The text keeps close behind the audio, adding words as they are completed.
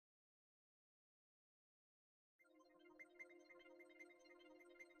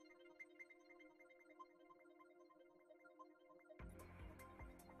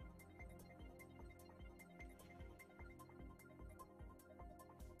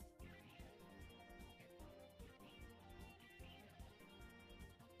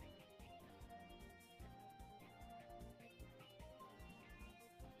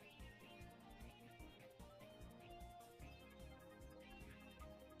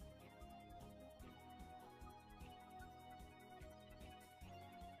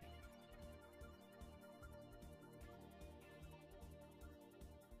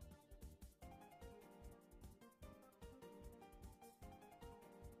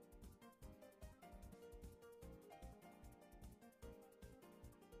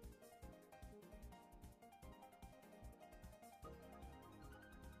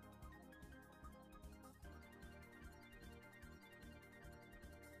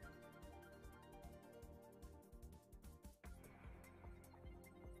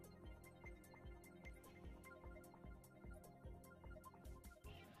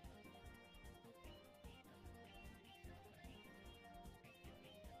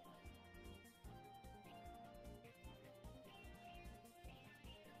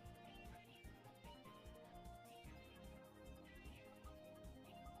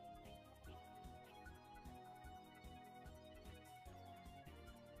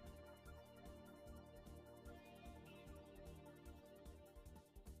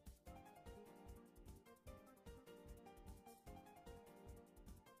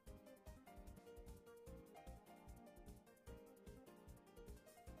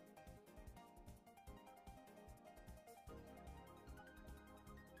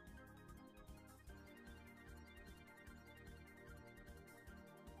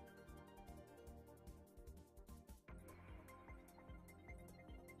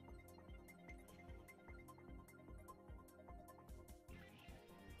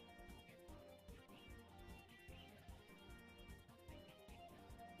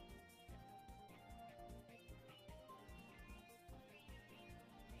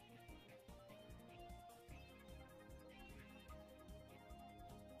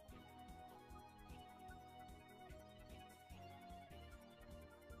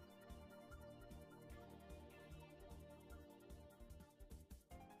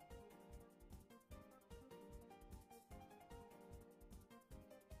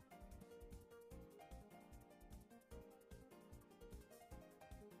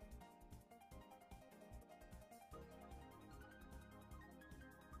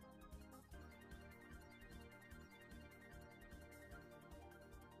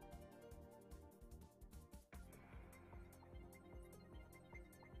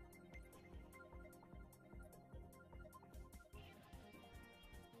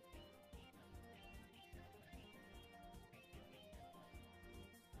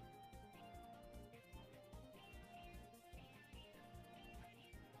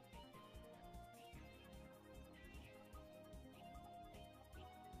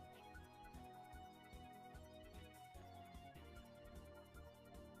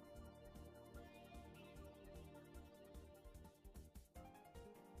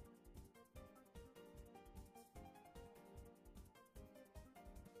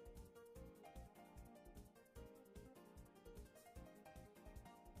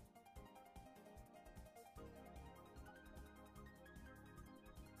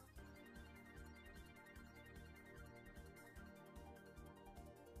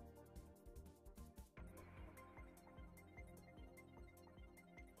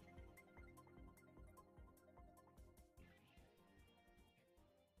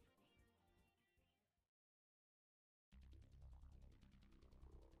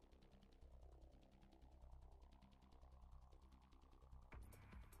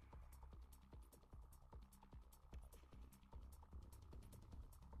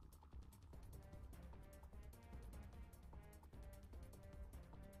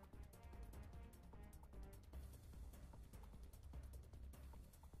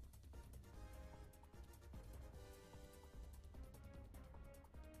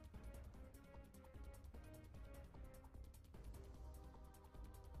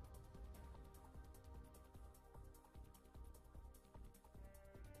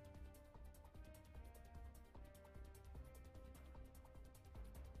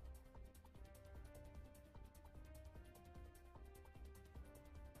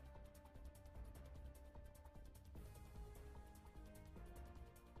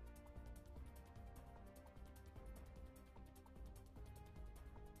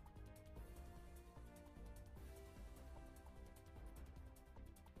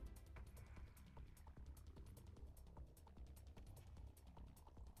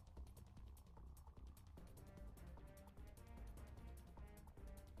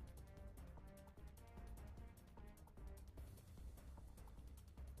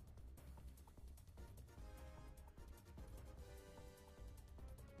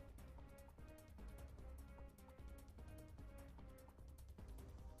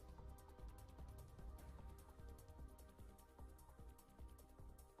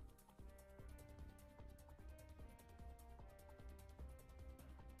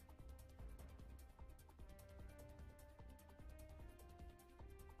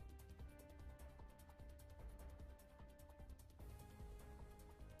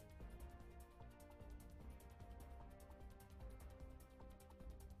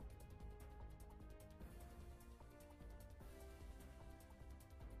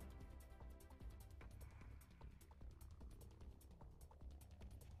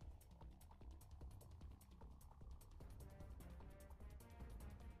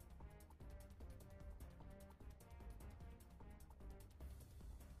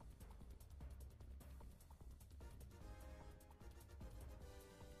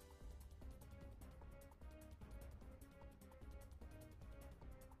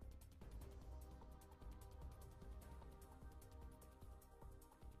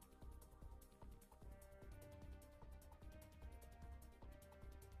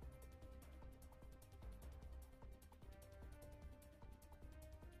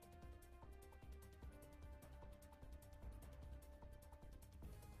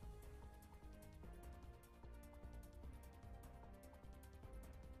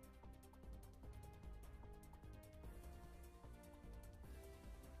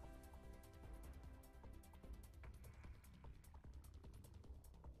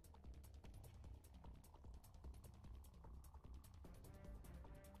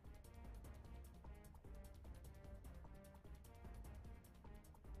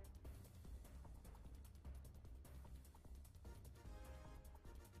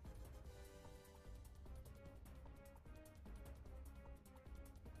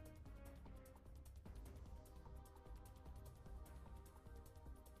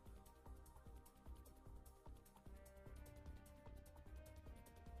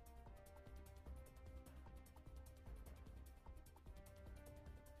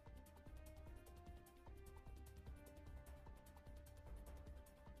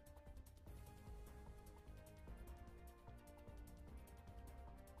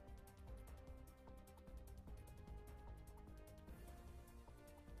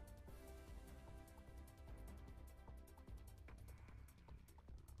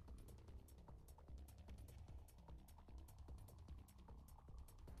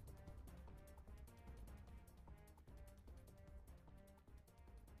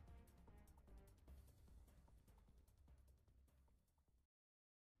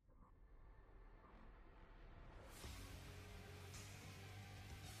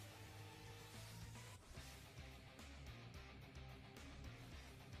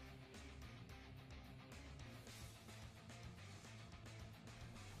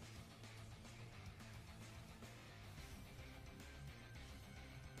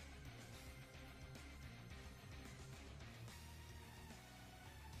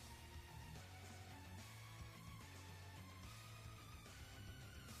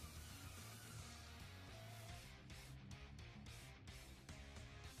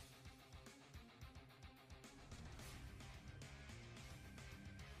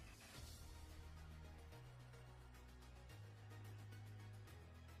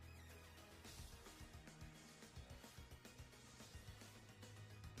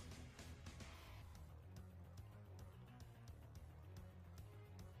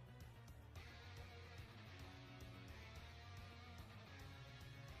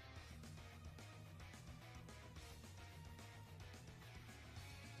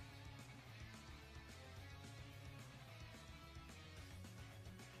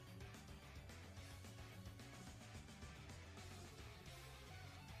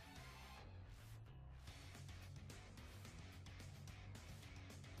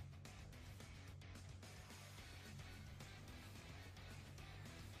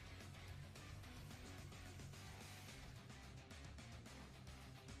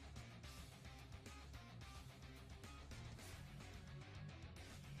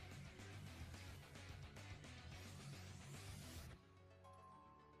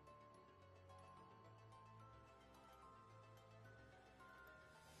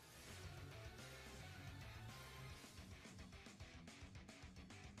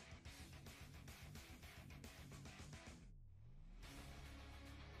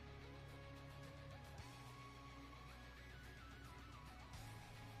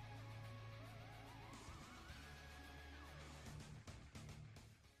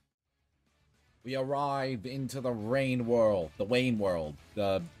We arrive into the Rain World, the Wayne World,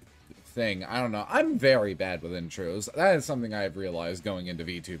 the thing. I don't know. I'm very bad with intros. That is something I've realized going into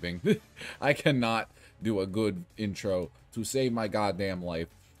VTubing. I cannot do a good intro to save my goddamn life.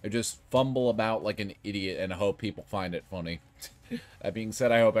 I just fumble about like an idiot and hope people find it funny. That being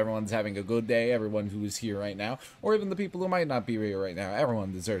said, I hope everyone's having a good day, everyone who is here right now, or even the people who might not be here right now.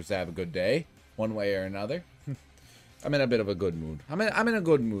 Everyone deserves to have a good day, one way or another. I'm in a bit of a good mood. I'm in a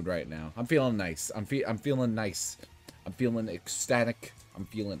good mood right now. I'm feeling nice. I'm feeling nice. I'm feeling ecstatic. I'm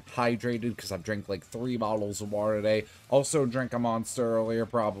feeling hydrated because I've drank like 3 bottles of water today. Also drank a Monster earlier.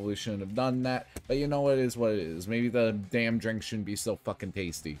 Probably shouldn't have done that. But you know what it is what it is. Maybe the damn drink shouldn't be so fucking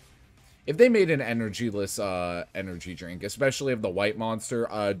tasty. If they made an energyless energy drink, especially of the white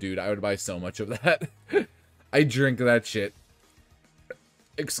Monster, dude, I would buy so much of that. I drink that shit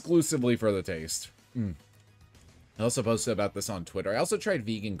exclusively for the taste. I also posted about this on Twitter. I also tried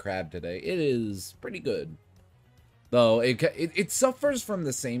vegan crab today. It is pretty good. Though, it suffers from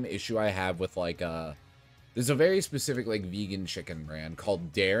the same issue I have with, like, there's a very specific, like, vegan chicken brand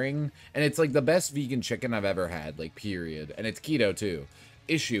called Daring. And it's, like, the best vegan chicken I've ever had, like, period. And it's keto, too.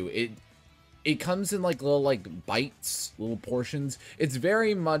 It comes in, like, little, like, bites, little portions. It's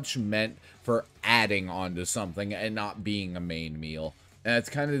very much meant for adding onto something and not being a main meal. And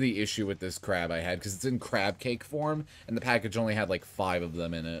that's kind of the issue with this crab I had, because it's in crab cake form, and the package only had, like, 5 of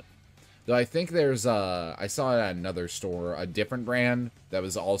them in it. Though I think there's, I saw it at another store, a different brand that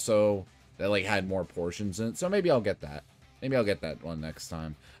was also, that, like, had more portions in it. So maybe I'll get that. Maybe I'll get that one next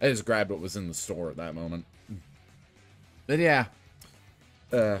time. I just grabbed what was in the store at that moment. But yeah.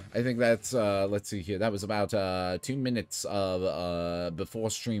 I think that's, let's see here. That was about, 2 minutes of, before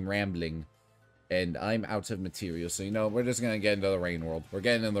stream rambling. And I'm out of material, so you know, we're just gonna get into the rain world. We're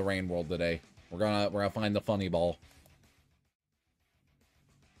getting in the rain world today. We're gonna find the funny ball.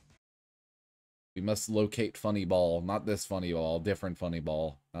 We must locate funny ball. Not this funny ball, different funny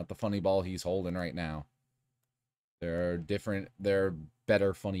ball. Not the funny ball he's holding right now. There are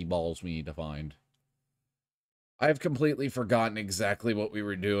better funny balls we need to find. I've completely forgotten exactly what we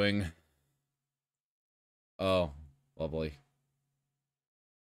were doing. Oh, lovely.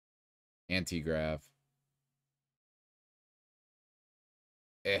 Anti-grav.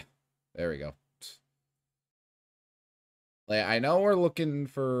 There we go. Like, I know we're looking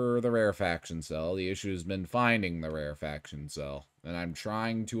for the rarefaction cell. The issue has been finding the rarefaction cell. And I'm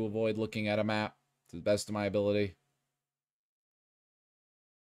trying to avoid looking at a map to the best of my ability.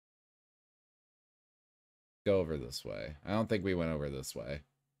 Go over this way. I don't think we went over this way.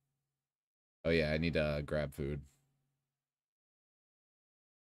 Oh yeah, I need to grab food.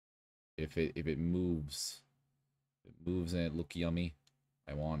 If it moves, and it look yummy,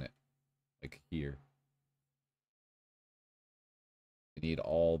 I want it. Like here. I need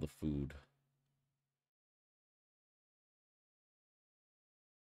all the food.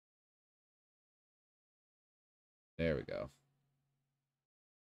 There we go.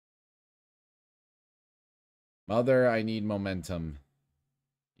 Mother, I need momentum.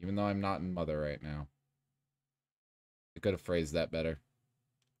 Even though I'm not in Mother right now. I could have phrased that better.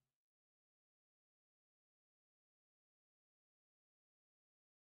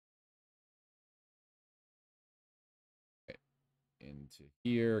 Okay. Into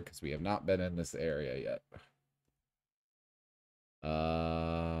here, because we have not been in this area yet.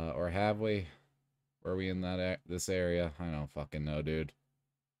 Or have we? Were we in this area? I don't fucking know, dude.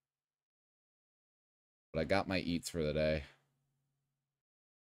 But I got my eats for the day.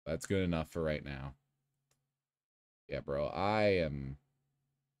 That's good enough for right now. Yeah, bro, I am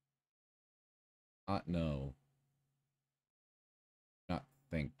not know. Not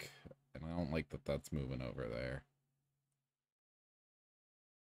think. And I don't like that that's moving over there.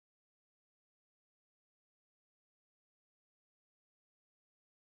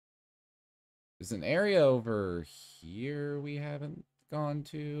 There's an area over here we haven't gone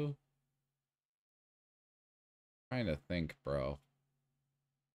to. Trying to think, bro.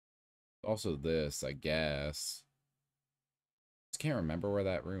 Also this, I guess. Just can't remember where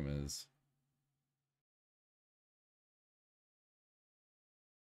that room is.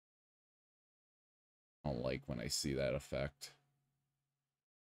 I don't like when I see that effect.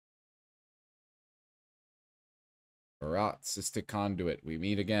 Barat, cystic conduit, we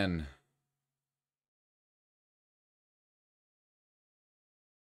meet again.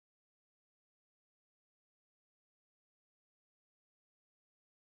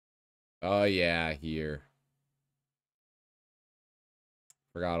 Oh yeah, here.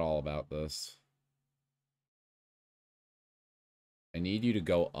 Forgot all about this. I need you to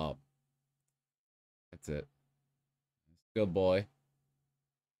go up. That's it. Good boy.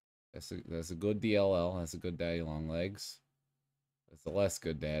 That's a good DLL. That's a good daddy long legs. That's a less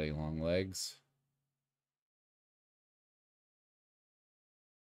good daddy long legs.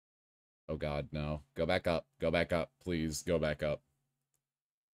 Oh god, no. Go back up. Go back up. Please, go back up.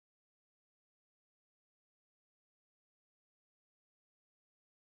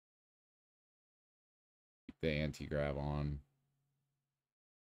 Keep the anti-grab on.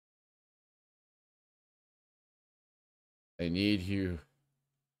 I need you.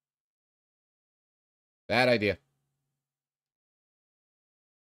 Bad idea.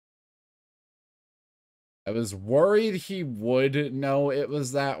 I was worried he would know it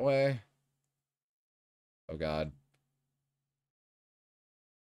was that way. Oh god.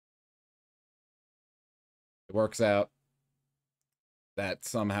 It works out. That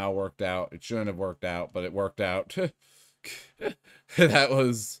somehow worked out. It shouldn't have worked out, but it worked out. That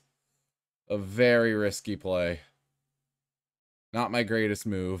was a very risky play. Not my greatest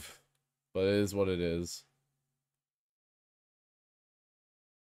move, but it is what it is.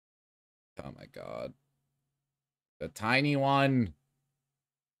 Oh my god. The tiny one.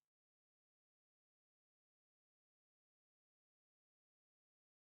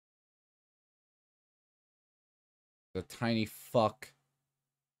 The tiny fuck.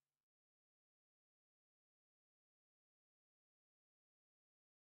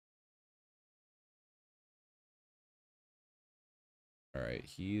 Alright,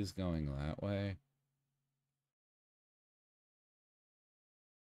 he's going that way.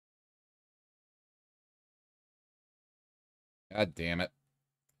 God damn it.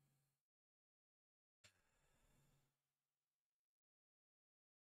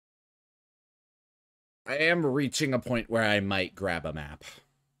 I am reaching a point where I might grab a map.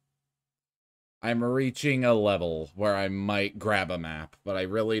 I'm reaching a level where I might grab a map, but I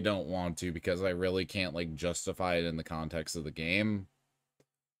really don't want to because I really can't, like, justify it in the context of the game.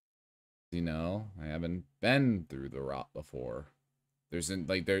 You know, I haven't been through the rot before. This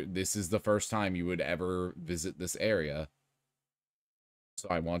is the first time you would ever visit this area. So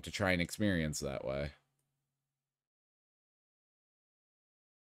I want to try and experience that way.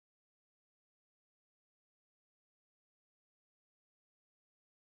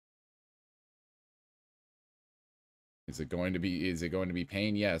 Is it going to be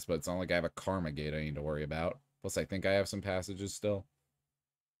pain? Yes, but it's not like I have a karma gate I need to worry about. Plus, I think I have some passages still.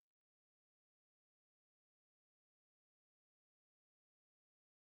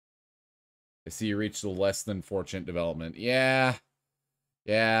 I see you reached the less than fortunate development. Yeah.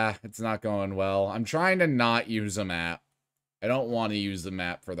 Yeah, it's not going well. I'm trying to not use a map. I don't want to use the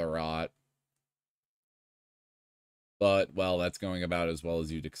map for the rot. But, well, that's going about as well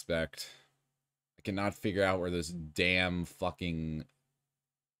as you'd expect. I cannot figure out where this damn fucking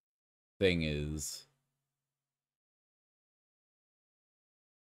thing is.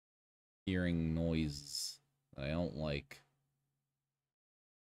 Hearing noise that I don't like.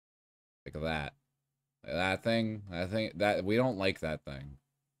 Like that. That thing? That we don't like that thing.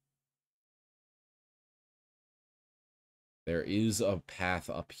 There is a path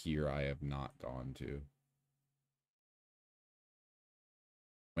up here I have not gone to.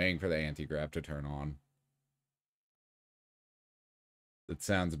 Waiting for the anti-grab to turn on. That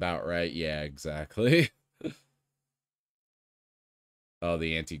sounds about right. Yeah, exactly. Oh,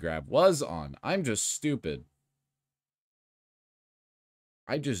 the anti-grab was on. I'm just stupid.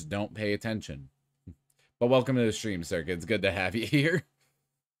 I just don't pay attention. But welcome to the stream, Circuit. It's good to have you here.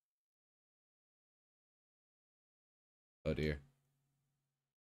 Oh, dear.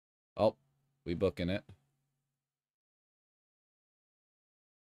 Oh, we booking it.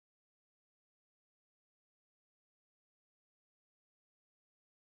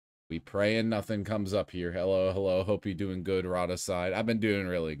 We praying nothing comes up here. Hello, hello. Hope you're doing good, Rada side. I've been doing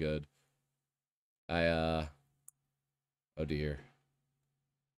really good. Oh dear.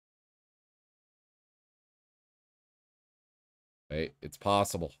 Wait, it's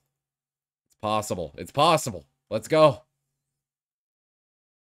possible. It's possible. It's possible. Let's go.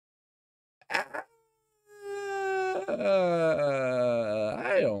 I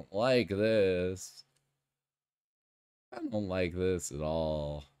don't like this. I don't like this at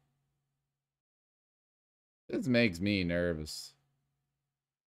all. This makes me nervous.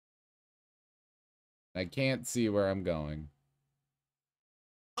 I can't see where I'm going.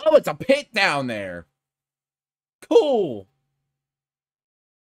 Oh, it's a pit down there. Cool.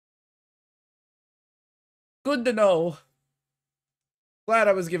 Good to know. Glad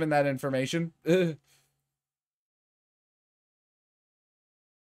I was given that information.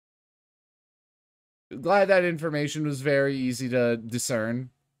 Glad that information was very easy to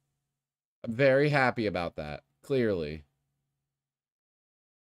discern. I'm very happy about that, clearly.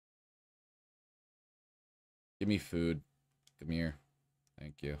 Give me food. Come here.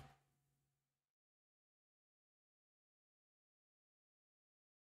 Thank you.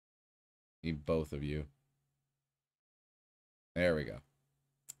 Need both of you. There we go.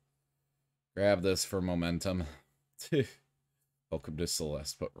 Grab this for momentum. Welcome to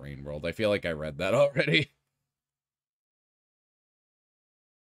Celeste, but Rain World. I feel like I read that already.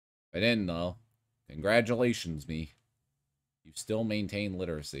 I didn't, though. Congratulations, me. You still maintain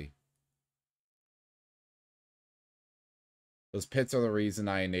literacy. Those pits are the reason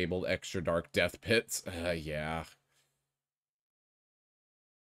I enabled extra dark death pits. Yeah.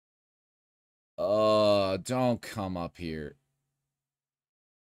 Don't come up here.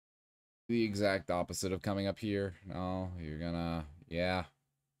 The exact opposite of coming up here. No, you're gonna... Yeah.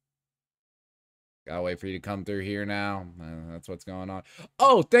 Gotta wait for you to come through here now. That's what's going on.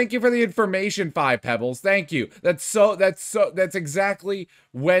 Oh, thank you for the information, 5 Pebbles. Thank you. That's exactly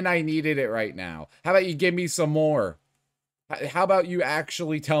when I needed it right now. How about you give me some more? How about you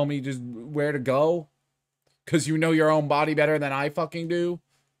actually tell me just where to go? Because you know your own body better than I fucking do?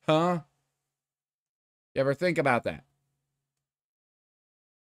 Huh? You ever think about that?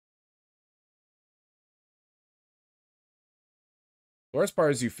 The worst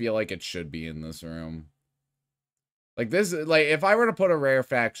part is you feel like it should be in this room. Like this, like if I were to put a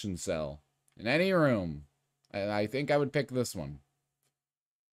rarefaction cell in any room, I think I would pick this one.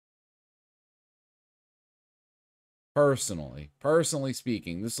 Personally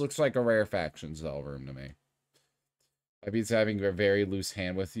speaking, this looks like a rarefaction cell room to me. If he's having a very loose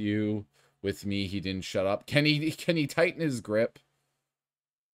hand with you, with me, he didn't shut up. Can he tighten his grip?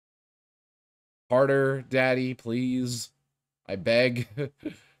 Harder, daddy, please. I beg.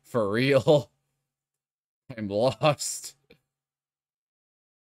 For real. I'm lost.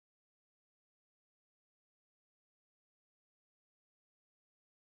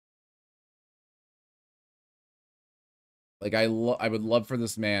 Like, I would love for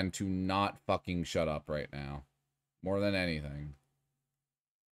this man to not fucking shut up right now. More than anything.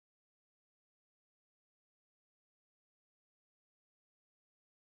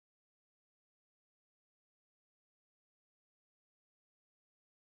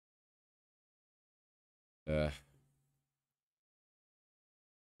 The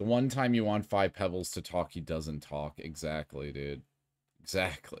one time you want 5 Pebbles to talk, he doesn't talk. Exactly, dude.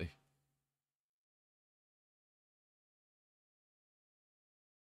 Exactly.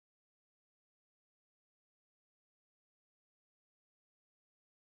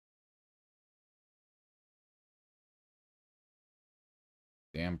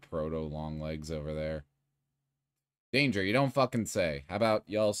 Damn proto long legs over there. Danger, you don't fucking say. How about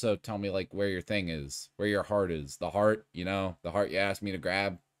you also tell me, like, where your thing is? Where your heart is? The heart, you know? The heart you asked me to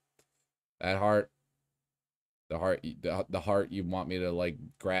grab? That heart? The heart, the heart you want me to, like,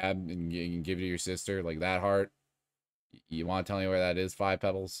 grab and give to your sister? Like, that heart? You want to tell me where that is, 5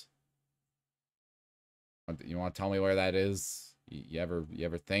 Pebbles? You want to tell me where that is? You ever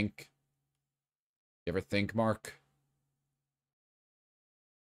think? You ever think, Mark?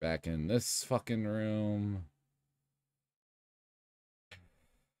 Back in this fucking room.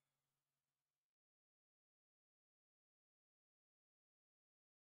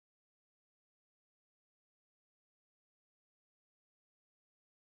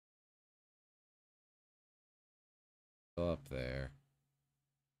 Go up there.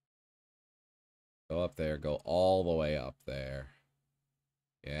 Go up there. Go all the way up there.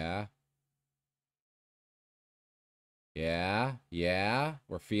 Yeah? Yeah? Yeah?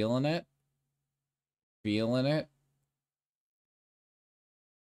 We're feeling it? Feeling it?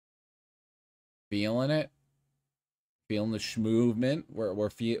 Feeling it? Feeling the movement? We're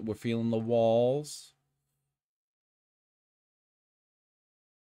feeling the walls.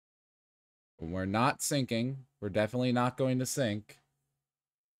 We're not sinking. We're definitely not going to sink.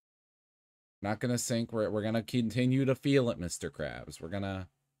 Not gonna sink. We're gonna continue to feel it, Mr. Krabs. We're gonna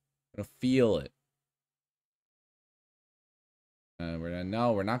feel it. We're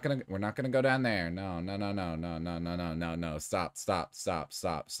not gonna go down there. No. Stop.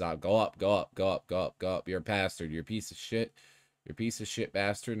 Go up. You're a bastard. You're a piece of shit. You're a piece of shit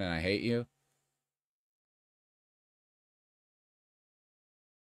bastard, and I hate you.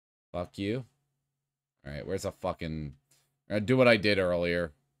 Fuck you. Alright, where's a fucking... I'm gonna do what I did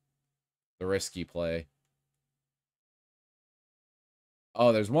earlier. The risky play.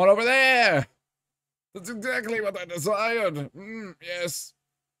 Oh, there's one over there! That's exactly what I desired! Yes.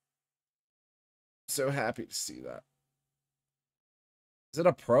 So happy to see that. Is it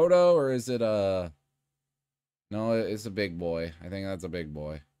a proto, or is it a... No, it's a big boy. I think that's a big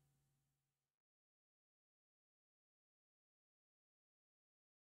boy.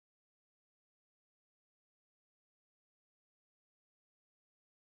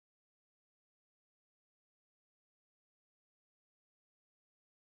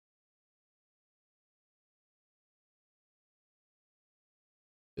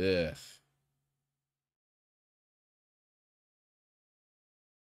 Ugh.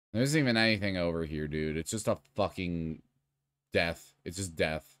 There isn't even anything over here, dude. It's just a fucking death. It's just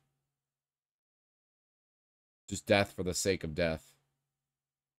death. Just death for the sake of death.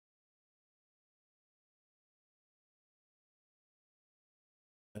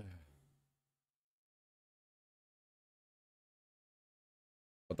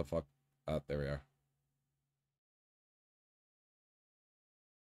 What the fuck? Oh, there we are.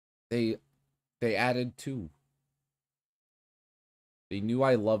 They added 2. They knew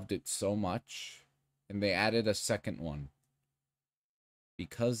I loved it so much, and they added a second one.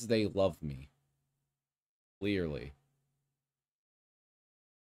 Because they love me. Clearly.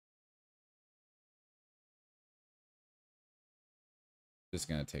 Just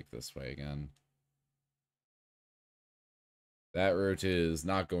gonna take this way again. That route is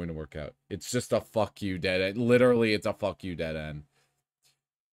not going to work out. It's just a fuck you dead end. Literally, it's a fuck you dead end.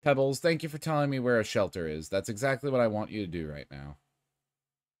 Pebbles, thank you for telling me where a shelter is. That's exactly what I want you to do right now.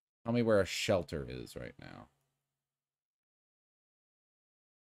 Tell me where a shelter is right now.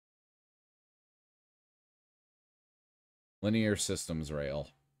 Linear systems rail.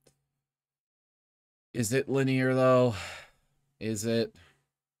 Is it linear, though? Is it?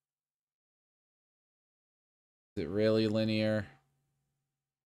 Is it really linear?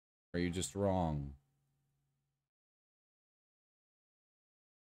 Or are you just wrong?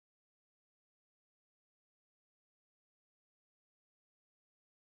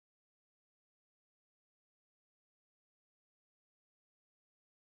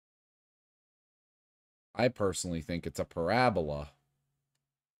 I personally think it's a parabola.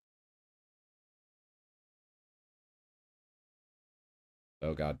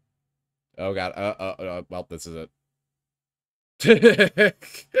 Oh, God. Oh, God. Well, this is it.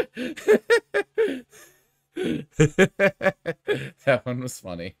 That one was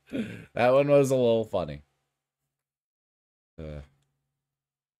funny. That one was a little funny. The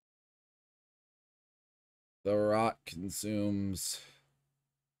rot consumes.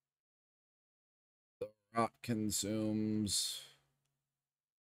 The rot consumes.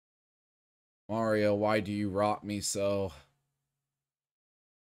 Mario, why do you rot me so?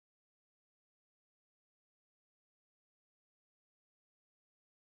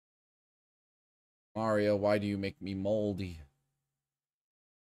 Mario, why do you make me moldy?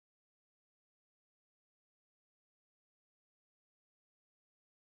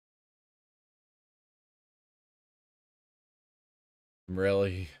 I'm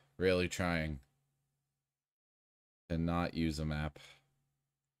really, really trying to not use a map.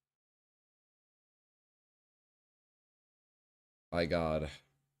 My God.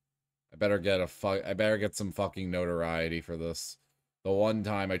 I better get some fucking notoriety for this. The one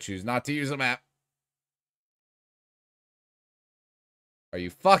time I choose not to use a map. Are you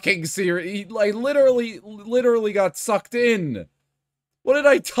fucking serious? I literally got sucked in. What did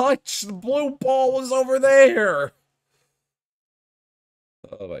I touch? The blue ball was over there.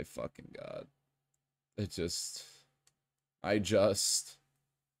 Oh my fucking God. I just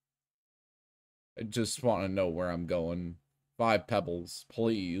want to know where I'm going. 5 pebbles,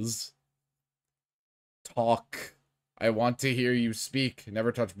 please. Talk. I want to hear you speak.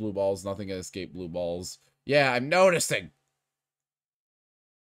 Never touch blue balls. Nothing can escape blue balls. Yeah, I'm noticing.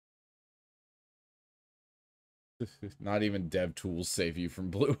 Not even dev tools save you from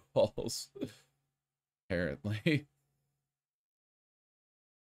blue balls. Apparently.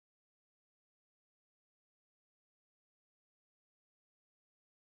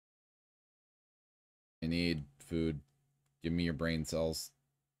 I need food. Give me your brain cells.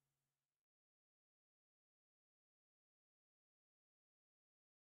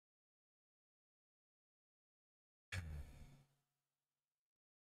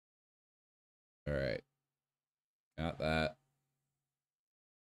 Alright. Got that.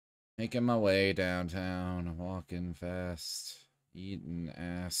 Making my way downtown. Walking fast. Eating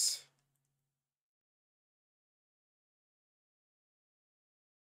ass.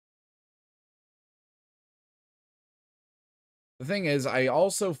 The thing is, I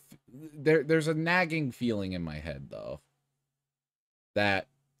also... There's a nagging feeling in my head, though. That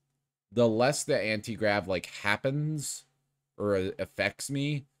the less the anti-grav, like, happens or affects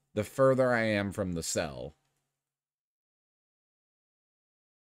me, the further I am from the cell.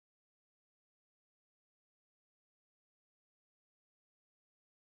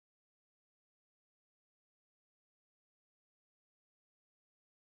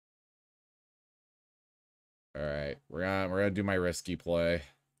 Alright, we're gonna do my risky play.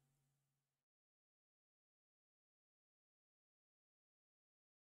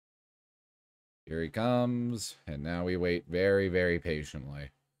 Here he comes, and now we wait very, very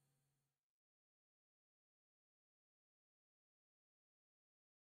patiently.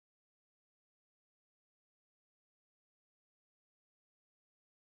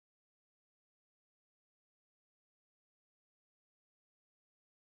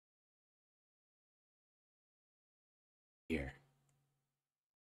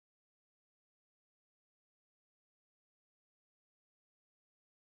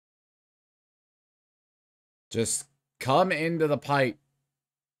 Just come into the pipe.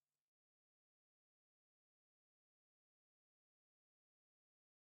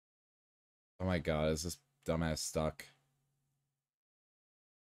 Oh my god, is this dumbass stuck?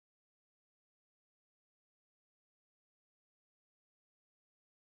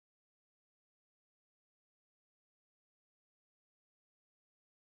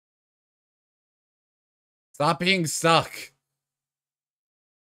 Stop being stuck.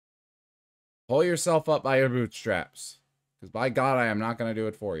 Pull yourself up by your bootstraps. Because by God, I am not going to do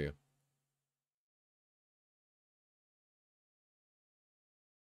it for you.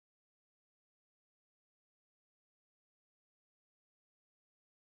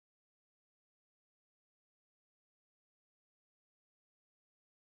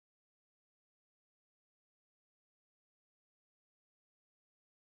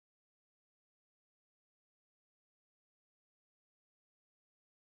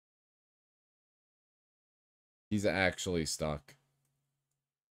 He's actually stuck.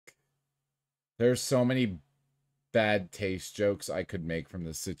 There's so many bad taste jokes I could make from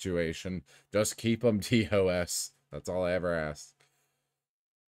this situation. Just keep them TOS. That's all I ever ask.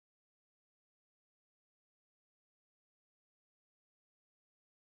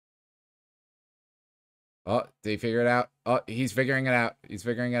 Oh, did he figure it out? Oh, he's figuring it out. He's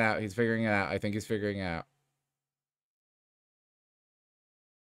figuring it out. He's figuring it out. I think he's figuring it out.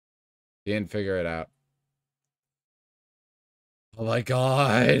 He didn't figure it out. Oh my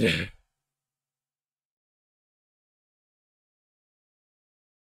god.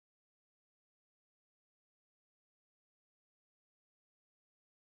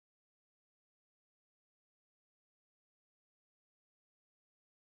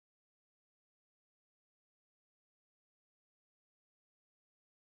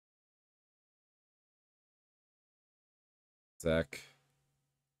 Zach.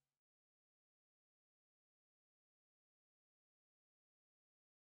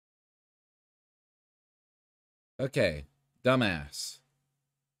 Okay, dumbass.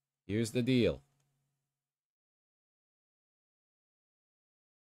 Here's the deal.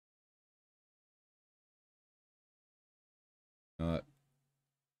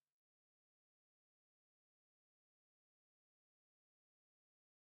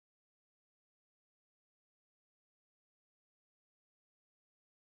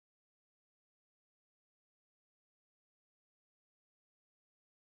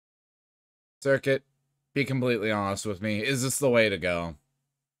 Circuit, be completely honest with me. Is this the way to go?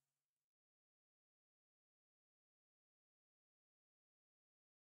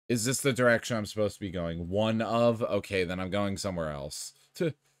 Is this the direction I'm supposed to be going? One of? Okay, then I'm going somewhere else.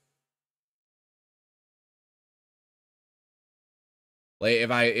 Like,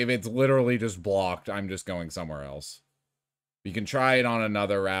 if it's literally just blocked, I'm just going somewhere else. You can try it on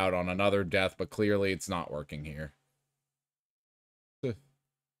another route, on another death, but clearly it's not working here.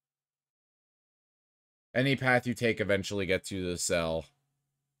 Any path you take eventually gets you to the cell.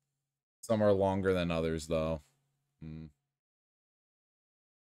 Some are longer than others, though. Okay,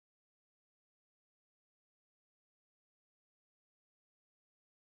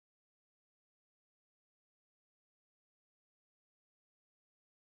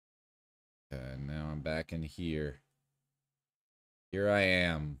 now I'm back in here. Here I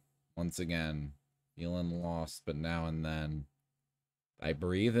am, once again, feeling lost, but now and then. I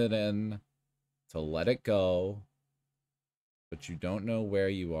breathe it in to let it go, but you don't know where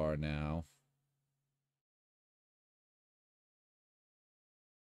you are now.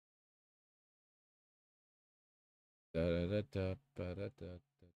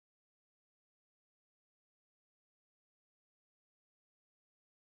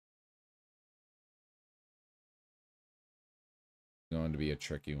 Going to be a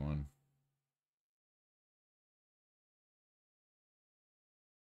tricky one.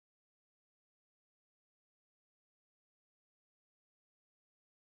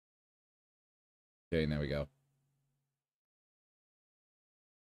 Okay, now we go.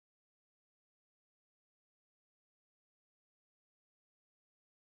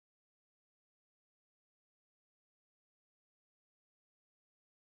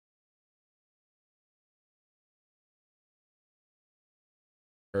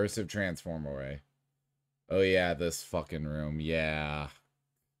 Cursive transform away. Oh yeah, this fucking room. Yeah.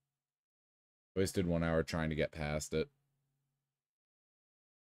 Wasted 1 hour trying to get past it.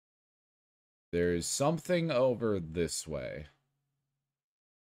 There's something over this way.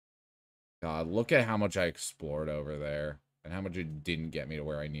 God, look at how much I explored over there. And how much it didn't get me to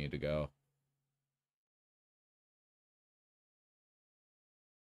where I needed to go.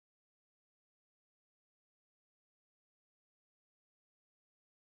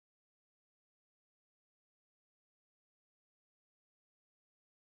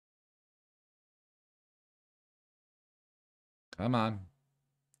 Come on.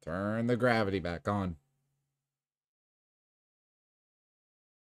 Turn the gravity back on.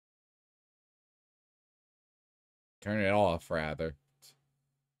 Turn it off, rather.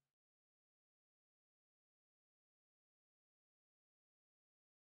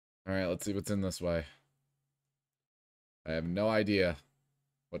 Alright, let's see what's in this way. I have no idea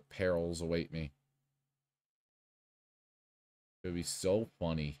what perils await me. It would be so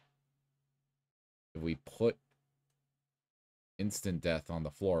funny if we put instant death on the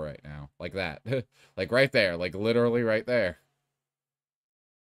floor right now. Like that. Like right there. Like literally right there.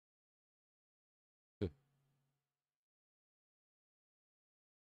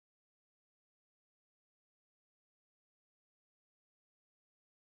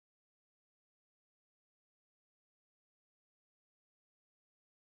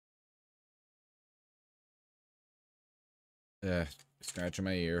 Scratching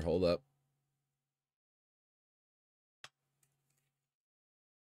my ear. Hold up.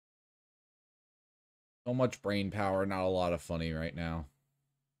 So much brain power, not a lot of funny right now.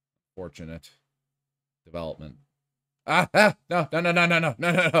 Fortunate development. No, no, no, no, no, no, no,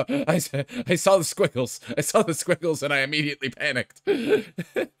 no, no. I saw the squiggles. I saw the squiggles and I immediately panicked.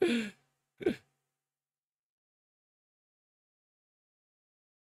 It's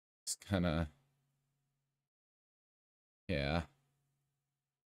kind of... Yeah.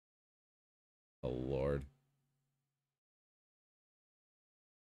 Oh, Lord.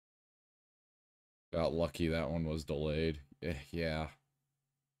 Got lucky that one was delayed. Yeah.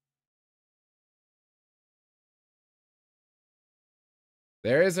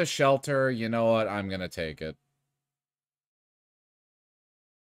 There is a shelter. You know what? I'm gonna take it.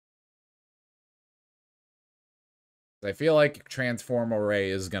 I feel like Transform Array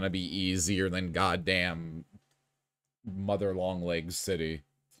is gonna be easier than goddamn Mother Longlegs City.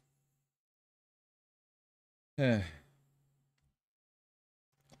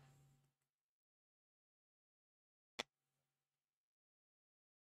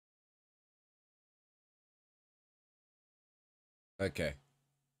 Okay.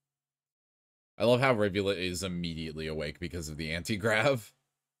 I love how Rivulet is immediately awake because of the anti-grav.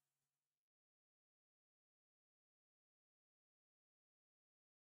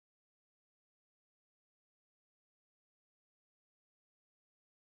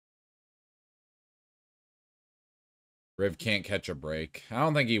 Riv can't catch a break. I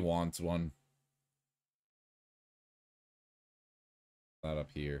don't think he wants one. That up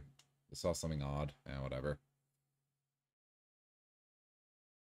here. I saw something odd. Whatever.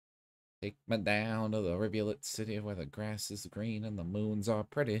 Take me down to the Rivulet City where the grass is green and the moons are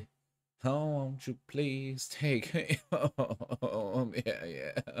pretty. Oh, won't you please take me home? Yeah,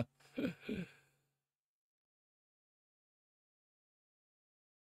 yeah.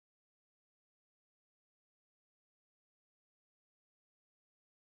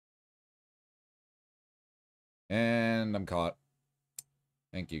 And I'm caught.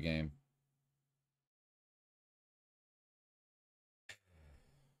 Thank you, game.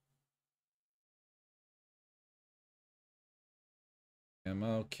 I'm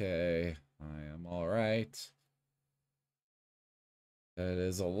okay. I am alright. That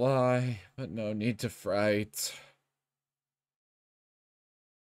is a lie, but no need to fright.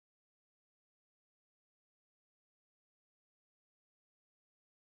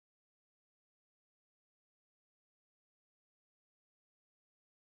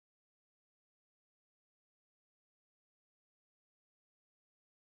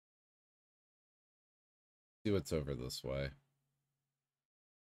 See what's over this way.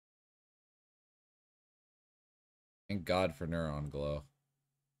 Thank God for Neuron Glow.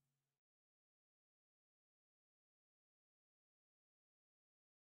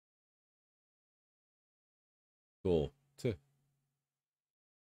 Cool.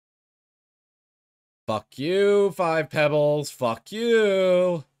 Fuck you, 5 Pebbles. Fuck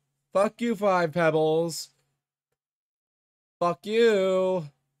you. Fuck you, 5 Pebbles. Fuck you.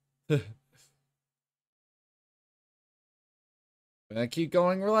 I keep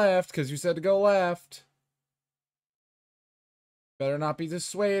going left, because you said to go left. Better not be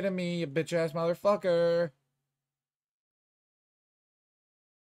dissuading me, you bitch-ass motherfucker.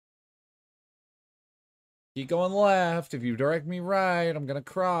 Keep going left. If you direct me right, I'm gonna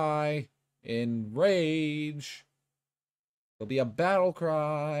cry. In rage. There'll be a battle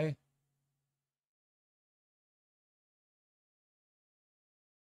cry.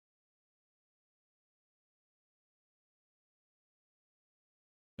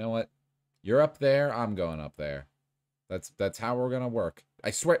 You know what? You're up there, I'm going up there. That's how we're gonna work.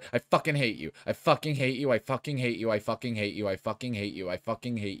 I swear, I fucking hate you. I fucking hate you. I fucking hate you. I fucking hate you. I fucking hate you. I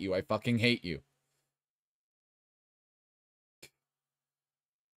fucking hate you. I fucking hate you.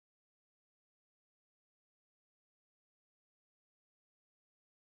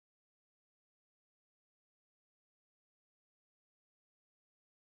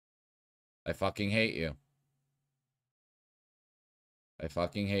 I fucking hate you. I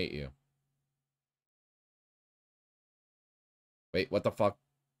fucking hate you. Wait, what the fuck?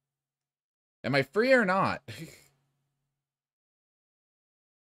 Am I free or not?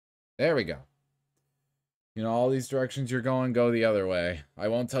 There we go. You know, all these directions you're going, go the other way. I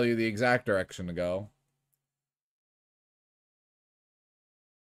won't tell you the exact direction to go.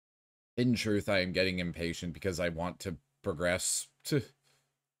 In truth, I am getting impatient because I want to progress.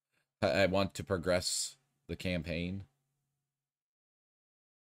 I want to progress the campaign.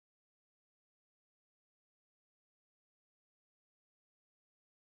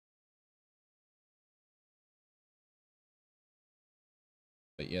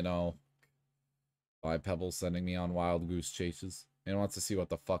 But, you know, Five Pebbles sending me on wild goose chases. And wants to see what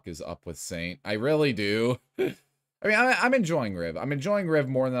the fuck is up with Saint. I really do. I mean, I'm enjoying Riv. I'm enjoying Riv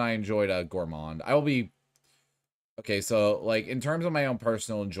more than I enjoyed Gourmand. I will be... Okay, so, like, in terms of my own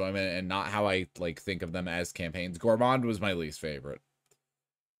personal enjoyment and not how I, like, think of them as campaigns, Gourmand was my least favorite.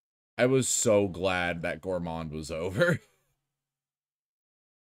 I was so glad that Gourmand was over.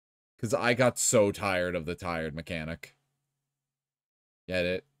 Because I got so tired of the tired mechanic. Get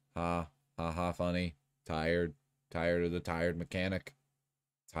it? Ha. Ha ha, funny. Tired. Tired of the tired mechanic.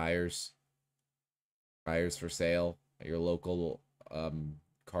 Tires. Tires for sale at your local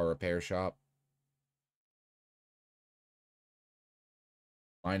car repair shop.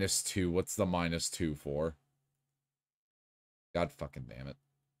 -2. What's the -2 for? God fucking damn it.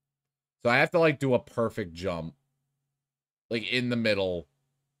 So I have to, like, do a perfect jump. Like, in the middle.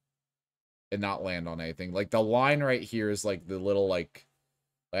 And not land on anything. Like, the line right here is, like, the little, like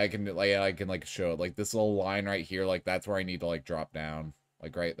I can show it. Like, this little line right here, like, that's where I need to, like, drop down.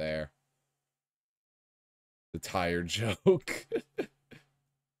 Like, right there. The tired joke.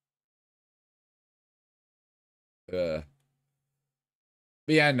 But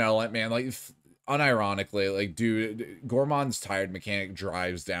yeah, no, like, man, like, unironically, like, dude, Gourmand's tired mechanic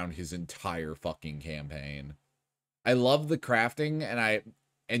drives down his entire fucking campaign. I love the crafting,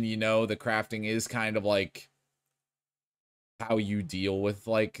 and you know, the crafting is kind of like how you deal with,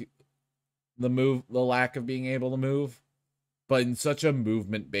 like, the lack of being able to move. But in such a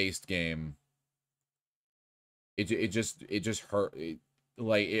movement-based game, it just it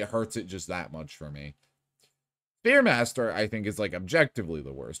hurts it just that much for me. Spearmaster, I think, is, like, objectively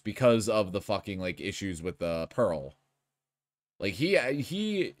the worst because of the fucking, like, issues with the Pearl. Like, he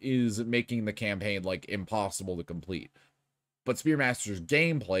is making the campaign, like, impossible to complete. But Spearmaster's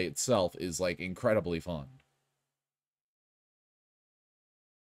gameplay itself is, like, incredibly fun.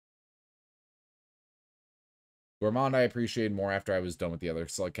 Gourmand I appreciated more after I was done with the other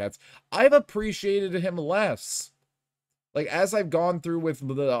Slug Cats. I've appreciated him less. Like, as I've gone through with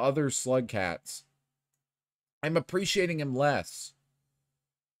the other Slug Cats, I'm appreciating him less.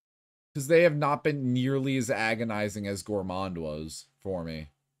 Because they have not been nearly as agonizing as Gourmand was for me.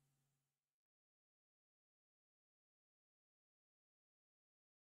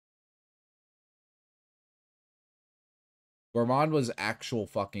 Gourmand was actual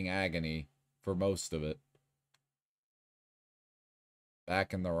fucking agony for most of it.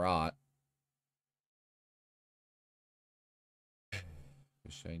 Back in the rot.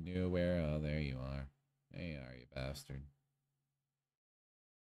 Wish I knew where... Oh, there you are. There you are, you bastard.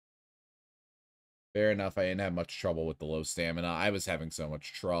 Fair enough, I didn't have much trouble with the low stamina. I was having so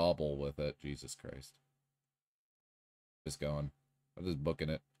much trouble with it. Jesus Christ. Just going. I'm just booking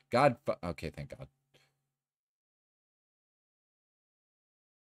it. God, okay, thank God.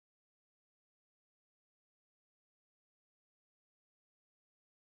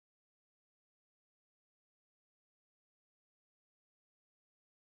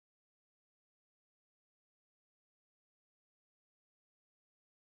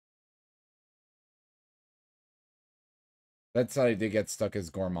 That side I did get stuck as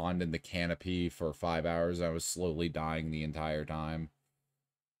Gourmand in the canopy for 5 hours. I was slowly dying the entire time.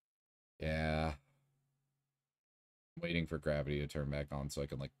 Yeah. I'm waiting for gravity to turn back on so I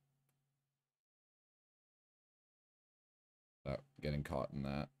can, like... Stop getting caught in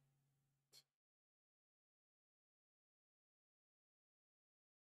that.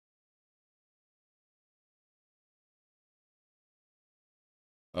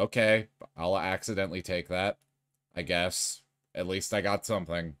 Okay, I'll accidentally take that, I guess. At least I got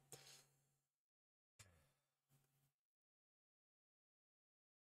something.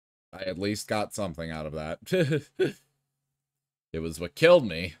 I at least got something out of that. It was what killed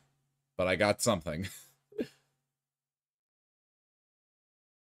me, but I got something.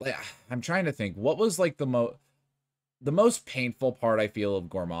 I'm trying to think. What was, like, the most painful part, I feel, of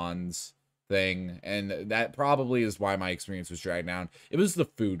Gourmand's thing, and that probably is why my experience was dragged down. It was the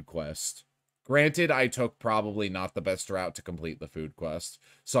food quest. Granted, I took probably not the best route to complete the food quest.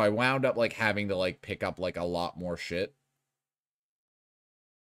 So I wound up, like, having to, like, pick up, like, a lot more shit.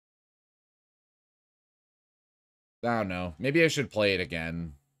 I don't know. Maybe I should play it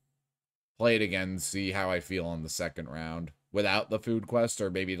again. Play it again, see how I feel on the second round. Without the food quest,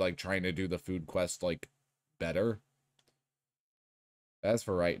 or maybe, like, trying to do the food quest, like, better. As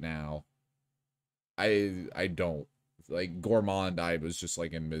for right now, I don't. Like, Gourmand, I was just,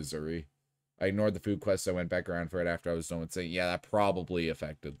 like, in misery. I ignored the food quest, I went back around for it after I was done with saying, yeah, that probably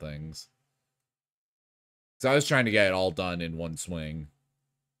affected things. So I was trying to get it all done in one swing.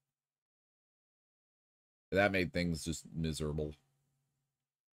 That made things just miserable.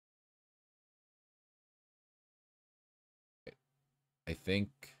 I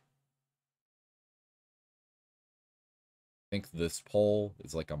think this pole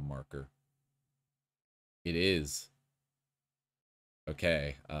is like a marker. It is.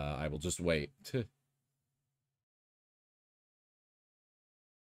 Okay, I will just wait. There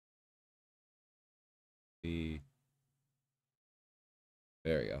we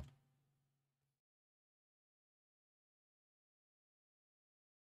go.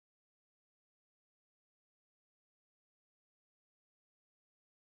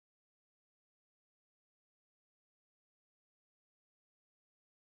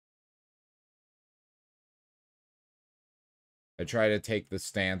 I try to take the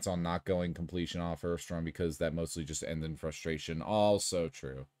stance on not going completion off first run because that mostly just ends in frustration. Also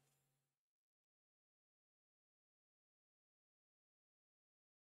true.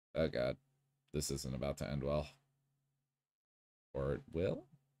 Oh god. This isn't about to end well. Or it will?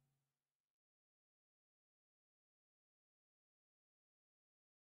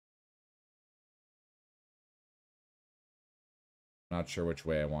 Not sure which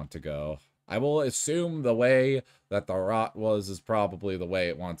way I want to go. I will assume the way that the rot was is probably the way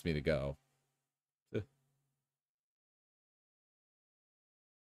it wants me to go.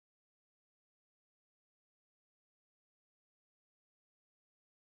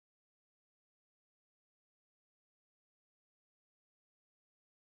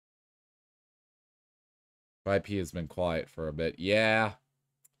 5P has been quiet for a bit. Yeah.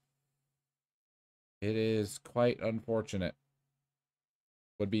 It is quite unfortunate.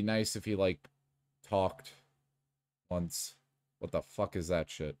 Would be nice if he, like, talked once. What the fuck is that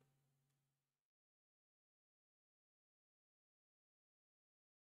shit?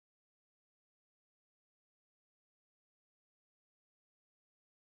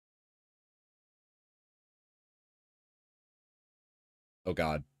 Oh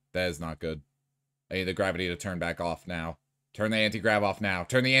god. That is not good. I need the gravity to turn back off now. Turn the anti-grav off now.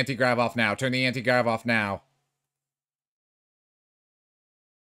 Turn the anti-grav off now. Turn the anti-grav off now.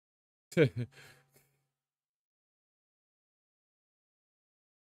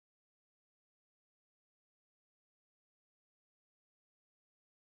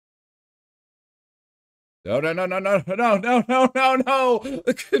 No, no, no, no, no, no, no, no, no, no!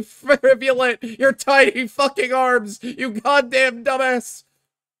 Rivulet, your tiny fucking arms, you goddamn dumbass!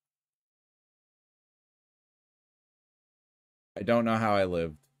 I don't know how I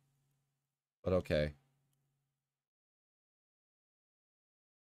lived. But okay.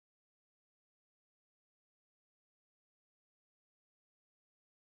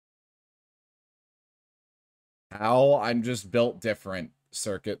 How? I'm just built different,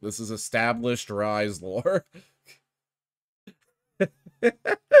 Circuit. This is established Rise lore.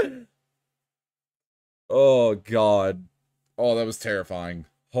 Oh, God. Oh, that was terrifying.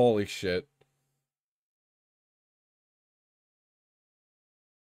 Holy shit.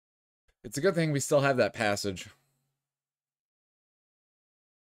 It's a good thing we still have that passage.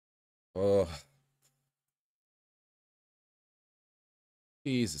 Oh.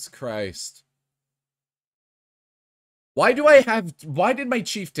 Jesus Christ. Why did my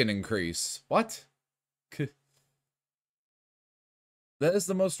chieftain increase? What? That is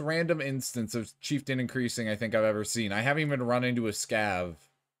the most random instance of chieftain increasing I think I've ever seen. I haven't even run into a scav.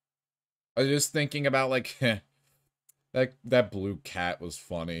 I was just thinking about, like, that blue cat was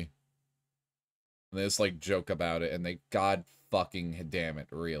funny. And they just, like, joke about it, and they, god fucking damn it,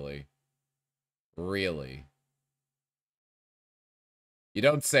 really. Really. You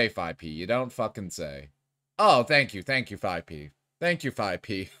don't say 5P. You don't fucking say. Oh, thank you, 5P. Thank you,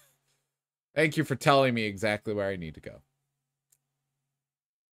 5P. Thank you for telling me exactly where I need to go.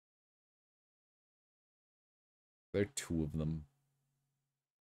 There are two of them.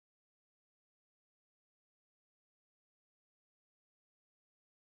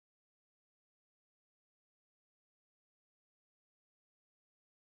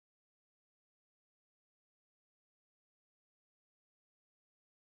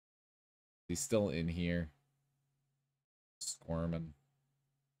 He's still in here. Squirming.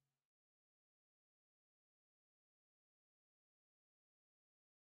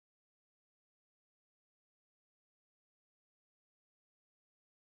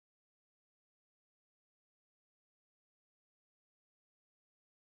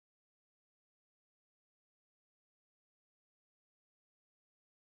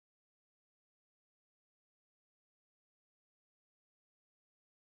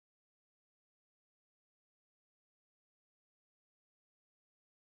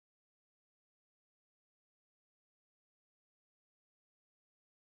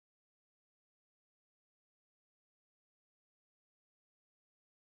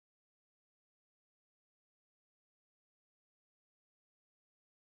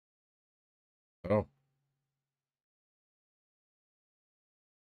 Oh.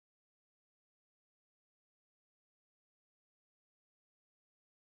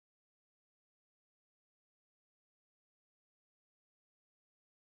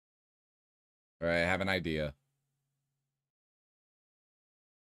 All right, I have an idea.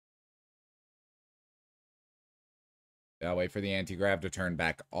 Yeah, wait for the anti-grav to turn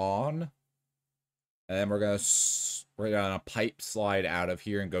back on. And then we're gonna pipe slide out of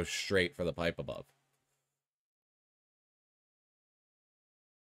here and go straight for the pipe above.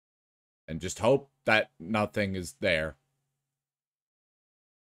 And just hope that nothing is there.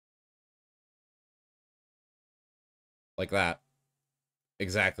 Like that.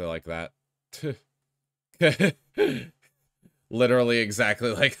 Exactly like that. Literally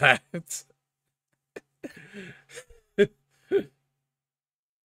exactly like that.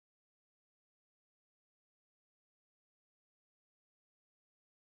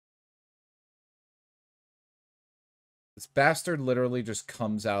 This bastard literally just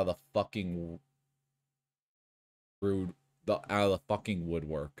comes out of the fucking out of the fucking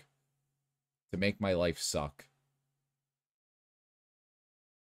woodwork to make my life suck.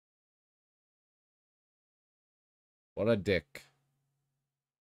 What a dick.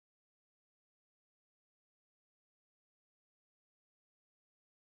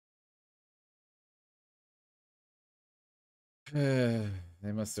 They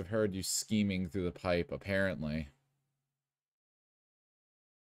must have heard you scheming through the pipe, apparently.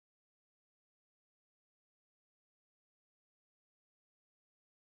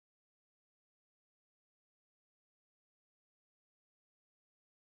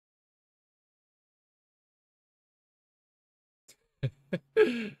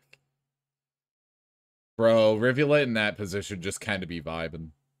 Bro, Rivulet in that position just kind of be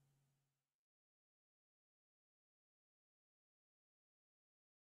vibing.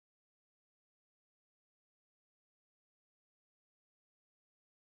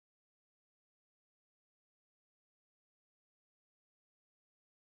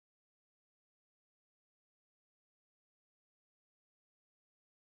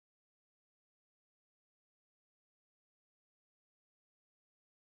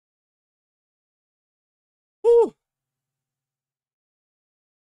 Woo!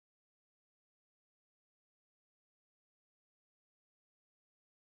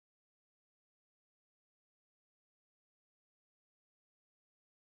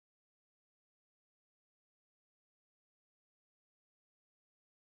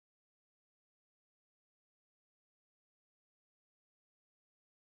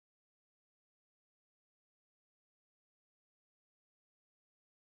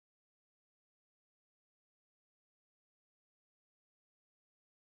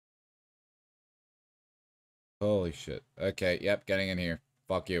 Holy shit. Okay, yep, getting in here.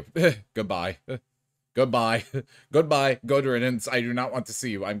 Fuck you. Goodbye. Goodbye. Goodbye. Good riddance. I do not want to see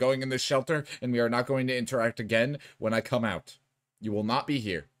you. I'm going in this shelter, and we are not going to interact again when I come out. You will not be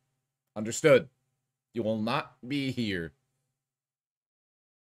here. Understood. You will not be here.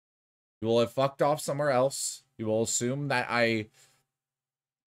 You will have fucked off somewhere else. You will assume that I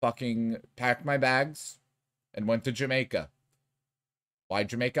fucking packed my bags and went to Jamaica. Why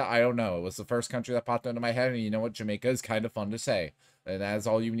Jamaica? I don't know. It was the first country that popped into my head, and you know what? Jamaica is kind of fun to say. And that is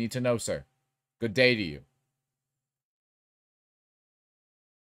all you need to know, sir. Good day to you.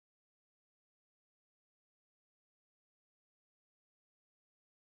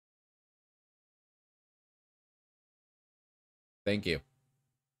 Thank you.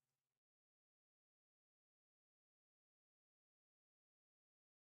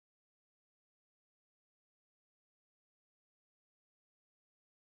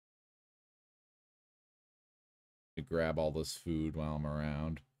 To grab all this food while I'm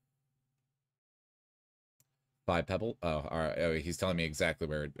around. 5 pebble. Oh, all right. Oh, he's telling me exactly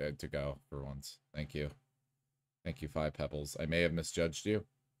where to go for once. Thank you. Thank you, 5 pebbles. I may have misjudged you.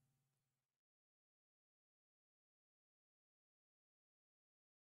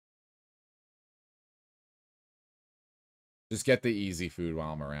 Just get the easy food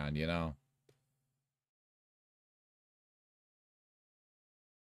while I'm around, you know?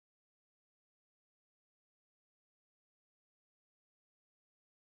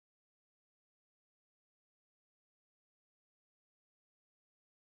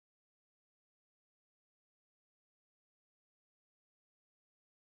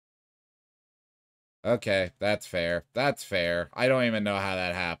 Okay, that's fair. That's fair. I don't even know how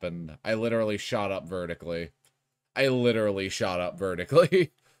that happened. I literally shot up vertically. I literally shot up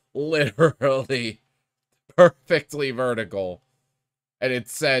vertically. Literally. Perfectly vertical. And it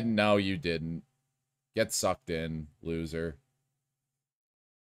said, no, you didn't. Get sucked in, loser.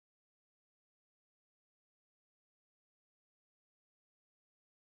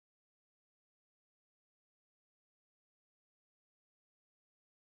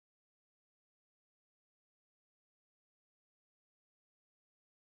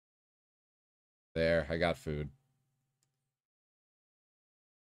 There, I got food.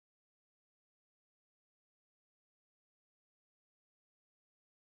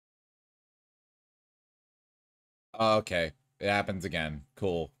 Okay, it happens again.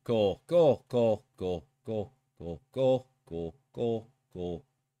 Cool, cool, cool, cool, cool, cool, cool, cool, cool, cool, cool,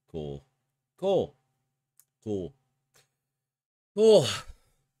 cool, cool, cool, cool,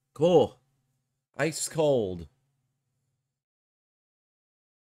 cool. Ice cold.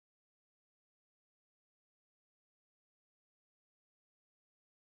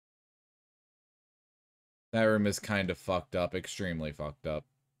 That room is kind of fucked up, extremely fucked up.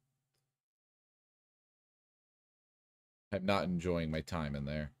 I'm not enjoying my time in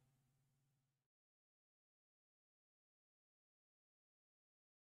there.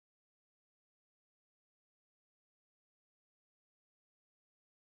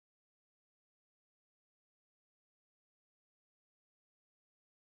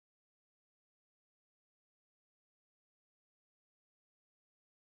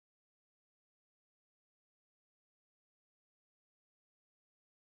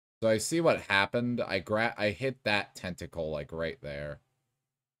 So I see what happened. I hit that tentacle like right there.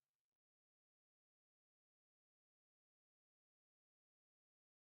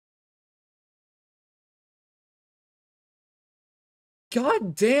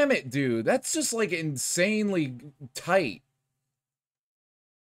 God damn it, dude. That's just like insanely tight.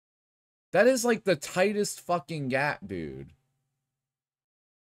 That is like the tightest fucking gap, dude.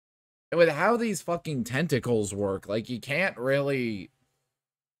 And with how these fucking tentacles work, like you can't really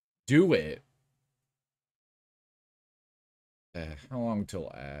do it. How long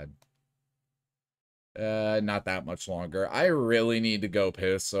till ad? Not that much longer. I really need to go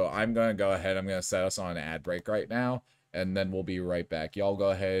piss, so I'm gonna go ahead. I'm gonna set us on an ad break right now, and then we'll be right back. Y'all go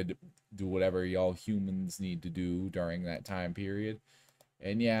ahead, do whatever y'all humans need to do during that time period.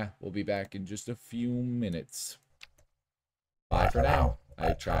 And yeah, we'll be back in just a few minutes. Bye for now.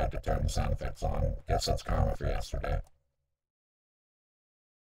 I tried to turn the sound effects on. Guess that's karma for yesterday.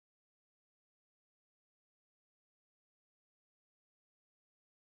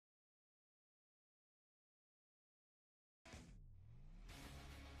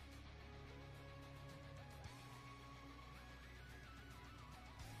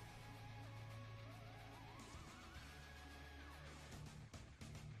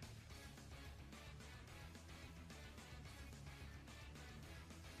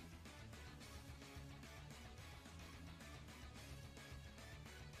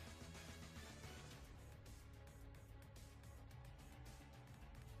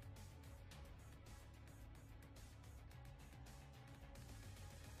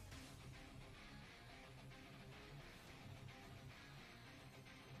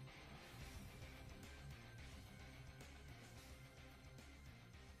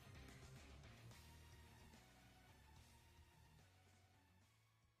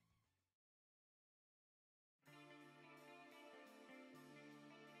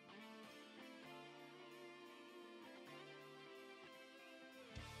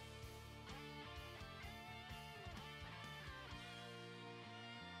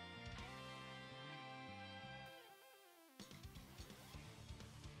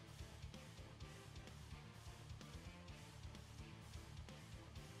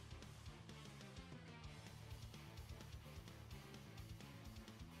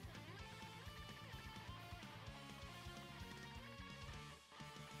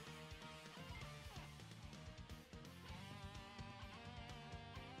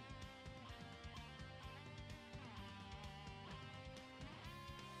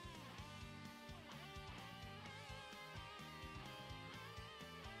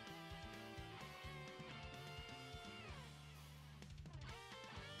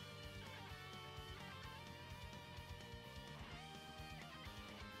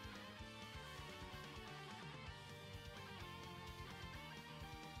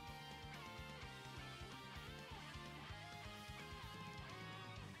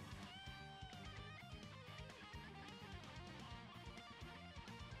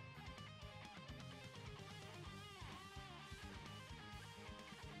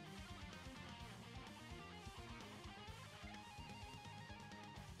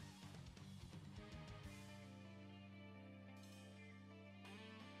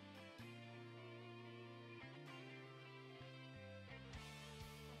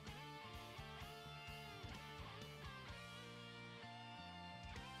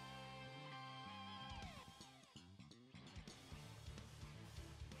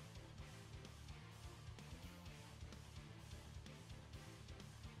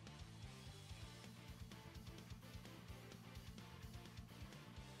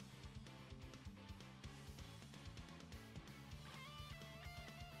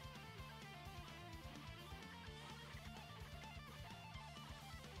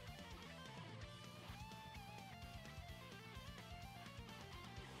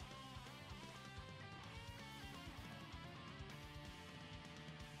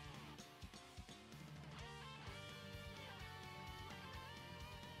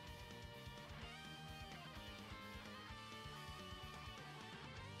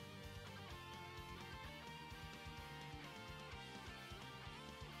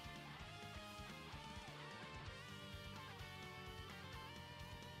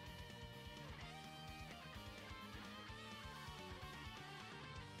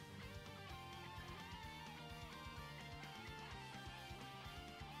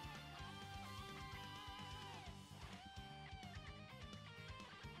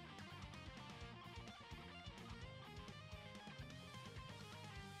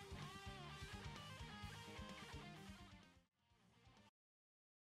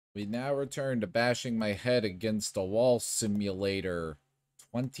 We now return to bashing my head against a wall simulator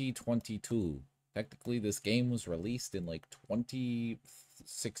 2022. Technically, this game was released in like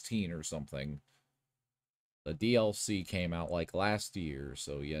 2016 or something. The DLC came out like last year,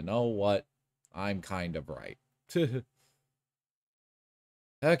 so you know what? I'm kind of right.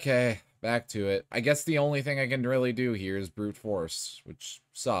 Okay, back to it. I guess the only thing I can really do here is brute force, which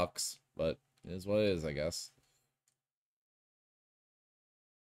sucks, but it is what it is, I guess.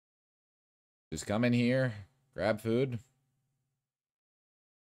 Just come in here, grab food.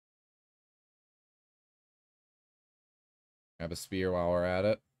 Grab a spear while we're at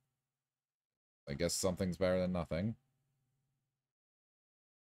it. I guess something's better than nothing.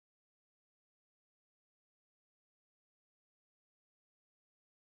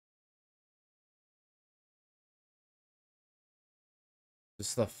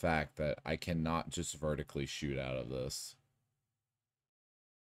 Just the fact that I cannot just vertically shoot out of this.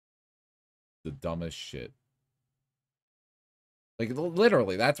 The dumbest shit. Like,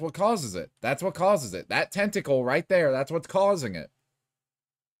 literally, that's what causes it. That's what causes it. That tentacle right there, that's what's causing it.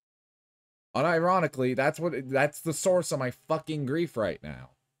 Unironically, that's the source of my fucking grief right now.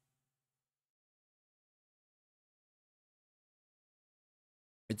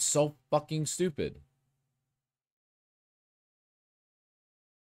 It's so fucking stupid.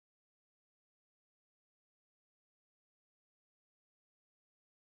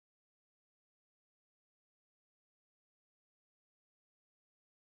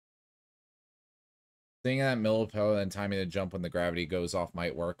 Seeing that millipede and timing the jump when the gravity goes off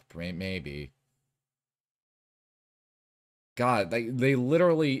might work. Maybe. God, they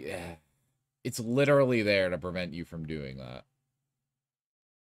literally... It's literally there to prevent you from doing that.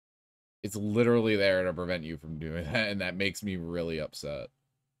 It's literally there to prevent you from doing that, and that makes me really upset.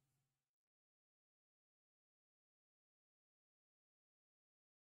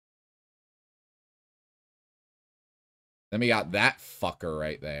 Then we got that fucker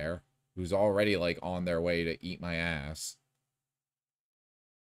right there, who's already, like, on their way to eat my ass.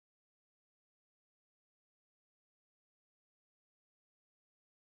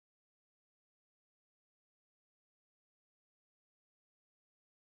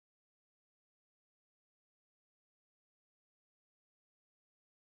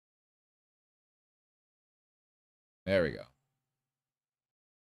 There we go.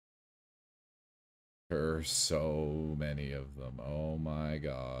 There's so many of them. Oh my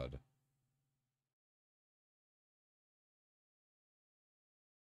god.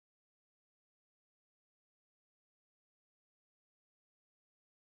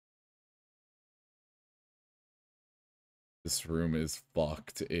 This room is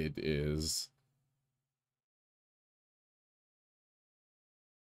fucked. It is.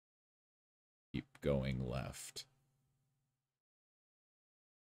 Keep going left.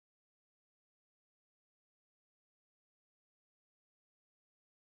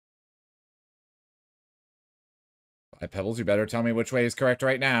 Pebbles, you better tell me which way is correct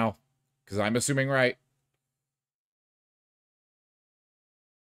right now. Because I'm assuming right.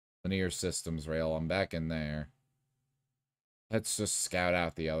 Linear systems rail. I'm back in there. Let's just scout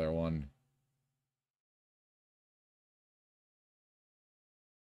out the other one.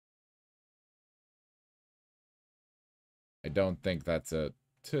 I don't think that's it.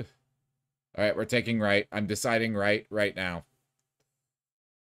 Alright, we're taking right. I'm deciding right now.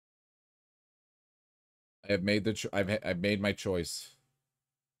 I have made the I've made my choice.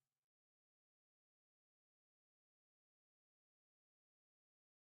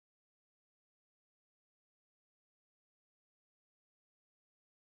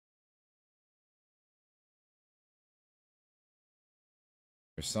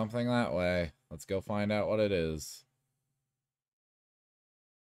 There's something that way. Let's go find out what it is.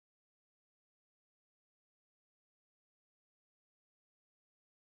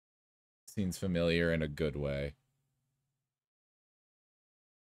 Seems familiar in a good way.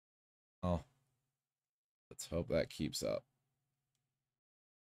 Oh. Let's hope that keeps up.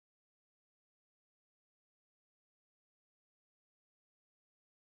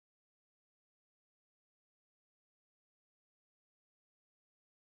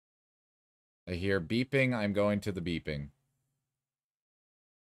 I hear beeping. I'm going to the beeping.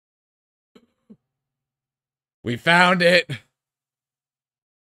 We found it!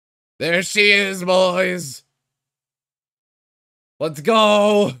 There she is, boys! Let's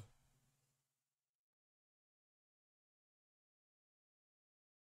go!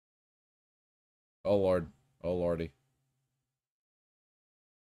 Oh, Lord. Oh, Lordy.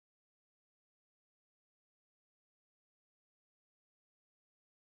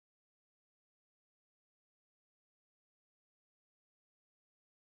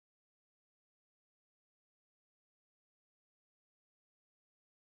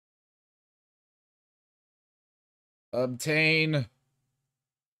 Obtain.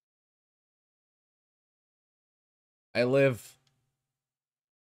 I live.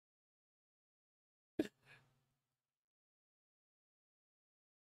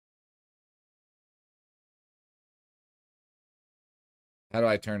 How do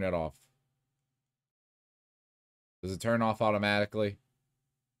I turn it off? Does it turn off automatically?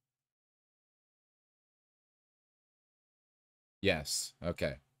 Yes.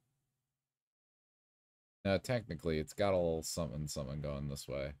 Okay. No, technically, it's got a little something going this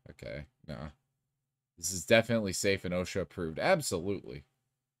way. Okay. No. This is definitely safe and OSHA approved. Absolutely.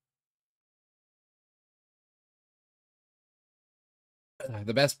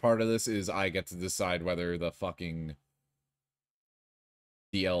 The best part of this is I get to decide whether the fucking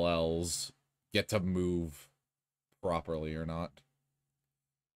DLLs get to move properly or not.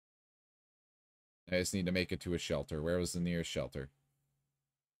 I just need to make it to a shelter. Where was the nearest shelter?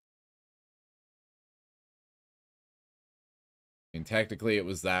 I mean, technically it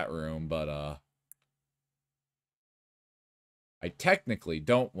was that room, but, I technically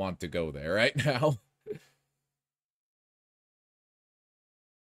don't want to go there right now.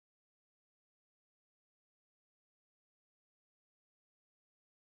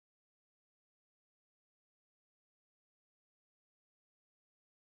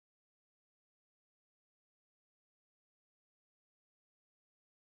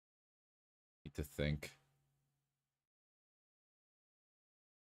 Need to think.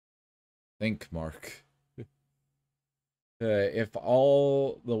 Think, Mark. If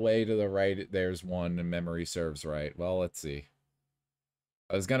all the way to the right there's one and memory serves right. Well, let's see.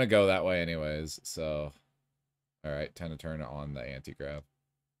 I was gonna go that way anyways, so... Alright, time to turn on the anti-grav.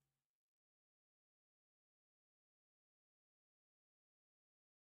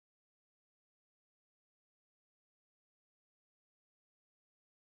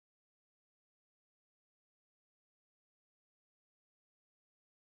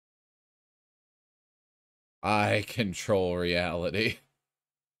 I control reality.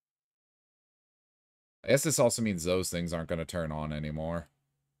 I guess this also means those things aren't going to turn on anymore.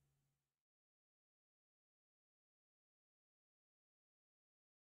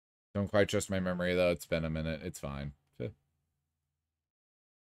 Don't quite trust my memory, though. It's been a minute. It's fine.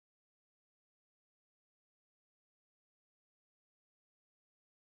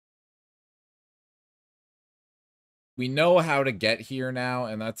 We know how to get here now,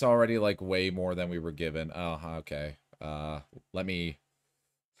 and that's already, like, way more than we were given. Oh, okay. Let me...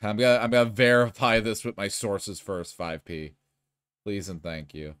 I'm gonna verify this with my sources first, 5P. Please and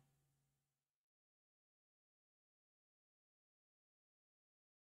thank you.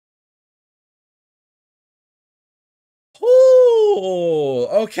 Ooh,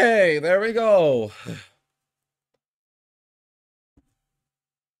 okay, there we go.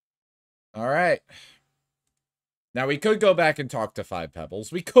 All right. Now, we could go back and talk to Five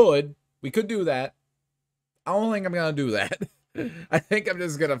Pebbles. We could. We could do that. I don't think I'm gonna do that. I think I'm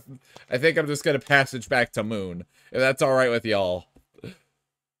just gonna passage back to Moon. If that's alright with y'all.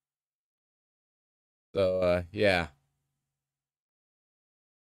 So, yeah.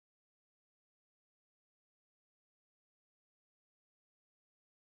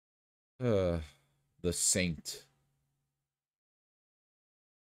 The Saint.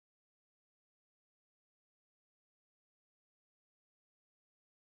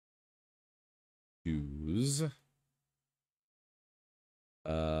 Choose.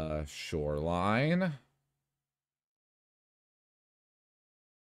 Shoreline.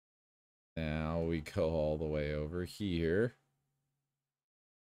 Now we go all the way over here.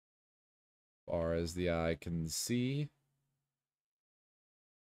 Far as the eye can see.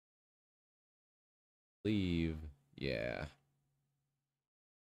 Leave. Yeah.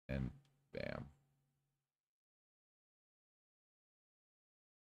 And bam.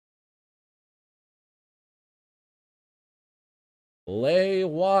 Lay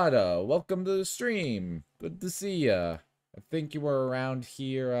Wada, welcome to the stream. Good to see ya. I think you were around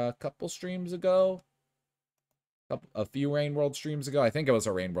here a couple streams ago. A few Rain World streams ago. I think it was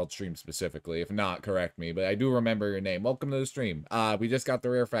a Rain World stream specifically. If not, correct me. But I do remember your name. Welcome to the stream. We just got the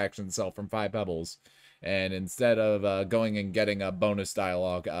rare faction cell from 5 Pebbles. And instead of going and getting a bonus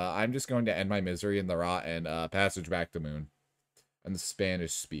dialogue, I'm just going to end my misery in the rot and passage back to Moon. I'm the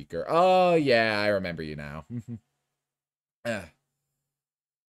Spanish speaker. Oh, yeah, I remember you now. Ugh.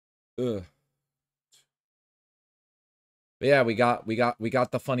 But yeah, we got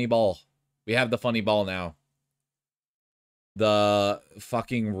the funny ball. We have the funny ball now. The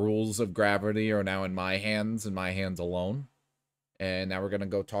fucking rules of gravity are now in my hands and my hands alone. And now we're gonna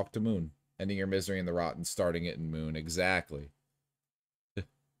go talk to Moon. Ending your misery in the rot and starting it in Moon. Exactly.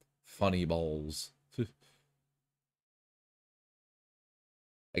 Funny balls.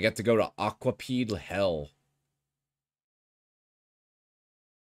 I get to go to Aquapede Hell.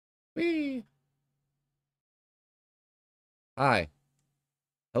 Whee! Hi.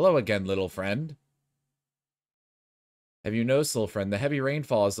 Hello again, little friend. Have you noticed, little friend, the heavy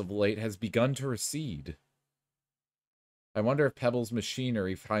rainfall as of late has begun to recede. I wonder if Pebble's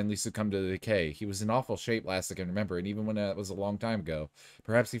machinery finally succumbed to the decay. He was in awful shape last I can remember, and even when that was a long time ago.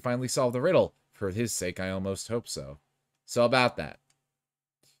 Perhaps he finally solved the riddle. For his sake, I almost hope so. So about that.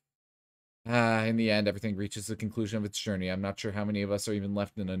 In the end, everything reaches the conclusion of its journey. I'm not sure how many of us are even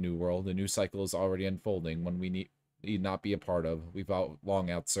left in a new world. A new cycle is already unfolding, one we need not be a part of. We've long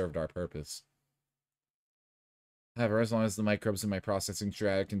outserved our purpose. However, as long as the microbes in my processing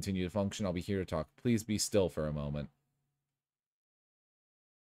strata continue to function, I'll be here to talk. Please be still for a moment.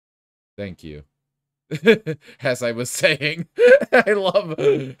 Thank you. As I was saying, I love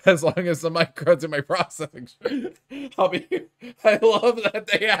as long as the microbes in my processing. I love that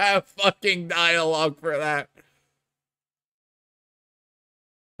they have fucking dialogue for that.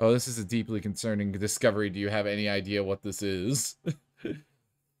 Oh, this is a deeply concerning discovery. Do you have any idea what this is?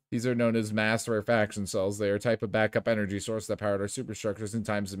 These are known as mass rarefaction cells. They are a type of backup energy source that powered our superstructures in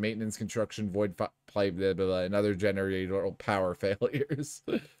times of maintenance, construction, void pipe, blah, blah, blah, and other generator power failures.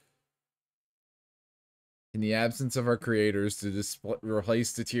 In the absence of our creators to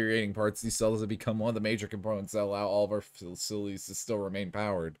replace deteriorating parts, these cells have become one of the major components that allow all of our facilities to still remain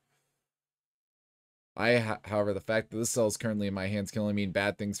powered. However, the fact that this cell is currently in my hands can only mean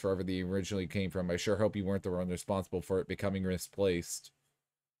bad things for wherever they originally came from. I sure hope you weren't the one responsible for it becoming misplaced.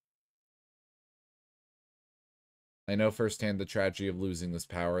 I know firsthand the tragedy of losing this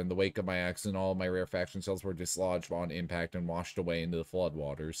power. In the wake of my accident, all of my rarefaction cells were dislodged on impact and washed away into the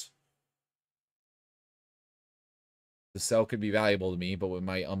floodwaters. The cell could be valuable to me, but with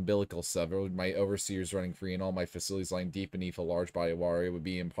my umbilical severed, my overseers running free, and all my facilities lying deep beneath a large body of water, it would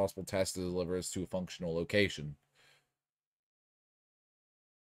be an impossible task to deliver us to a functional location.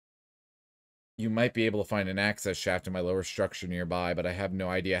 You might be able to find an access shaft in my lower structure nearby, but I have no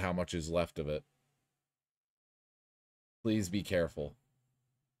idea how much is left of it. Please be careful.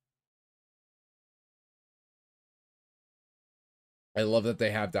 I love that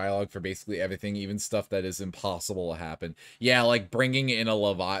they have dialogue for basically everything, even stuff that is impossible to happen. Yeah, like bringing in a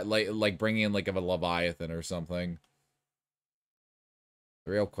like bringing in like a Leviathan or something.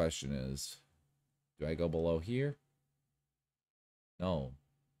 The real question is, do I go below here? No.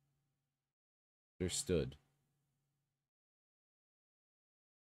 Understood.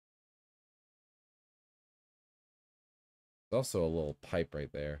 There's also a little pipe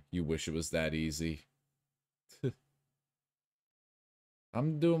right there. You wish it was that easy.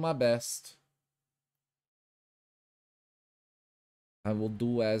 I'm doing my best. I will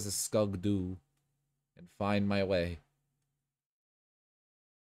do as a skug do and find my way.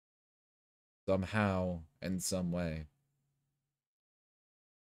 Somehow and some way.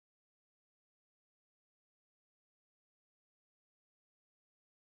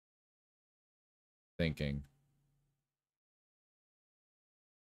 Thinking.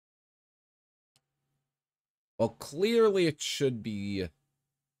 Well, clearly it should be...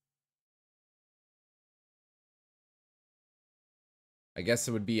 I guess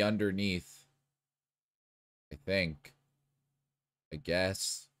it would be underneath. I think. I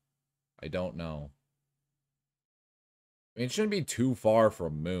guess. I don't know. I mean, it shouldn't be too far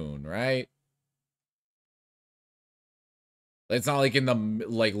from Moon, right? It's not like in the,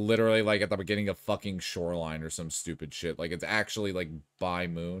 like, literally, like, at the beginning of fucking Shoreline or some stupid shit. Like, it's actually, like, by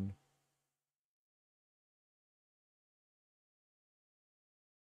Moon.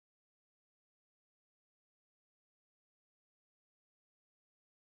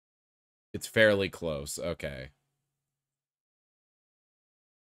 It's fairly close. Okay.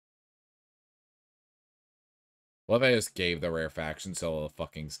 What if I just gave the rarefaction cell the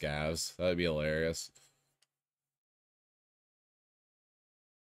fucking scavs? That'd be hilarious.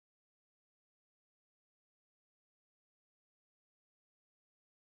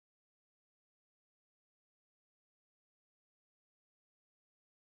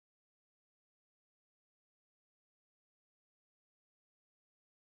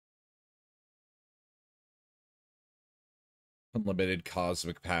 Unlimited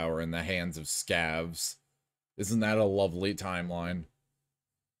cosmic power in the hands of scavs. Isn't that a lovely timeline?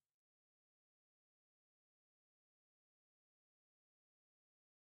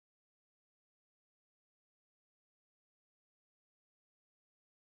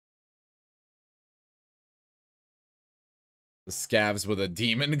 The scavs with a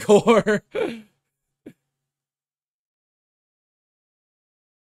demon core.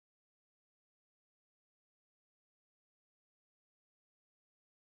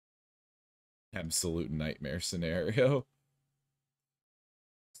 Absolute nightmare scenario.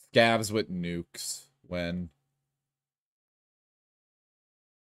 Scavs with nukes when...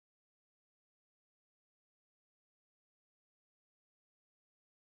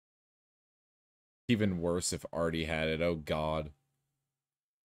 Even worse if Artie had it. Oh, God.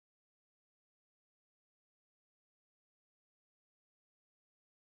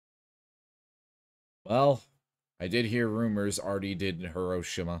 Well, I did hear rumors Artie did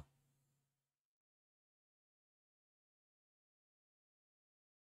Hiroshima.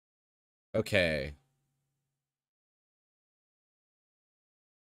 Okay.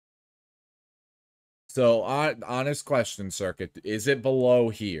 So, honest question, Circuit. Is it below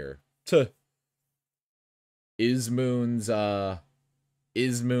here? Tuh. Is Moon's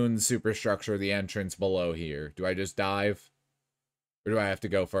superstructure the entrance below here? Do I just dive? Or do I have to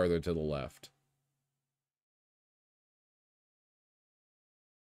go further to the left?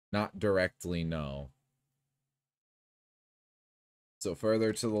 Not directly, no. So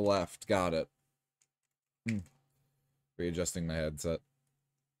further to the left. Got it. Readjusting my headset.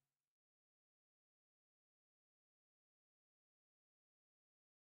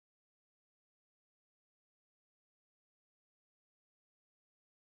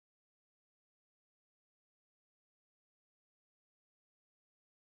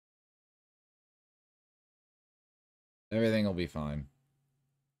 Everything will be fine.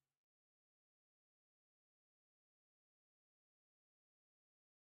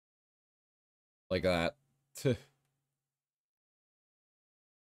 Like that.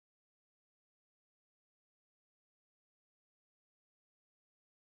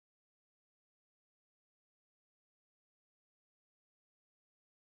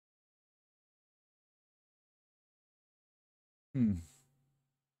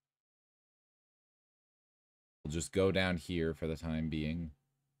 We'll just go down here for the time being.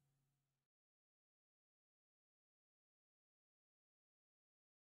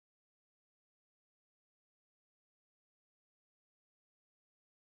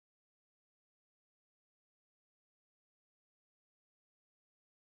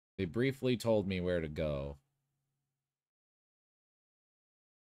 They briefly told me where to go.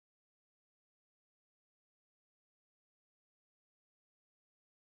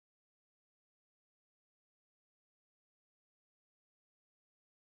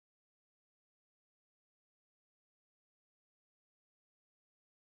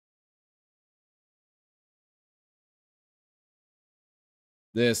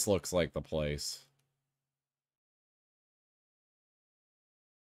 This looks like the place.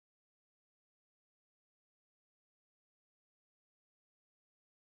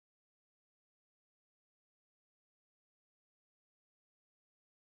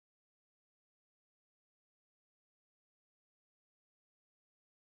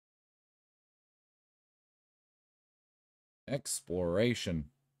 Exploration.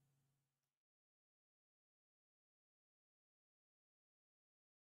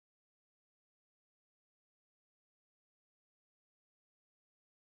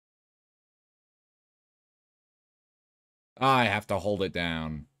 I have to hold it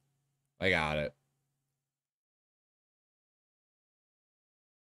down. I got it.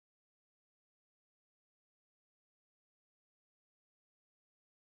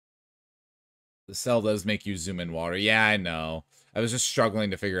 The cell does make you zoom in water. Yeah, I know. I was just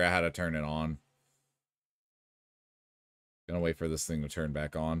struggling to figure out how to turn it on. Gonna wait for this thing to turn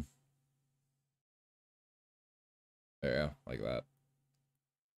back on. Yeah, like that.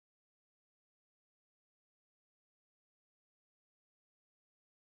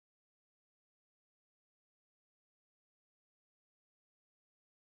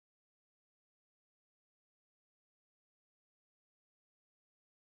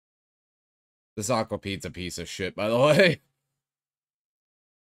 This Aquapete's a piece of shit, by the way.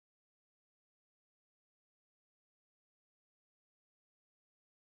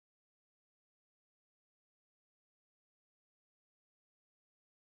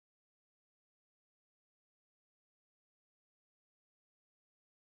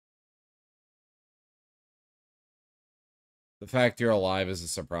 The fact you're alive is a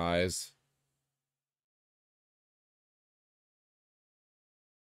surprise.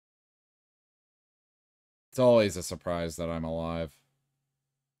 It's always a surprise that I'm alive.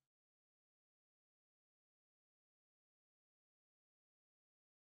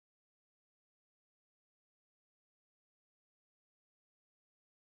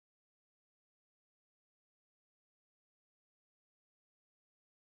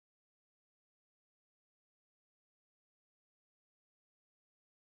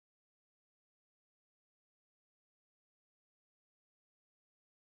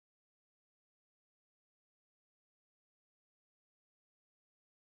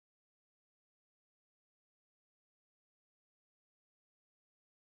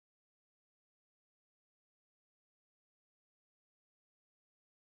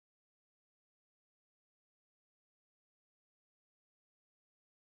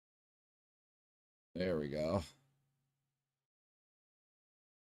 There we go.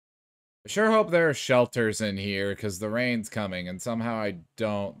 I sure hope there are shelters in here, because the rain's coming, and somehow I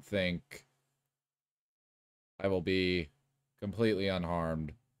don't think I will be completely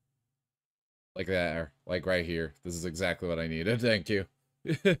unharmed. Like there. Like right here. This is exactly what I needed. Thank you.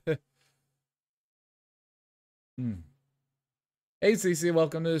 Hey, CC,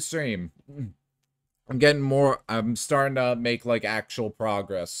 welcome to the stream. I'm starting to make, like, actual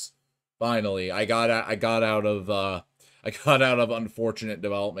progress. Finally. I got out of Unfortunate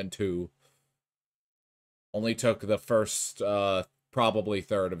Development 2. Only took the first, probably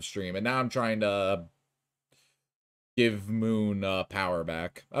third of stream, and now I'm trying to give Moon, power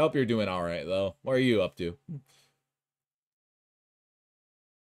back. I hope you're doing alright, though. What are you up to?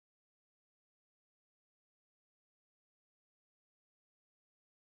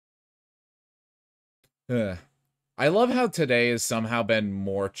 I love how today has somehow been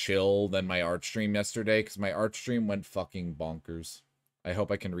more chill than my art stream yesterday, because my art stream went fucking bonkers. I hope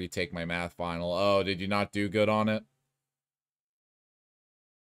I can retake my math final. Oh, did you not do good on it?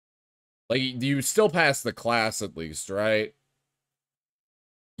 Like, you still passed the class at least, right?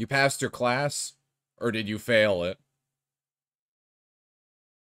 You passed your class? Or did you fail it?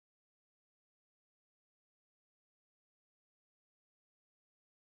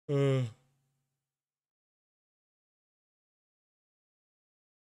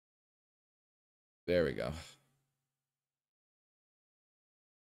 There we go.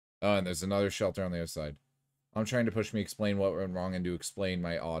 Oh, and there's another shelter on the other side. I'm trying to push me explain what went wrong and to explain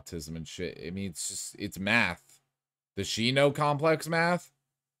my autism and shit. I mean, it's math. Does she know complex math?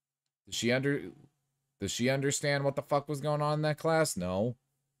 Does she understand what the fuck was going on in that class? No.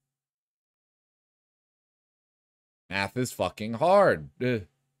 Math is fucking hard. Ugh. If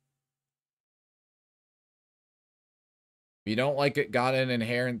you don't like it, got an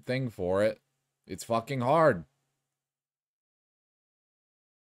inherent thing for it. It's fucking hard.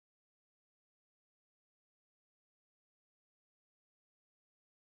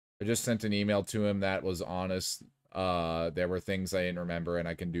 I just sent an email to him that was honest. There were things I didn't remember, and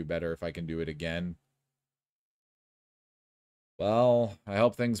I can do better if I can do it again. Well, I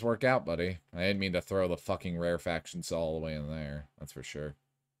hope things work out, buddy. I didn't mean to throw the fucking rarefaction all the way in there. That's for sure.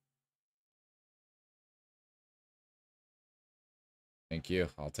 Thank you.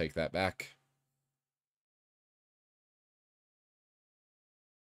 I'll take that back.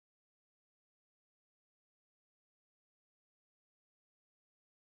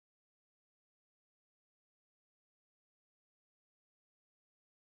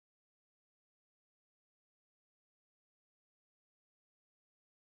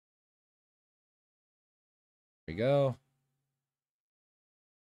 Here we go.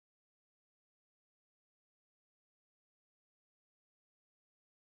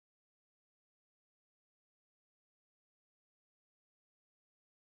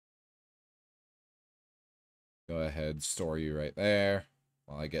 Go ahead, store you right there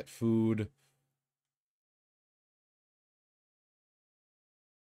while I get food.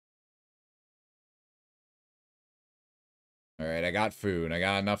 Alright, I got food. I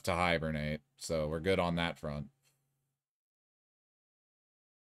got enough to hibernate, so we're good on that front.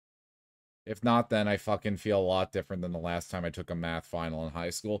 If not, then I fucking feel a lot different than the last time I took a math final in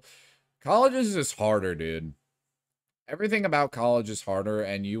high school. College is just harder, dude. Everything about college is harder,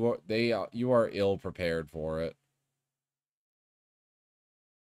 and you are ill prepared for it.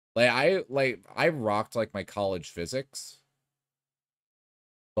 I rocked like my college physics,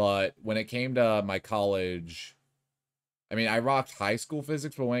 but when it came to my college, I mean, I rocked high school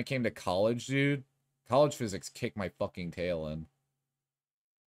physics, but when it came to college, dude, college physics kicked my fucking tail in.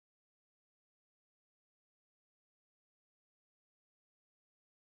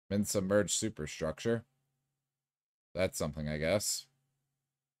 I'm in submerged superstructure. That's something, I guess.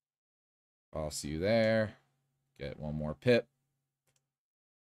 I'll see you there. Get one more pip.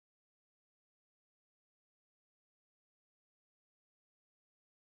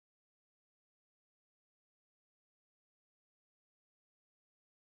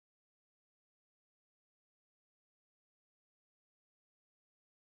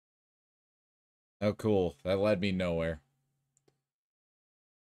 Oh, cool. That led me nowhere.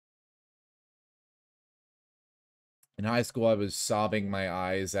 In high school, I was sobbing my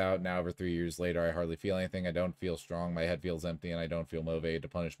eyes out. Now, over 3 years later, I hardly feel anything. I don't feel strong. My head feels empty, and I don't feel motivated to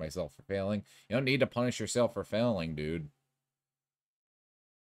punish myself for failing. You don't need to punish yourself for failing, dude.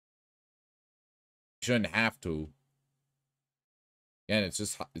 You shouldn't have to. Again, it's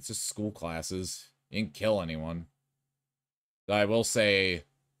just school classes. You didn't kill anyone. But I will say,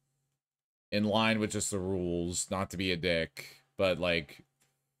 in line with just the rules, not to be a dick, but, like,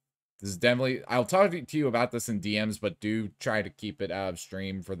 This is definitely... I'll talk to you about this in DMs, but do try to keep it out of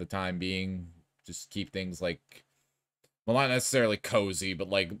stream for the time being. Just keep things, like... Well, not necessarily cozy, but,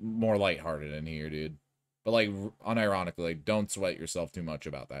 like, more lighthearted in here, dude. But, like, unironically, like, don't sweat yourself too much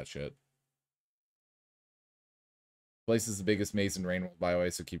about that shit. Place is the biggest maze in Rainworld, by the way,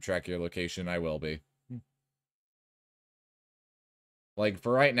 so keep track of your location. I will be. Like,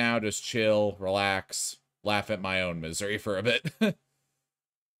 for right now, just chill, relax, laugh at my own misery for a bit.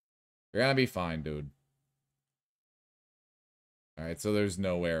 You're gonna be fine, dude. Alright, so there's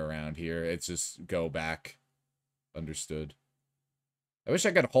nowhere around here. It's just go back. Understood. I wish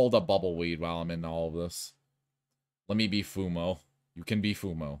I could hold a bubble weed while I'm in all of this. Let me be Fumo. You can be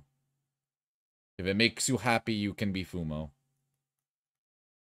Fumo. If it makes you happy, you can be Fumo.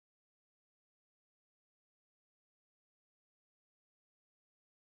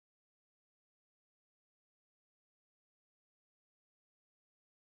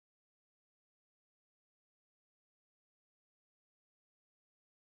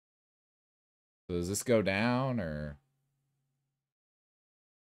 So does this go down, or...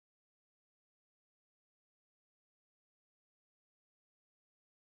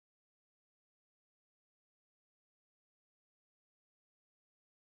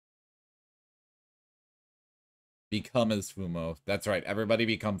 Become as Fumo. That's right, everybody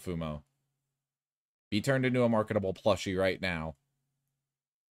become Fumo. Be turned into a marketable plushie right now.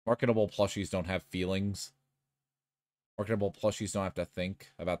 Marketable plushies don't have feelings. Marketable plushies don't have to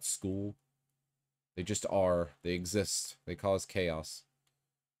think about school. They just are. They exist. They cause chaos.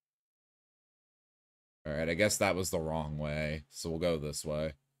 Alright, I guess that was the wrong way, so we'll go this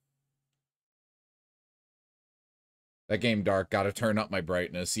way. That game dark, gotta turn up my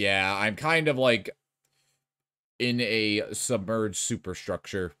brightness. Yeah, I'm kind of like in a submerged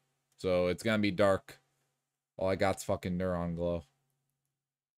superstructure, so it's gonna be dark. All I got's fucking neuron glow.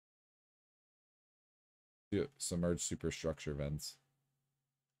 Submerged superstructure vents.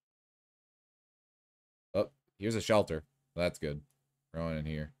 Oh, here's a shelter. That's good. We're going in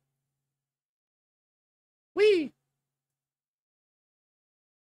here. Whee!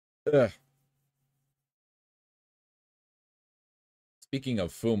 Ugh. Speaking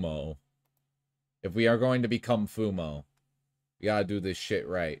of Fumo, if we are going to become Fumo, we gotta do this shit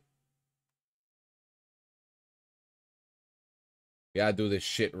right. We gotta do this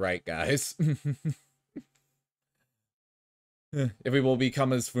shit right, guys. If we will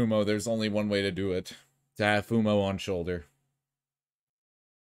become as Fumo, there's only one way to do it. To have Fumo on shoulder.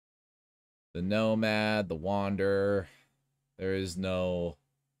 The Nomad, the Wanderer. There is no...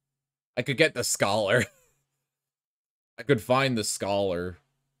 I could get the Scholar. I could find the Scholar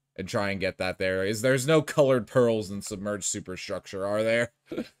and try and get that there. There's no colored pearls in submerged superstructure, are there?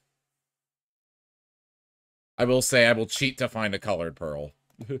 I will say I will cheat to find a colored pearl.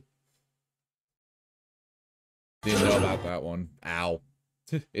 Didn't know about that one. Ow.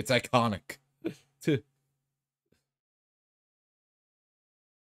 It's iconic.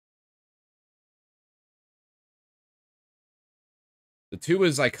 The 2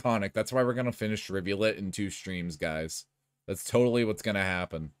 is iconic. That's why we're going to finish Rivulet in 2 streams, guys. That's totally what's going to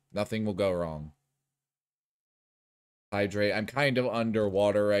happen. Nothing will go wrong. Hydrate. I'm kind of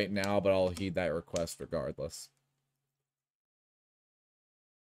underwater right now, but I'll heed that request regardless.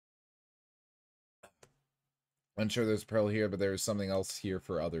 I'm sure there's Pearl here, but there's something else here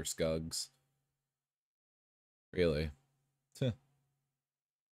for other Skugs. Really? Now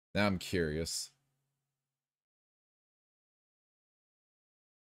I'm curious.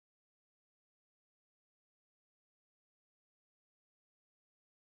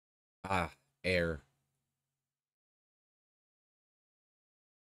 Ah, air.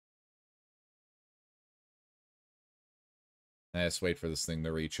 I just wait for this thing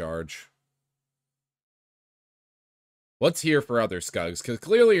to recharge. What's here for other Skugs? Because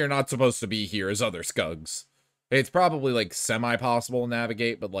clearly you're not supposed to be here as other Skugs. It's probably, like, semi-possible to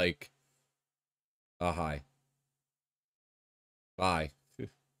navigate, but, like... hi. Bye.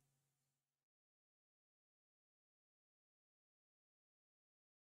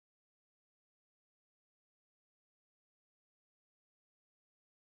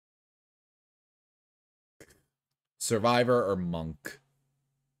 Survivor or Monk?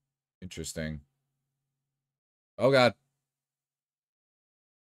 Interesting. Oh, God.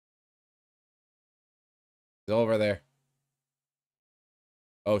 Still over there.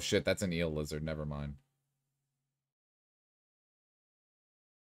 Oh, shit, that's an eel lizard. Never mind.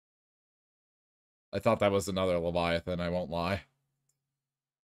 I thought that was another Leviathan, I won't lie.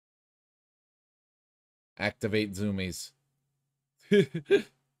 Activate zoomies.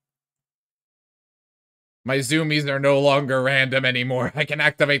 My zoomies are no longer random anymore. I can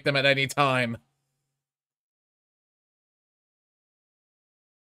activate them at any time.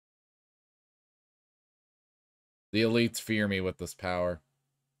 The elites fear me with this power.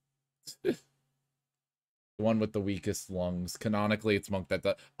 The one with the weakest lungs. Canonically, it's Monk that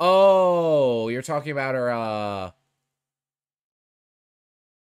does. Oh, you're talking about her,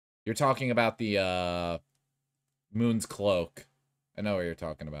 You're talking about the, Moon's Cloak. I know what you're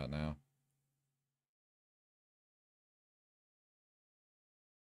talking about now.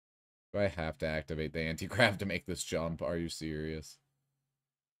 Do I have to activate the anti-grav to make this jump? Are you serious?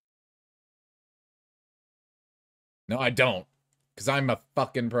 No, I don't. Because I'm a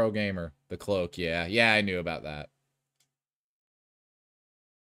fucking pro gamer. The cloak, yeah. Yeah, I knew about that.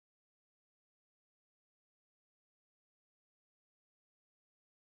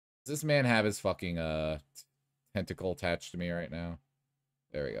 Does this man have his fucking, tentacle attached to me right now?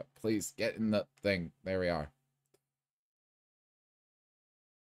 There we go. Please, get in the thing. There we are.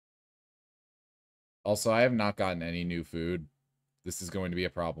 Also, I have not gotten any new food. This is going to be a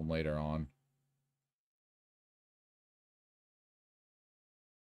problem later on.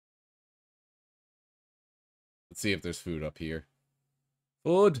 Let's see if there's food up here.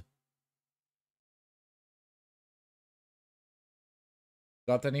 Food!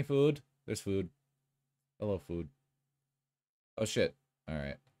 Got any food? There's food. Hello, food. Oh, shit.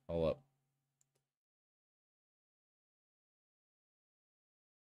 Alright. Hold up.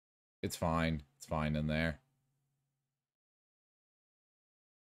 It's fine. It's fine in there.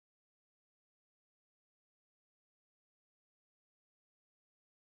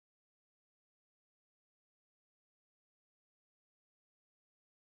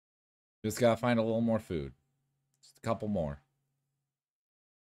 Just gotta find a little more food. Just a couple more.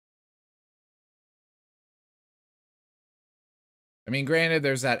 I mean, granted,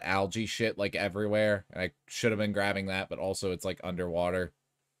 there's that algae shit, like, everywhere. And I should have been grabbing that, but also it's, like, underwater.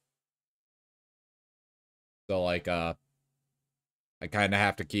 So, like, I kind of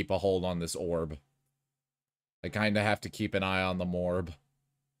have to keep a hold on this orb. I kind of have to keep an eye on the morb.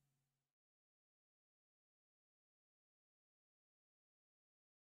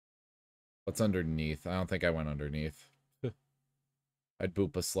 What's underneath? I don't think I went underneath. I'd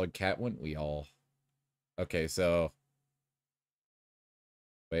boop a slug cat, wouldn't we all? Okay, so...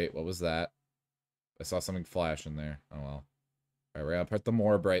 Wait, what was that? I saw something flash in there. Oh, well. Alright, we're gonna put the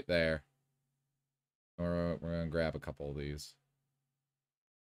morb right there. We're gonna grab a couple of these.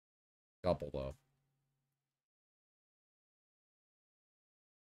 Couple, though.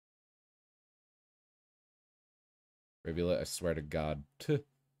 Rivulet, I swear to God.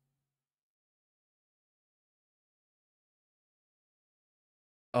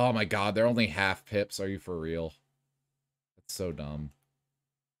 Oh my God, they're only half pips. Are you for real? That's so dumb.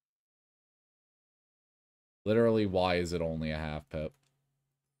 Literally, why is it only a half pip?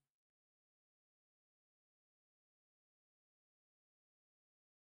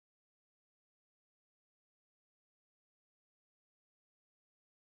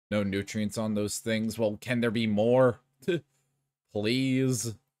 No nutrients on those things? Well, can there be more?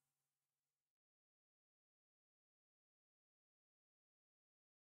 Please.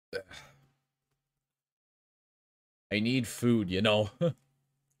 I need food, you know?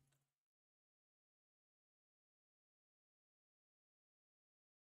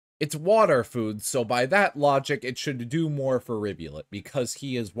 It's water food, so by that logic, it should do more for Rivulet, because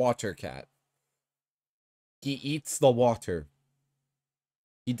he is Water Cat. He eats the water.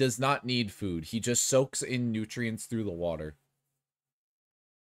 He does not need food. He just soaks in nutrients through the water.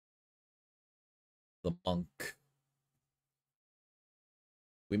 The monk.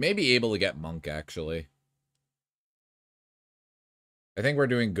 We may be able to get monk, actually. I think we're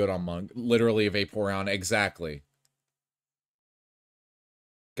doing good on monk. Literally a Vaporeon. Exactly.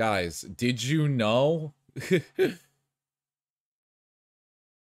 Guys, did you know?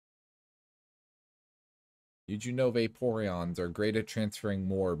 Did you know Vaporeons are great at transferring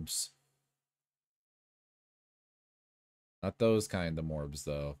morbs? Not those kind of morbs,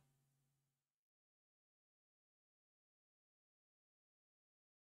 though.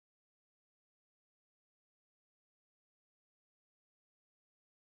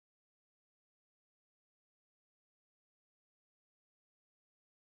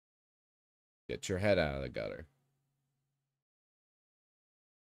 Get your head out of the gutter.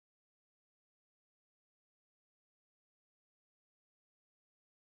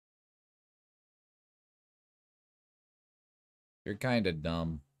 You're kind of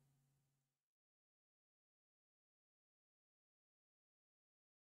dumb.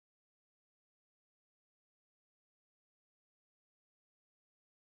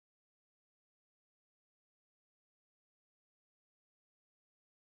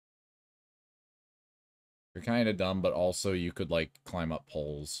 You're kind of dumb, but also you could, like, climb up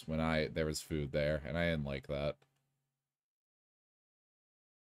poles when there was food there, and I didn't like that.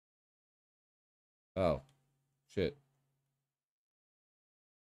 Oh. Shit.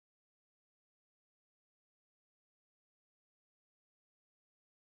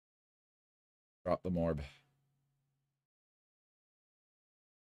 Drop the morb.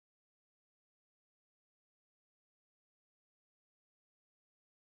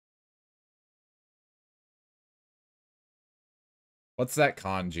 What's that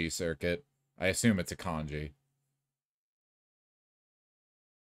kanji circuit? I assume it's a kanji.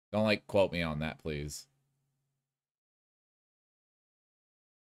 Don't, like, quote me on that, please.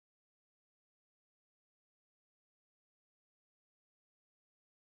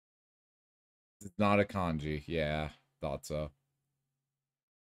 It's not a kanji. Yeah, thought so.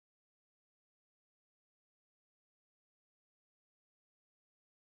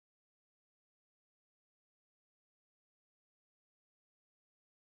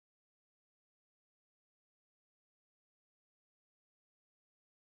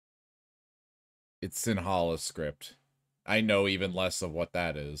 It's Sinhala script. I know even less of what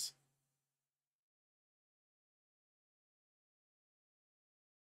that is.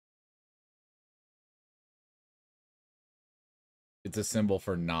 It's a symbol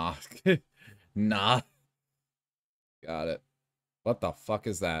for nah. Nah. Got it. What the fuck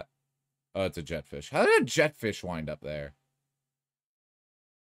is that? Oh, it's a jetfish. How did a jetfish wind up there?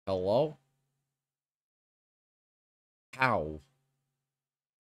 Hello? How?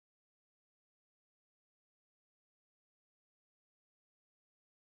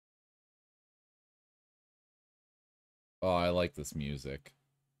 Oh, I like this music.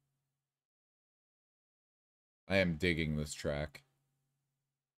 I am digging this track.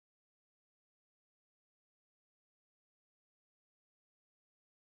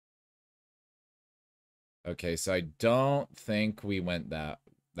 Okay, so I don't think we went that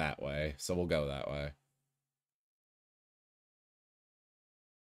way, so we'll go that way.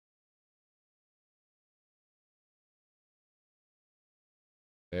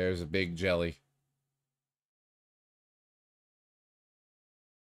 There's a big jelly.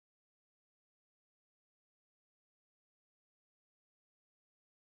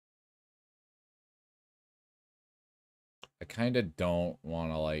 I kind of don't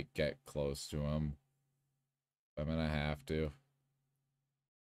want to, like, get close to him. I'm gonna have to.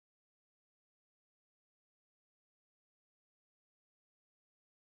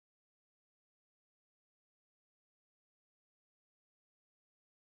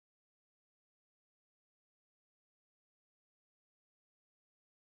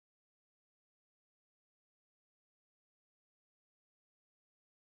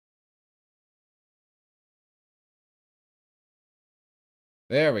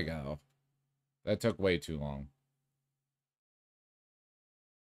 There we go. That took way too long.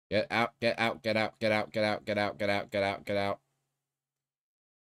 Get out, get out, get out, get out, get out, get out, get out, get out, get out.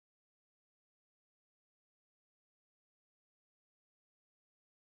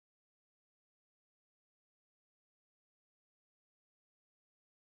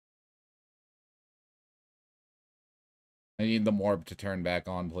 I need the morb to turn back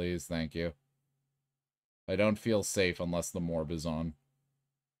on, please. Thank you. I don't feel safe unless the morb is on.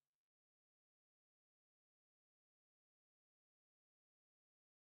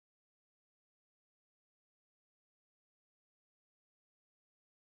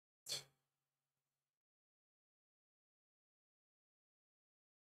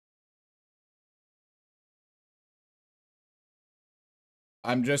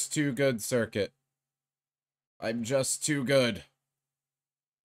 I'm just too good, Circuit. I'm just too good.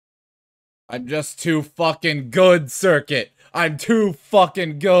 I'm just too fucking good, Circuit. I'm too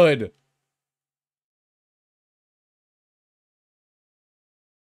fucking good.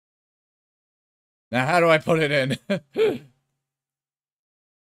 Now, how do I put it in? Do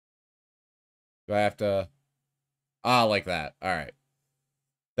I have to... Ah, like that. Alright.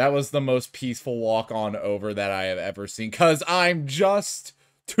 That was the most peaceful walk on over that I have ever seen. Because I'm just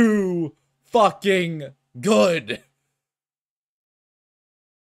too fucking good.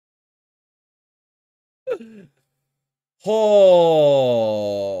 Oh,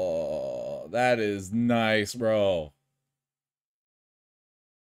 that is nice, bro.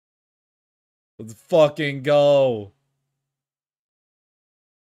 Let's fucking go.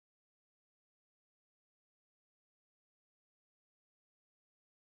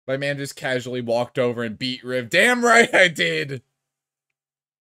 My man just casually walked over and beat Riv. Damn right I did.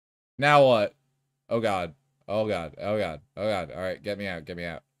 Now what? Oh god. Oh god. Oh god. Oh god. All right, get me out. Get me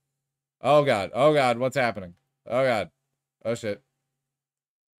out. Oh god. Oh god. What's happening? Oh god. Oh shit.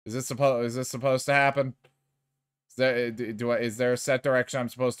 Is this supposed to happen? Is there a set direction I'm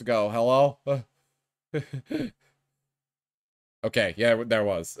supposed to go? Hello? Okay, yeah, there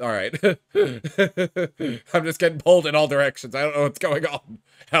was. All right. I'm just getting pulled in all directions. I don't know what's going on.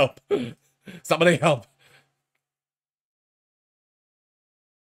 Help. Somebody help.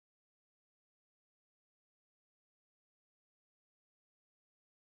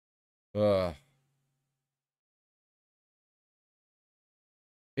 Ugh.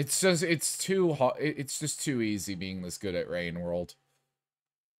 It's too hot. It's just too easy being this good at Rain World.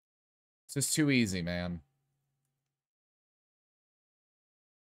 It's just too easy, man.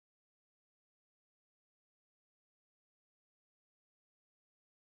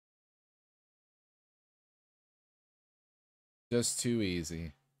 Just too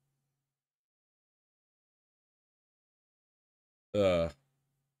easy.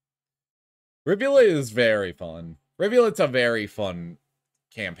 Rivulet is very fun. Rivulet's a very fun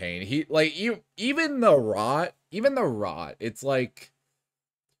campaign. Even the rot, it's like,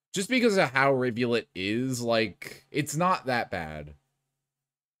 just because of how Rivulet is, like, it's not that bad.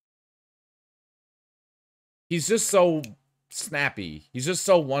 He's just so snappy. He's just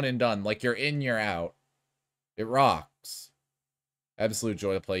so one and done. Like, you're in, you're out. It rocks. Absolute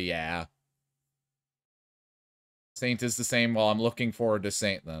joy to play, yeah. Saint is the same. Well, I'm looking forward to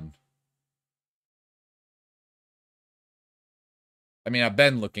Saint, then. I mean, I've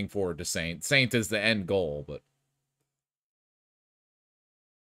been looking forward to Saint. Saint is the end goal, but...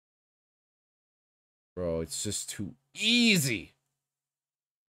 Bro, it's just too easy.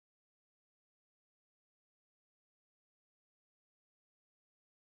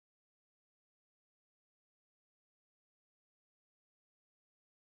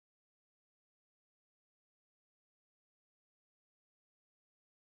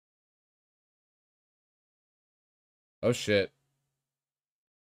 Oh, shit.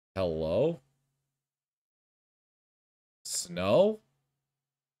 Hello? Snow?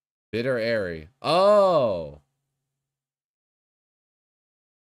 Bitter airy. Oh.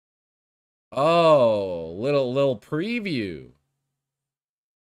 Oh, little preview.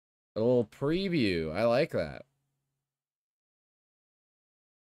 A little preview. I like that.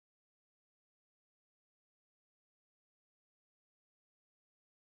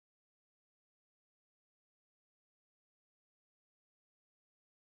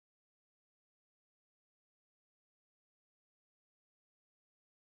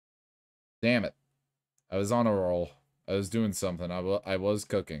 Damn it. I was on a roll. I was doing something. I was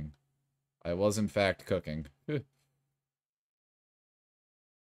cooking. I was, in fact, cooking. The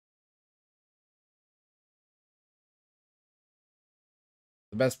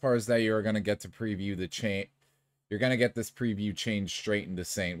best part is that you're going to get to preview the chain. You're going to get this preview changed straight into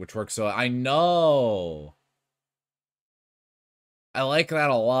Saint, which works so... I know! I like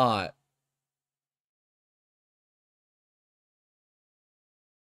that a lot.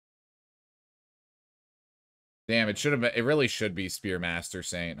 Damn, it should have been... It really should be Spearmaster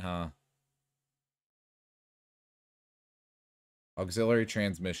Saint, huh? Auxiliary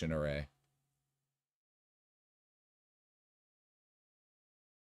transmission array.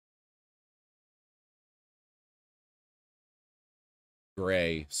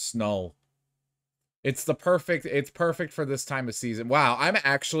 Gray. Snow. It's perfect for this time of season. Wow, I'm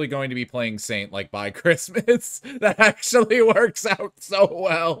actually going to be playing Saint, like, by Christmas. That actually works out so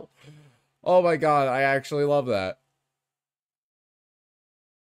well. Oh my god, I actually love that.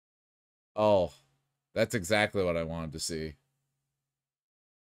 Oh, that's exactly what I wanted to see.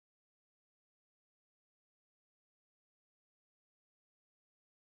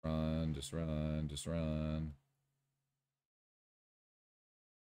 Run, just run, just run.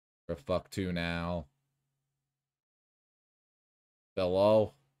 For fuck to now.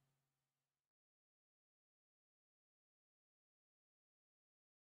 Hello?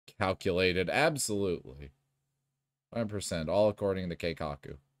 Calculated, absolutely. 5%, all according to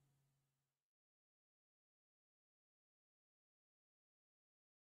Keikaku.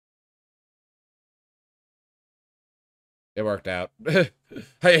 It worked out. God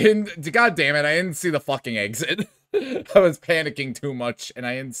damn it, I didn't see the fucking exit. I was panicking too much, and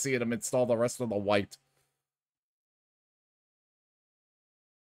I didn't see it amidst all the rest of the white.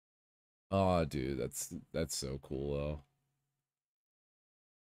 Oh, dude, that's so cool, though.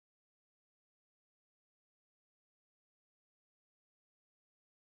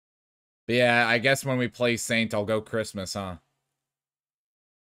 But yeah, I guess when we play Saint, I'll go Christmas, huh?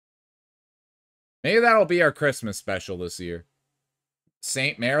 Maybe that'll be our Christmas special this year.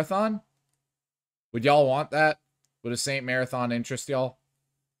 Saint Marathon? Would y'all want that? Would a Saint Marathon interest y'all?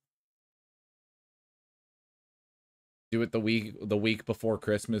 Do it the week before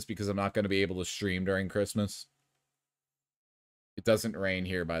Christmas because I'm not going to be able to stream during Christmas. It doesn't rain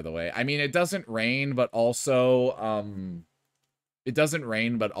here, by the way. I mean, it doesn't rain, but also, it doesn't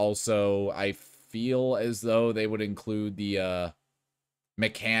rain, but also I feel as though they would include the,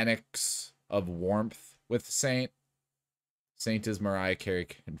 mechanics of warmth with Saint. Saint is Mariah Carey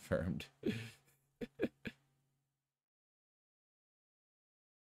confirmed.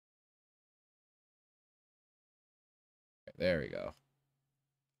 There we go.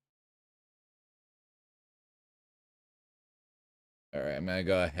 Alright, I'm gonna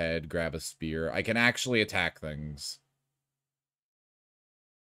go ahead, grab a spear. I can actually attack things.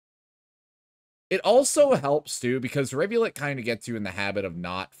 It also helps, too, because Rivulet kind of gets you in the habit of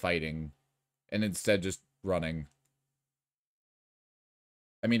not fighting, and instead just running.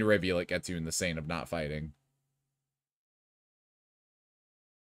 I mean, Rivulet gets you in the sane of not fighting.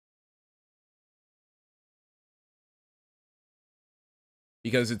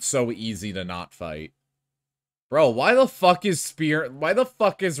 Because it's so easy to not fight. Bro, why the fuck is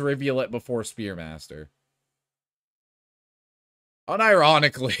Rivulet before Spearmaster?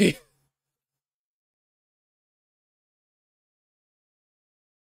 Unironically.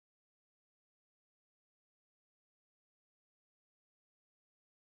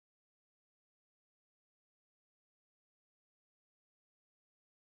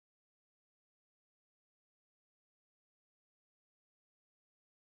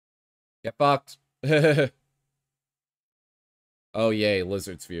 Get fucked. Oh, yay.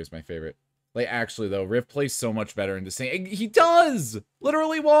 Lizard Sphere is my favorite. Like, actually, though, Rift plays so much better into Saint. He does!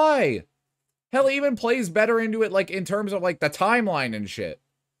 Literally, why? Hell, he even plays better into it, like, in terms of, like, the timeline and shit.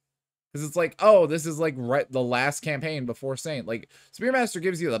 Because it's like, oh, this is, like, the last campaign before Saint. Like, Spearmaster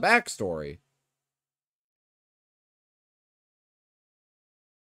gives you the backstory.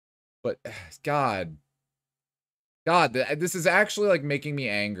 But, God. God, this is actually, like, making me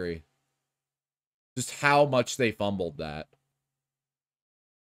angry. Just how much they fumbled that.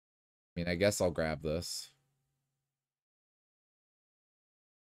 I mean, I guess I'll grab this.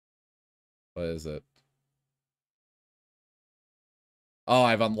 What is it? Oh,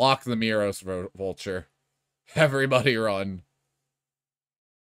 I've unlocked the Miros Vulture. Everybody run.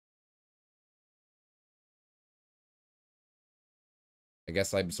 I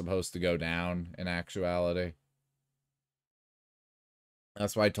guess I'm supposed to go down in actuality.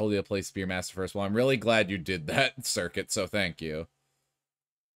 That's why I told you to play Spearmaster first. Well, I'm really glad you did that circuit, so thank you.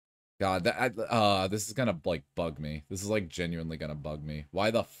 God, this is gonna, like, bug me. This is, like, genuinely gonna bug me.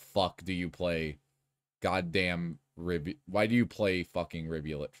 Why the fuck do you play goddamn why do you play fucking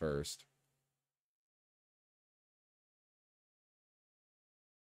Rivulet first?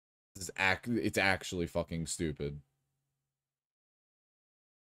 It's actually fucking stupid.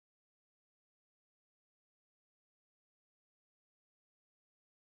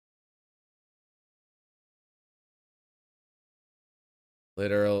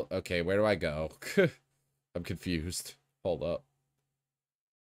 Literal. Okay, where do I go? I'm confused. Hold up.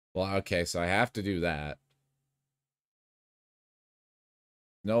 Well, okay, so I have to do that.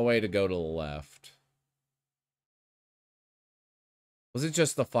 No way to go to the left. Was it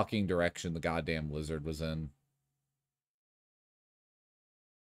just the fucking direction the goddamn lizard was in?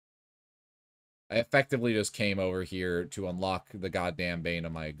 I effectively just came over here to unlock the goddamn bane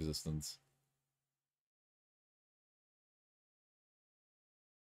of my existence.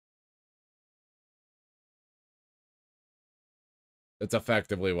 That's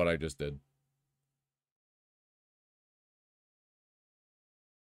effectively what I just did.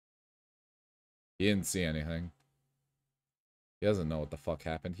 He didn't see anything. He doesn't know what the fuck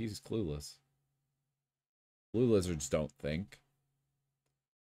happened. He's clueless. Blue lizards don't think.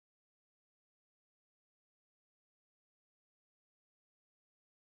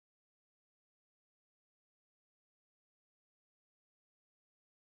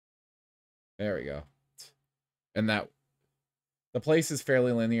 There we go. And that... The place is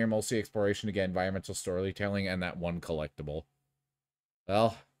fairly linear, mostly exploration, again, environmental storytelling, and that one collectible.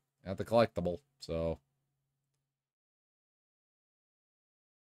 Well, not the collectible, so...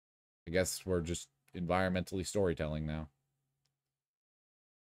 I guess we're just environmentally storytelling now.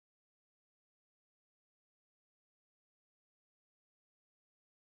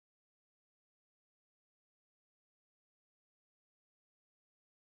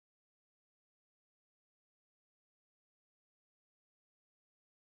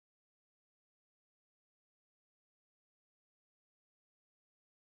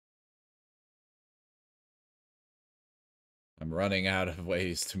 I'm running out of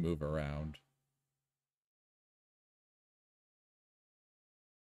ways to move around.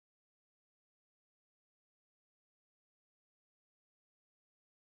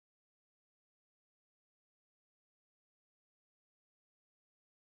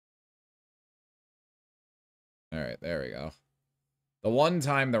 Alright, there we go. The one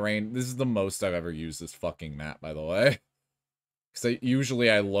time the rain... This is the most I've ever used this fucking map, by the way. Because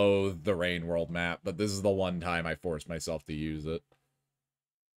usually I loathe the Rain World map, but this is the one time I forced myself to use it.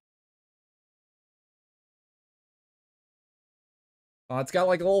 Oh, it's got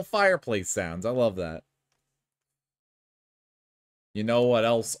like little fireplace sounds. I love that. You know what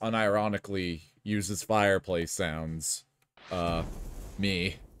else unironically uses fireplace sounds?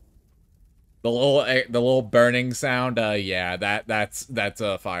 Me. The little burning sound, yeah, that's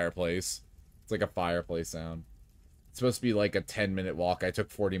a fireplace. It's like a fireplace sound. It's supposed to be like a 10-minute walk. I took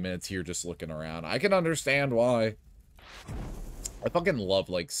 40 minutes here just looking around. I can understand why. I fucking love,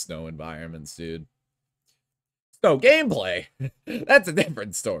 like, snow environments, dude. Snow gameplay! That's a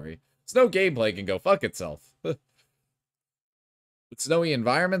different story. Snow gameplay can go fuck itself. With snowy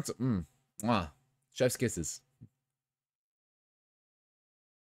environments, mwah. Chef's kisses.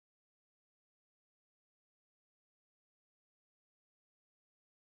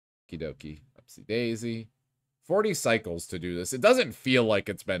 Okie dokie. Upsy daisy. 40 cycles to do this. It doesn't feel like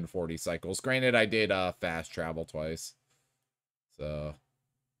it's been 40 cycles. Granted, I did fast travel twice. So,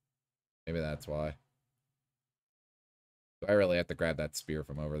 maybe that's why. Do I really have to grab that spear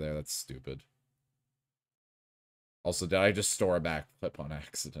from over there? That's stupid. Also, did I just store a backflip on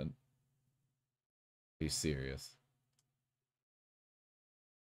accident? Are you serious?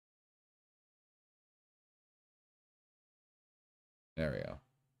 There we go.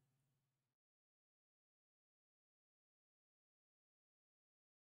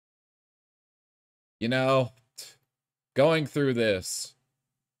 You know, going through this,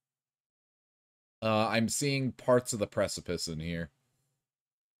 I'm seeing parts of the precipice in here.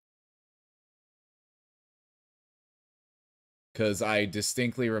 Because I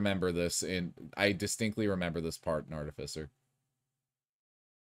distinctly remember this part in Artificer.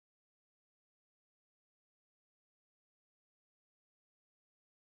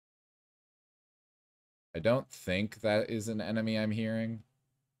 I don't think that is an enemy I'm hearing.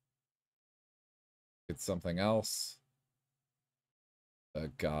 It's something else. Oh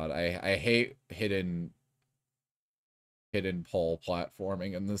god, I hate hidden pole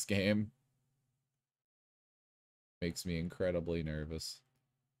platforming in this game. Makes me incredibly nervous.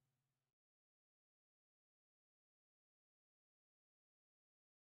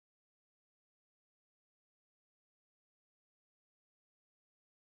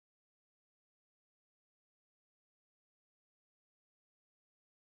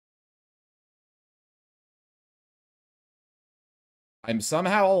 I'm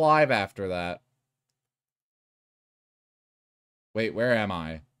somehow alive after that. Wait, where am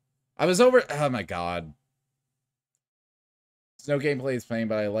I? I was over... Oh my god. Snow gameplay is pain,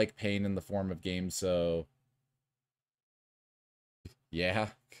 but I like pain in the form of game, so... Yeah.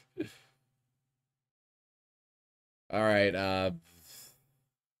 Alright,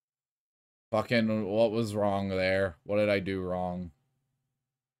 fucking, what was wrong there? What did I do wrong?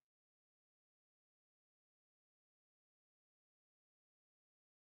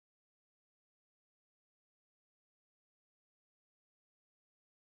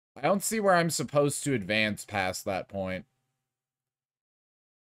 I don't see where I'm supposed to advance past that point.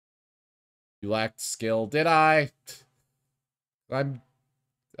 You lacked skill. Did I?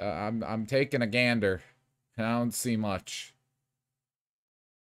 I'm taking a gander. I don't see much.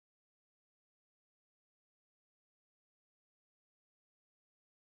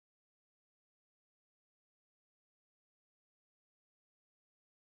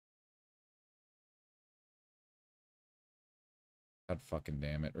 God fucking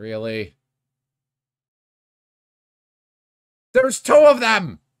damn it. Really? There's 2 of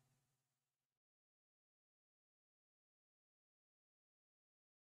them!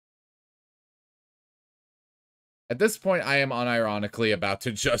 At this point, I am unironically about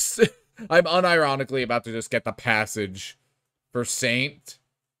to just... I'm unironically about to just get the passage for Saint.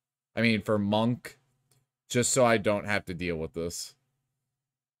 I mean, for Monk. Just so I don't have to deal with this.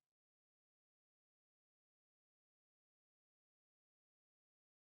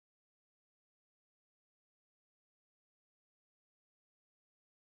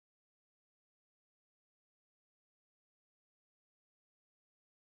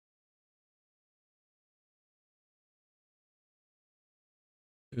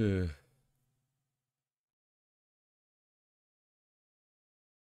 Ugh.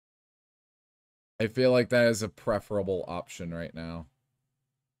 I feel like that is a preferable option right now.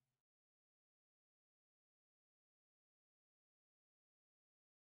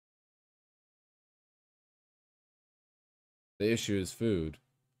 The issue is food.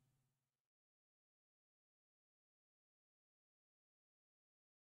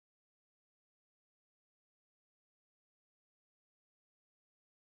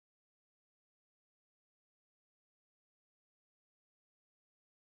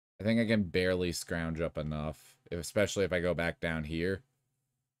 I think I can barely scrounge up enough, especially if I go back down here.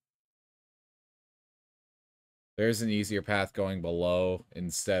 There's an easier path going below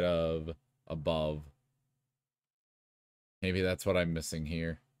instead of above. Maybe that's what I'm missing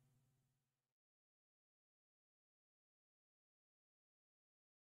here.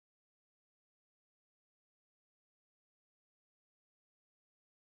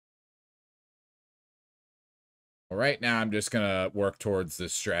 Well, right now, I'm just gonna work towards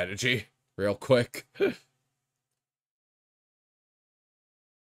this strategy real quick.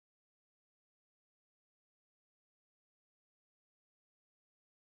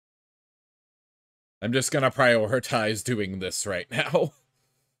 I'm just gonna prioritize doing this right now.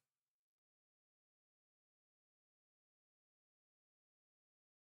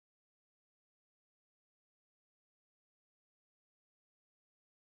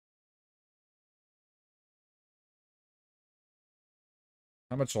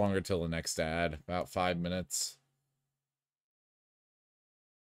 How much longer till the next ad? About 5 minutes.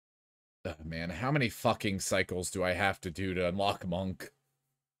 Oh, man, how many fucking cycles do I have to do to unlock Monk?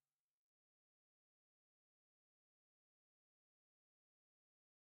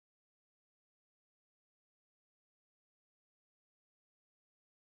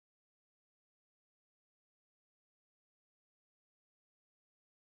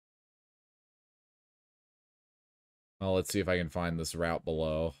 Well, let's see if I can find this route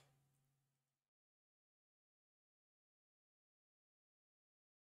below.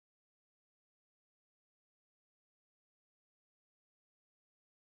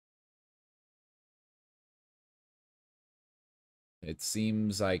 It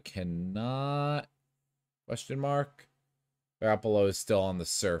seems I cannot... Question mark? Route below is still on the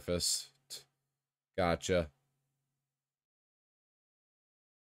surface. Gotcha.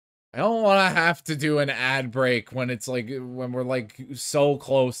 I don't want to have to do an ad break when it's like, when we're like so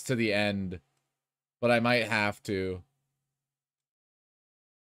close to the end. But I might have to.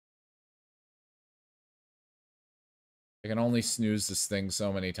 I can only snooze this thing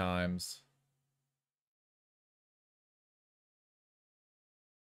so many times.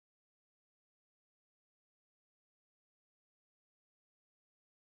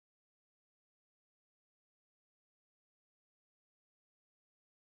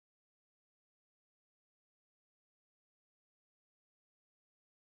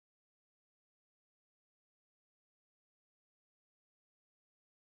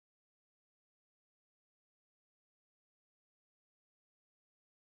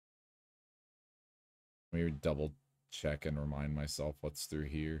 Let me double check and remind myself what's through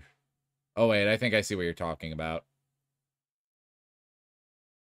here. Oh, wait, I think I see what you're talking about.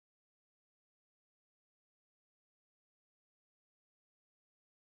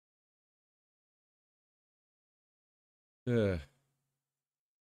 Ugh.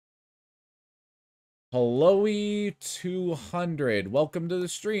 Helloey 200. Welcome to the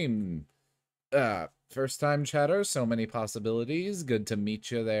stream. First time chatter, so many possibilities. Good to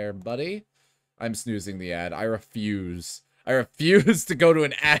meet you there, buddy. I'm snoozing the ad. I refuse. I refuse to go to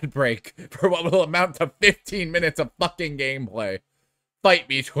an ad break for what will amount to 15 minutes of fucking gameplay. Fight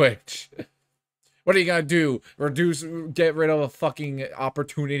me, Twitch. What are you gonna do? Get rid of a fucking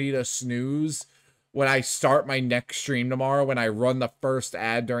opportunity to snooze when I start my next stream tomorrow, when I run the first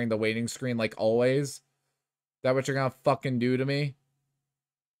ad during the waiting screen like always? Is that what you're gonna fucking do to me?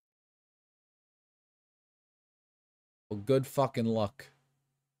 Well, good fucking luck.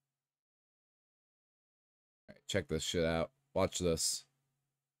 All right, check this shit out. Watch this.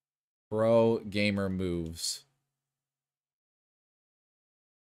 Pro gamer moves.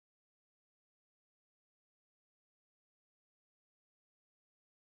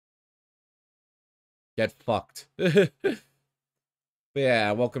 Get fucked. But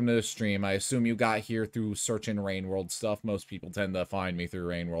yeah, welcome to the stream. I assume you got here through searching Rain World stuff. Most people tend to find me through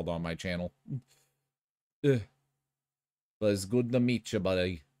Rain World on my channel. But it's good to meet you,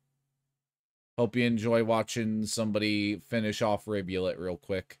 buddy. Hope you enjoy watching somebody finish off Rivulet real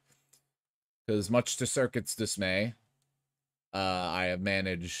quick. Because much to Circuit's dismay, I have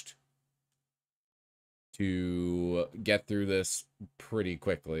managed to get through this pretty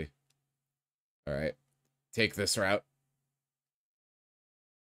quickly. Alright. Take this route.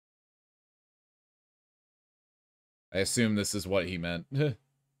 I assume this is what he meant. The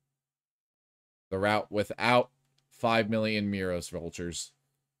route without 5 million Miros vultures.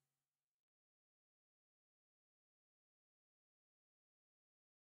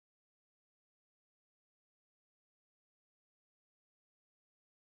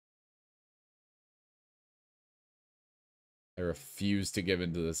 I refuse to give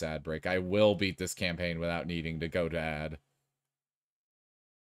into this ad break. I will beat this campaign without needing to go to ad.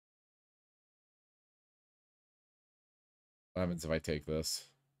 What happens if I take this?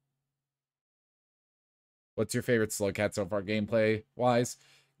 What's your favorite Slugcat so far, gameplay-wise?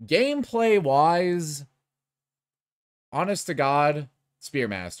 Gameplay-wise, honest to God,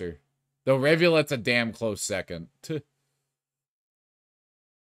 Spearmaster. Though Rivulet's a damn close second.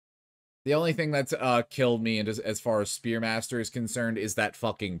 The only thing that's killed me as far as Spearmaster is concerned is that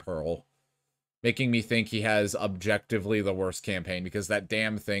fucking Pearl. Making me think he has objectively the worst campaign because that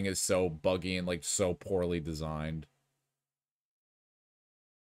damn thing is so buggy and like so poorly designed.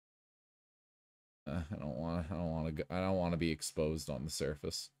 I don't want to be exposed on the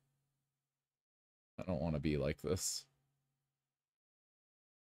surface. I don't want to be like this.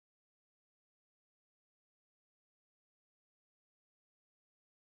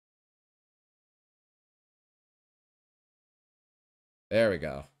 There we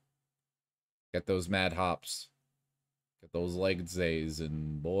go. Get those mad hops. Get those leg zays,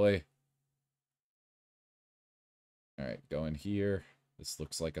 and boy. Alright, go in here. This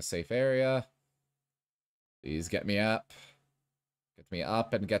looks like a safe area. Please get me up. Get me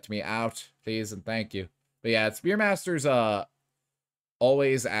up and get me out. Please and thank you. But yeah, Spearmaster's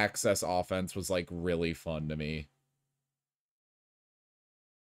always access offense was like really fun to me.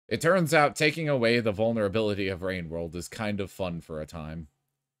 It turns out taking away the vulnerability of Rain World is kind of fun for a time.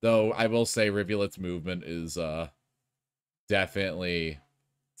 Though, I will say Rivulet's movement is, definitely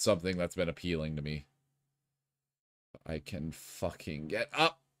something that's been appealing to me. I can fucking get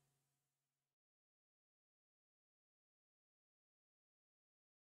up!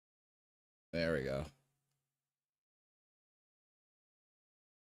 There we go.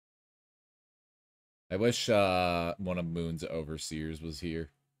 I wish, one of Moon's overseers was here.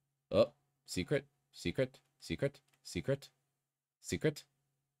 Oh, secret, secret, secret, secret, secret.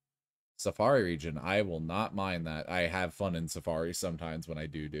 Safari region. I will not mind that. I have fun in Safari sometimes when I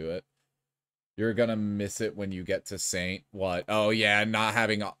do it. You're gonna miss it when you get to Saint. What? Oh, yeah, not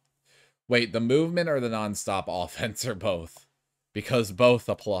having... Wait, the movement or the non-stop offense or both? Because both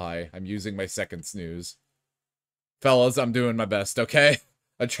apply. I'm using my second snooze. Fellas, I'm doing my best, okay?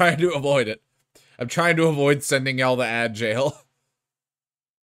 I'm trying to avoid it. I'm trying to avoid sending y'all to ad jail.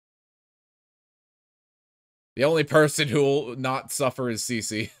 The only person who will not suffer is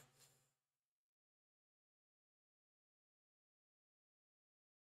CC.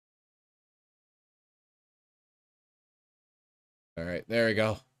 Alright, there we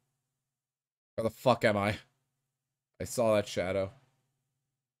go. Where the fuck am I? I saw that shadow.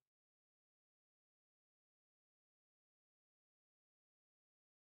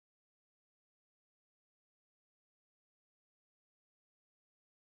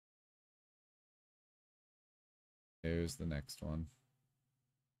 Here's the next one.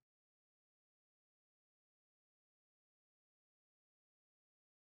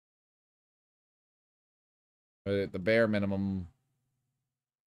 At the bare minimum,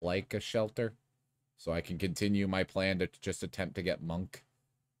 like a shelter. So I can continue my plan to just attempt to get Monk.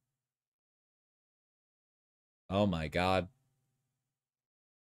 Oh my god.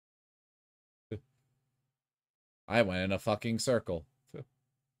 I went in a fucking circle.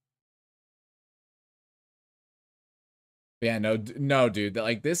 Yeah, no, dude.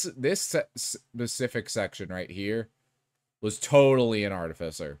 Like, this specific section right here was totally an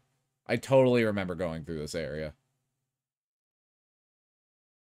artificer. I totally remember going through this area.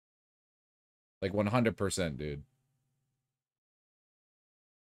 Like, 100%, dude.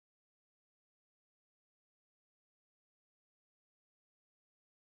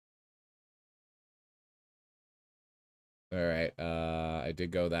 Alright, I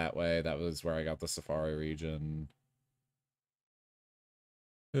did go that way. That was where I got the Safari region.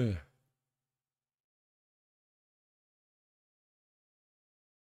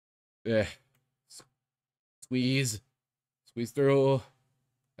 Yeah. Squeeze. Squeeze through.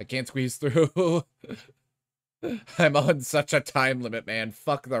 I can't squeeze through. I'm on such a time limit, man.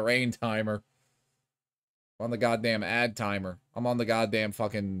 Fuck the rain timer. I'm on the goddamn ad timer. I'm on the goddamn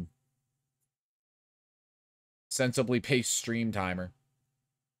fucking sensibly paced stream timer.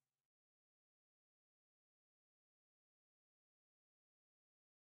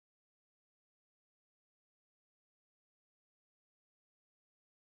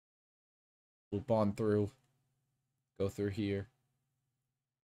 Loop on through. Go through here.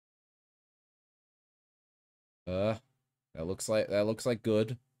 That looks like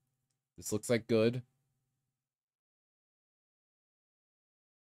good. This looks like good.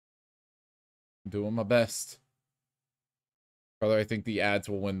 I'm doing my best. Brother, I think the ads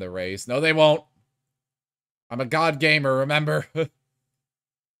will win the race. No, they won't. I'm a god gamer, remember?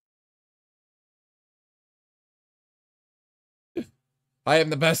 I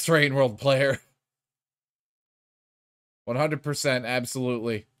am the best Rain World player. 100%,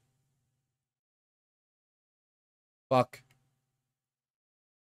 absolutely. Fuck.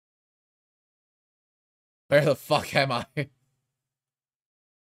 Where the fuck am I?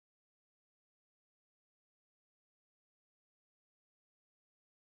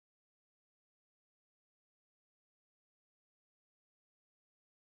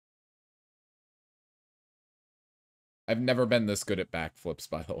 I've never been this good at backflips,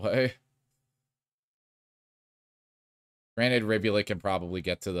 by the way. Granted, Rivulet can probably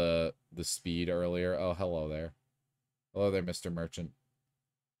get to the speed earlier. Oh, hello there. Hello there, Mr. Merchant.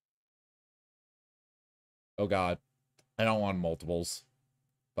 Oh, God. I don't want multiples.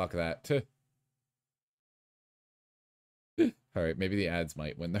 Fuck that. Alright, maybe the ads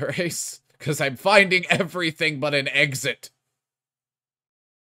might win the race. Because I'm finding everything but an exit.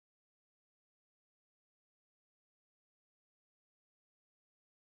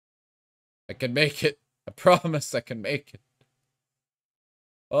 I can make it. I promise I can make it.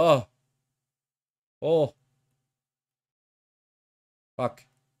 Oh. Oh. Fuck.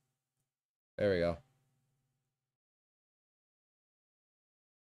 There we go.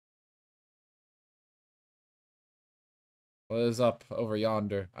 What is up over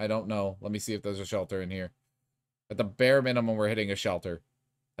yonder? I don't know. Let me see if there's a shelter in here. At the bare minimum, we're hitting a shelter.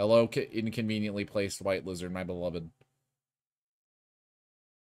 Hello, inconveniently placed white lizard, my beloved.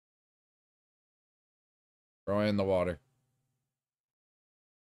 Throw it in the water.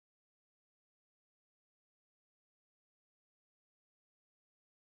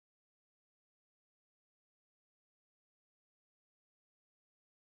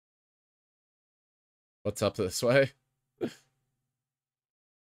 What's up this way?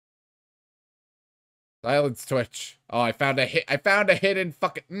 Silence Twitch. Oh, I found a hidden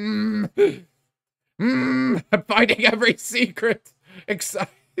fucking I'm finding every secret. Excited.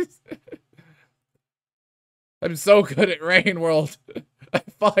 I'm so good at Rain World. I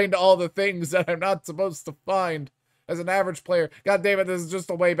find all the things that I'm not supposed to find as an average player. God damn it, this is just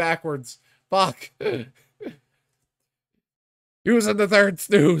a way backwards. Fuck. Using the third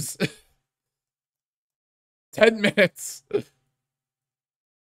snooze. 10 minutes.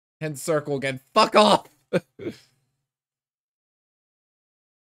 And circle again. Fuck off. I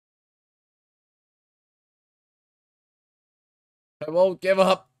won't give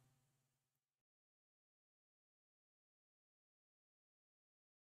up.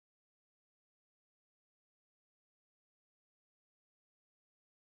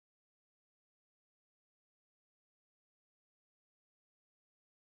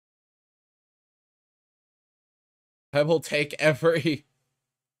 I will take every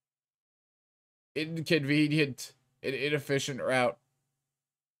inconvenient and inefficient route.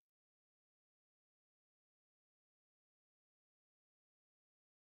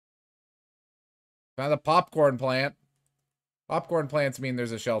 Found a popcorn plant. Popcorn plants mean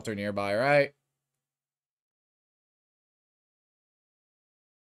there's a shelter nearby, right?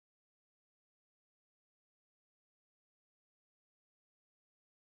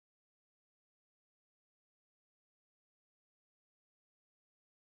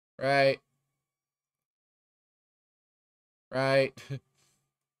 Right. Right.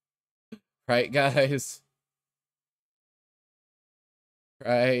 Right, guys.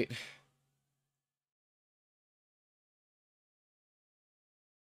 Right.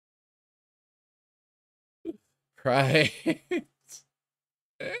 Right.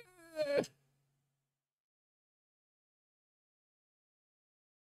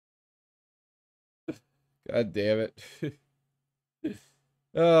 God damn it.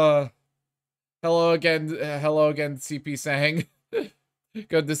 Uh, hello again, CP Sang.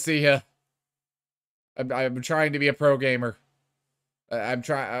 Good to see you. I'm trying to be a pro gamer. I'm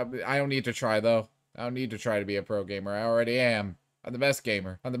trying. I don't need to try though. I don't need to try to be a pro gamer. I already am. I'm the best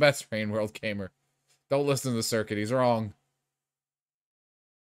gamer. I'm the best Rain World gamer. Don't listen to the circuit. He's wrong.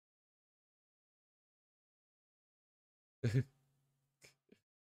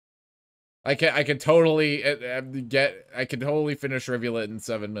 I can totally I can totally finish Rivulet in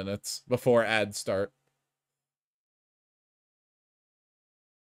 7 minutes before ads start.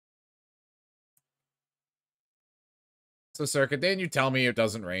 So circuit, didn't you tell me it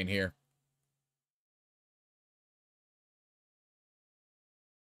doesn't rain here?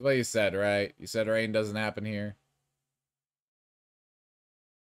 What you said, right? You said rain doesn't happen here.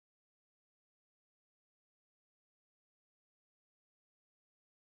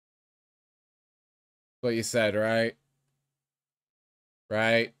 What you said, right?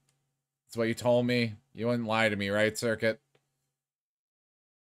 Right? That's what you told me. You wouldn't lie to me, right, circuit?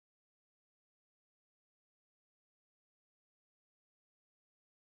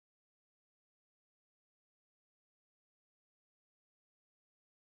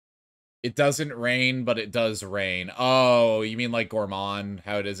 It doesn't rain, but it does rain. Oh, you mean like Gourmand?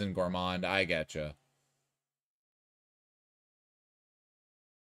 How it is in Gourmand? I getcha.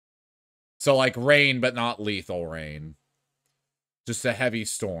 So like rain, but not lethal rain. Just a heavy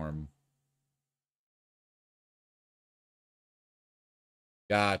storm.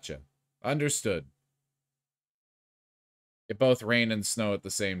 Gotcha. Understood. Get both rain and snow at the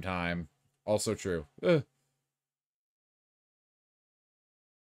same time. Also true. Ugh.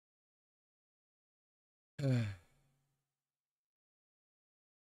 Get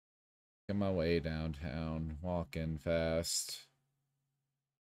my way downtown. Walking fast.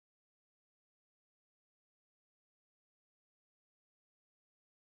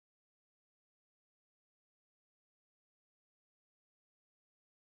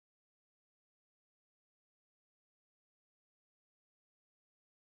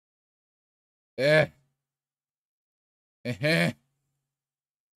 Eh. Eh.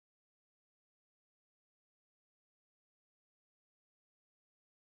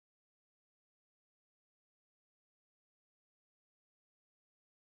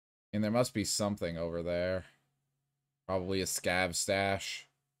 And there must be something over there. Probably a scav stash.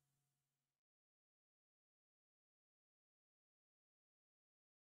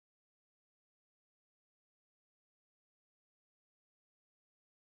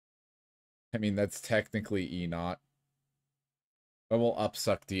 I mean, that's technically E-Not. When will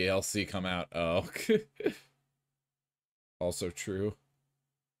Upsuck DLC come out? Oh. Also true.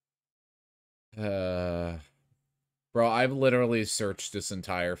 Bro, I've literally searched this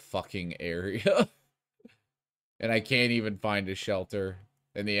entire fucking area. And I can't even find a shelter.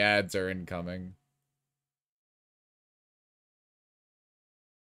 And the ads are incoming.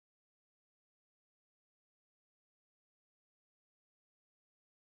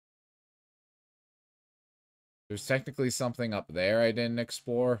 There's technically something up there I didn't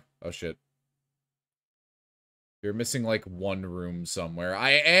explore. Oh, shit. You're missing, like, one room somewhere.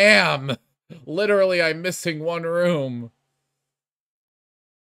 I am! Literally, I'm missing one room.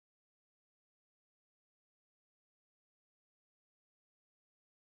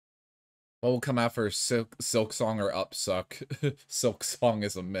 What will come out for Silk Song or Upsuck? Silk Song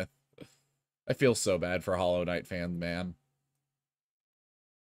is a myth. I feel so bad for Hollow Knight fans, man.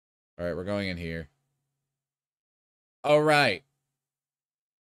 Alright, we're going in here. Alright.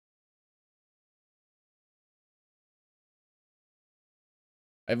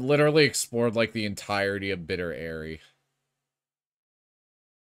 I've literally explored, like, the entirety of Bitter Airy.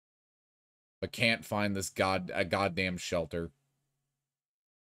 But can't find this goddamn shelter.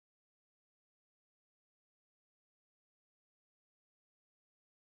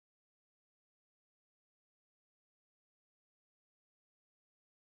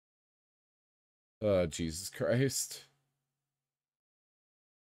 Oh, Jesus Christ.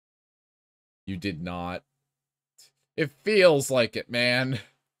 You did not. It feels like it, man.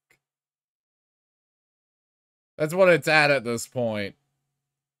 That's what it's at this point.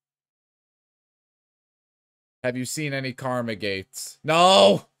 Have you seen any karma gates?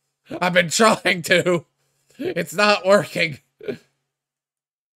 No! I've been trying to! It's not working!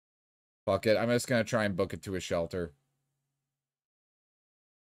 Fuck it, I'm just gonna try and book it to a shelter.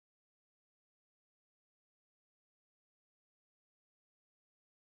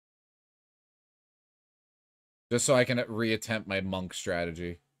 Just so I can reattempt my monk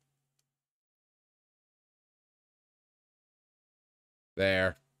strategy.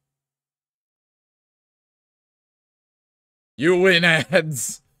 There. You win,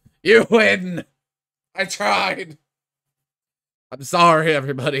 ads! You win! I tried! I'm sorry,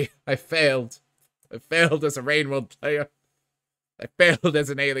 everybody. I failed. I failed as a Rain World player. I failed as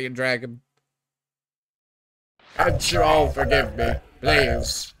an alien dragon. Can't you all forgive me,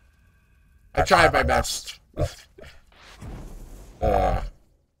 please? I tried my best.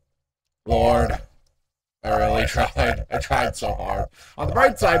 Lord, I really tried. I tried so hard. On the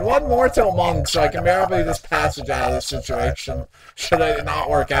bright side, one more till monk, so I can barely just passage out of this situation. Should it not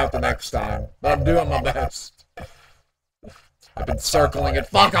work out the next time. But I'm doing my best. I've been circling it.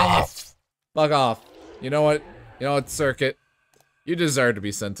 Fuck off! Fuck off. You know what? You know what, Circuit? You deserve to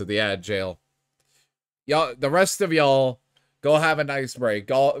be sent to the ad jail. Y'all, the rest of y'all, go have a nice break.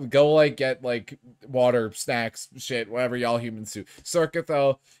 Go like, get, like, water, snacks, shit, whatever y'all humans do. Circuit,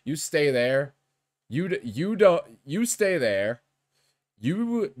 though, you stay there. You stay there.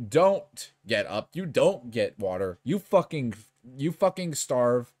 You don't get up. You don't get water. You fucking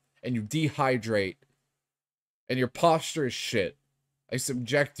starve, and you dehydrate. And your posture is shit. I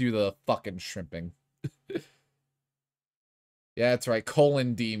subject you to the fucking shrimping. Yeah, that's right.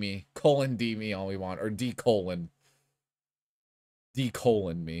 Colon D me. Colon D me all we want. Or D colon. D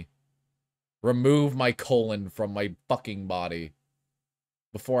colon me. Remove my colon from my fucking body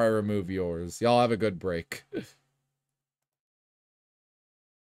before I remove yours. Y'all have a good break.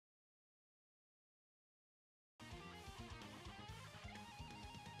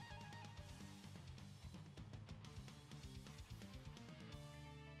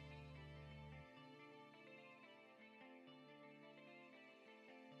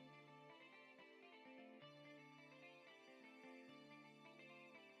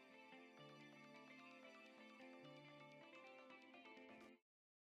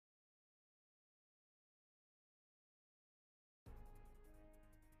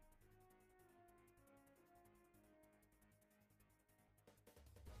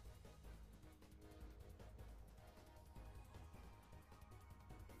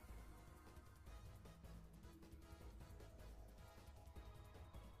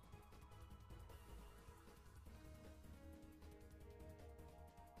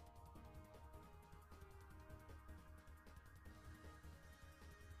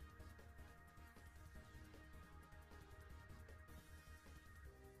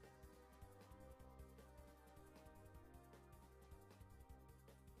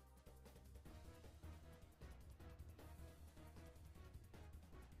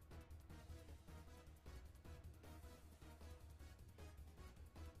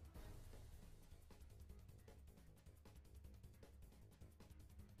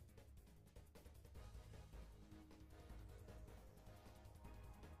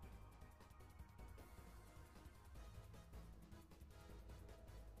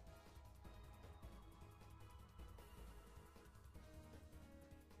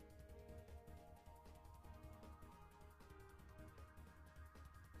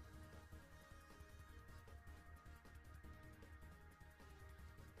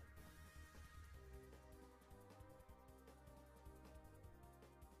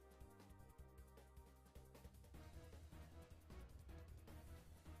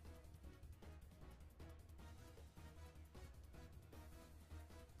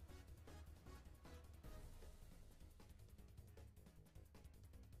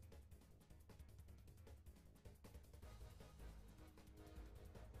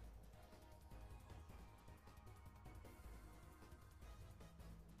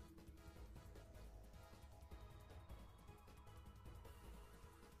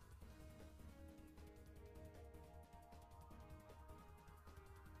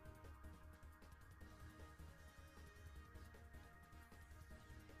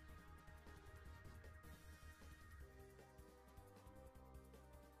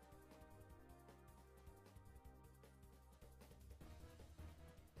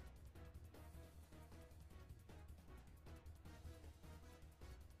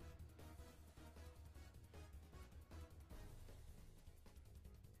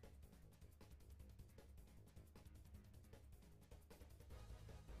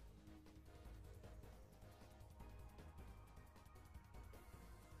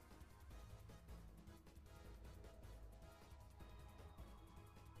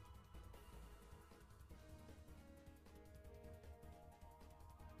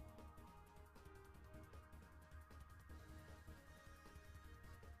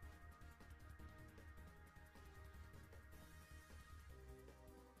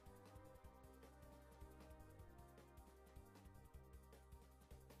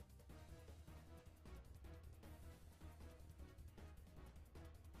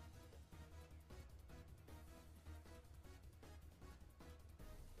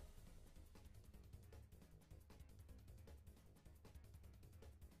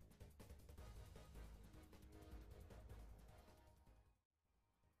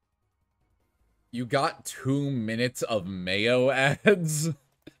 You got 2 minutes of mayo ads?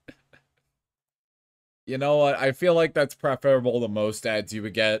 You know what? I feel like that's preferable to most ads you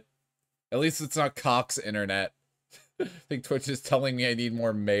would get. At least it's not Cox Internet. I think Twitch is telling me I need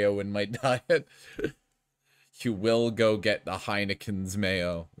more mayo in my diet. You will go get the Heineken's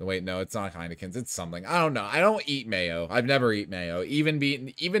mayo. Wait, no, it's not Heineken's. It's something. I don't know. I don't eat mayo. I've never eaten mayo. Even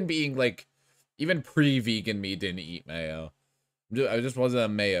being like, even pre-vegan me didn't eat mayo. I just wasn't a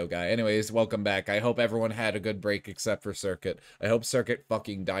mayo guy. Anyways, welcome back. I hope everyone had a good break except for Circuit. I hope Circuit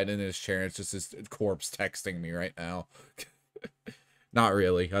fucking died in his chair. It's just his corpse texting me right now. Not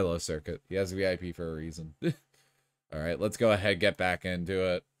really. I love Circuit. He has VIP for a reason. Alright, let's go ahead, get back into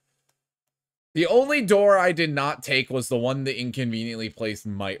it. The only door I did not take was the one the inconveniently placed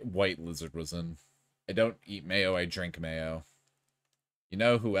white lizard was in. I don't eat mayo, I drink mayo. You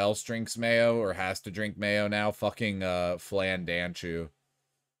know who else drinks mayo or has to drink mayo now? Fucking Flan Danchu.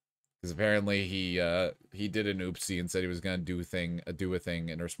 Because apparently he did an oopsie and said he was gonna do a thing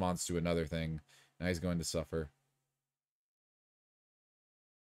in response to another thing. Now he's going to suffer.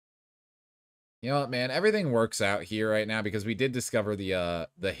 You know what, man? Everything works out here right now because we did discover the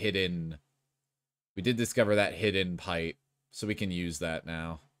hidden. We did discover that hidden pipe, so we can use that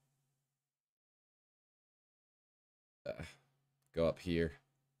now. Go up here.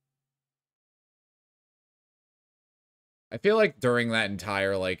 I feel like during that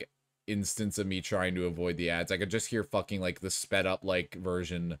entire, like, instance of me trying to avoid the ads, I could just hear fucking, like, the sped up, like,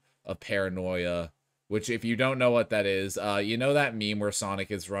 version of Paranoia, which, if you don't know what that is, you know that meme where Sonic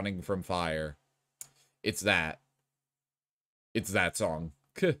is running from fire? It's that. It's that song.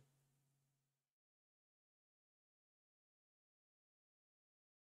 Go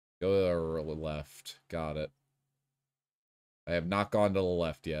to the left. Got it. I have not gone to the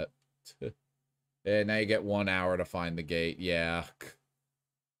left yet. And now you get 1 hour to find the gate. Yeah.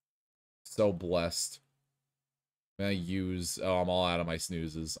 So blessed. I'm gonna use... Oh, I'm all out of my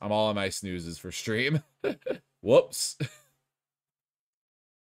snoozes. I'm all out of my snoozes for stream. Whoops.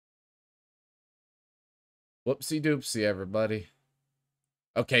 Whoopsie doopsie, everybody.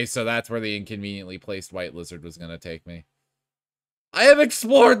 Okay, so that's where the inconveniently placed white lizard was gonna take me. I have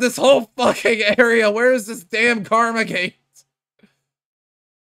explored this whole fucking area! Where is this damn karma gate? I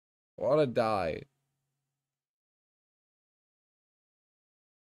wanna die.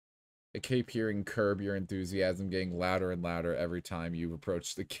 I keep hearing Curb Your Enthusiasm getting louder and louder every time you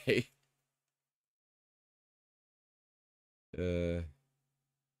approach the gate.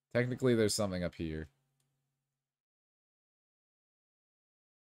 Technically, there's something up here.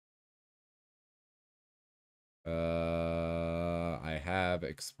 I have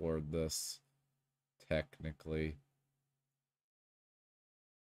explored this. Technically.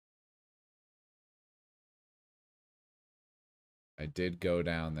 I did go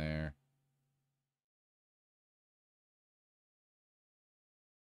down there.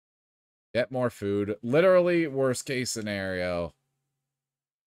 Get more food. Literally, worst case scenario.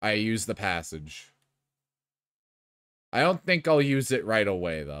 I use the passage. I don't think I'll use it right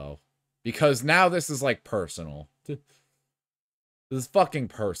away, though. Because now this is, like, personal. This is fucking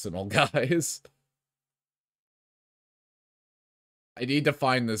personal, guys. I need to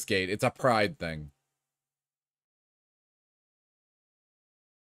find this gate. It's a pride thing.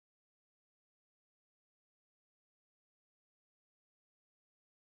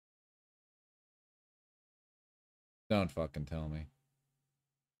 Don't fucking tell me.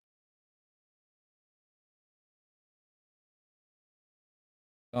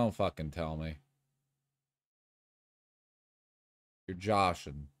 Don't fucking tell me. You're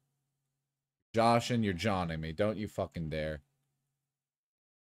joshing. Joshing, you're Johnning me. Don't you fucking dare.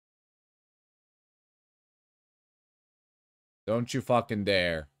 Don't you fucking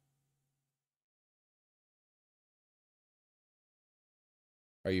dare.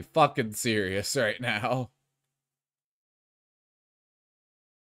 Are you fucking serious right now?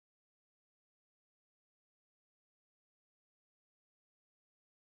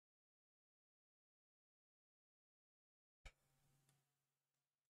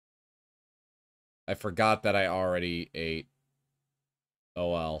 I forgot that I already ate.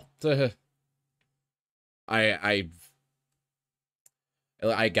 Oh well. I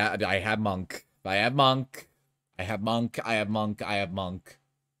have monk. I have monk. I have monk. I have monk. I have monk.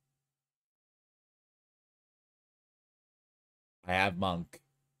 I have monk.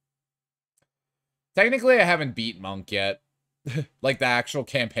 Technically, I haven't beat monk yet. Like the actual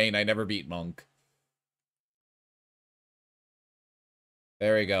campaign, I never beat monk.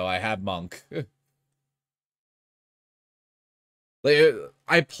 There we go. I have monk. Like,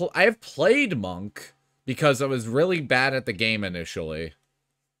 I have played monk because I was really bad at the game initially.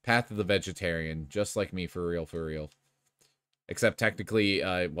 Path of the Vegetarian, just like me, for real, for real. Except technically,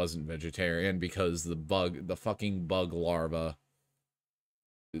 it wasn't vegetarian because the fucking bug larva.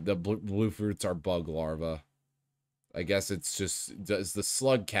 The blue fruits are bug larva. I guess it's just, does the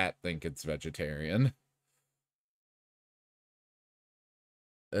slug cat think it's vegetarian?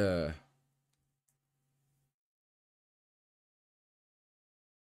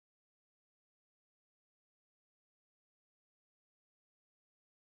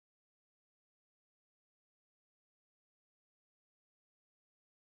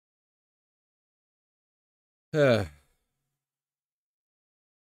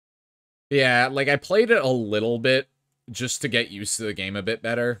 Yeah, like, I played it a little bit just to get used to the game a bit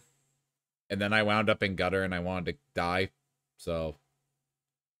better. And then I wound up in gutter and I wanted to die. So,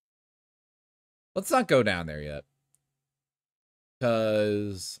 let's not go down there yet.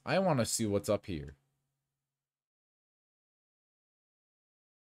 Because I want to see what's up here.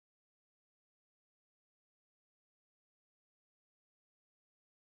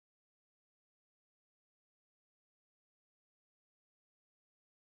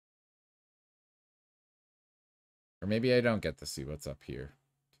 Or maybe I don't get to see what's up here.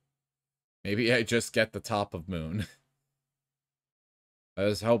 Maybe I just get the top of Moon. I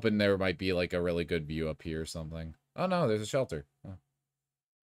was hoping there might be, like, a really good view up here or something. Oh, no, there's a shelter. Oh.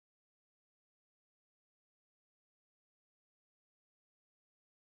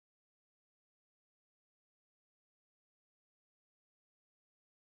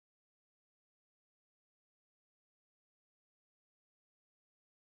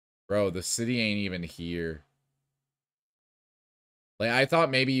 Bro, the city ain't even here. Like, I thought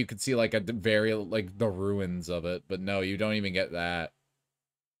maybe you could see, like, a very, like, the ruins of it. But no, you don't even get that.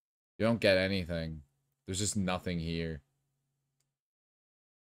 You don't get anything. There's just nothing here.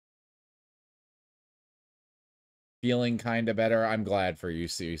 Feeling kind of better. I'm glad for you,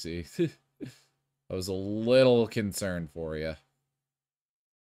 CC. I was a little concerned for you.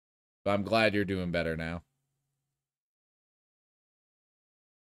 But I'm glad you're doing better now.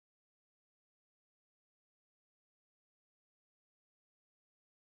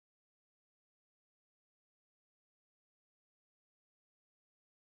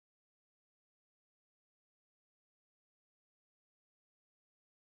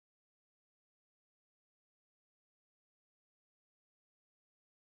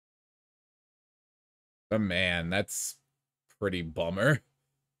 But man, that's pretty bummer.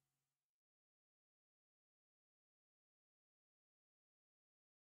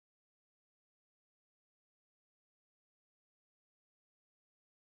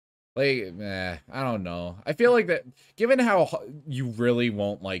 Like, I don't know. I feel like that, given how you really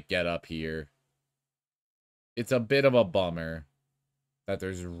won't, like, get up here, it's a bit of a bummer that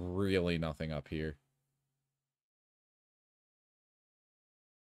there's really nothing up here.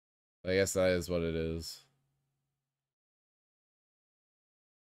 I guess that is what it is.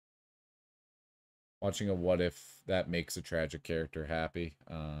 Watching a what if that makes a tragic character happy.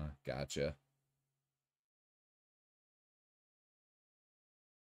 Gotcha.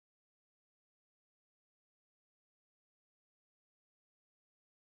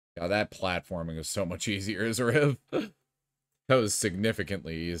 God, that platforming is so much easier as Riv. That was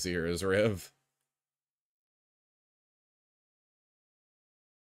significantly easier as Riv.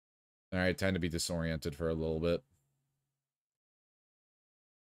 Alright, time to be disoriented for a little bit.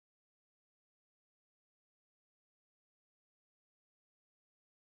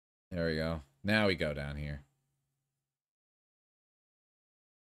 There we go. Now we go down here.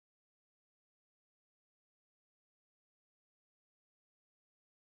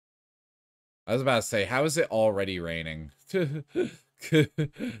 I was about to say, how is it already raining?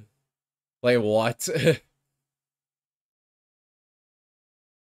 Like, what?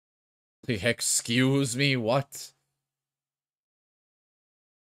 Excuse me, what?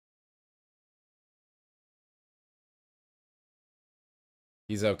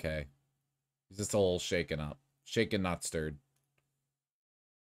 He's okay. He's just a little shaken up. Shaken, not stirred.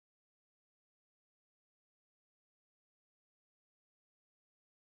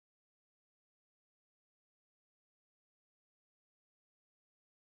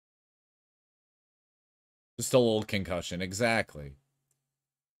 Just a little concussion, exactly.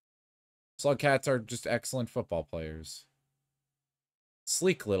 Slug cats are just excellent football players.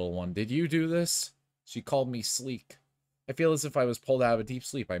 Sleek little one, did you do this? She called me sleek. I feel as if I was pulled out of a deep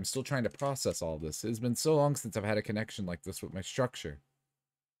sleep. I'm still trying to process all this. It has been so long since I've had a connection like this with my structure.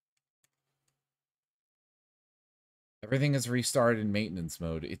 Everything is restarted in maintenance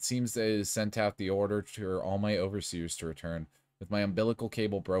mode. It seems that it has sent out the order for all my overseers to return. With my umbilical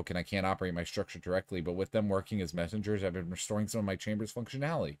cable broken, I can't operate my structure directly, but with them working as messengers, I've been restoring some of my chamber's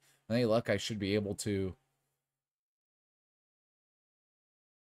functionality. With any luck, I should be able to...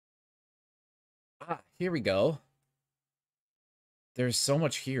 Ah, here we go. There's so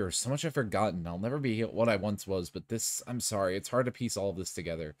much here, so much I've forgotten. I'll never be what I once was, but this... I'm sorry, it's hard to piece all of this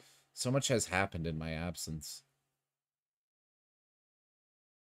together. So much has happened in my absence.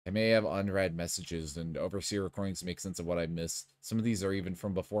 I may have unread messages and overseer recordings to make sense of what I missed. Some of these are even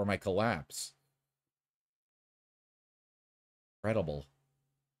from before my collapse. Incredible.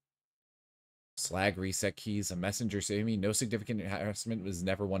 Slag reset keys, a messenger saving me. No significant harassment, was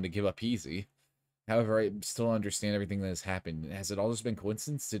never one to give up easy. However, I still understand everything that has happened. Has it all just been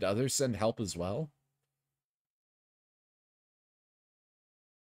coincidence? Did others send help as well?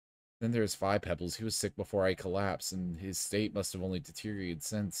 Then there's Five Pebbles. He was sick before I collapsed, and his state must have only deteriorated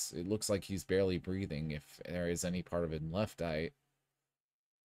since. It looks like he's barely breathing. If there is any part of him left, we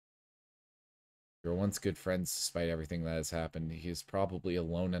were once good friends despite everything that has happened. He is probably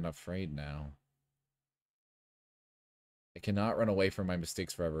alone and afraid now. I cannot run away from my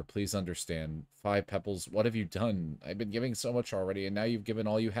mistakes forever. Please understand. Five Pebbles, what have you done? I've been giving so much already, and now you've given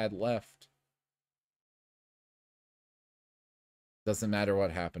all you had left. Doesn't matter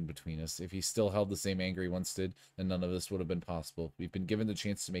what happened between us. If he still held the same anger he once did, then none of this would have been possible. We've been given the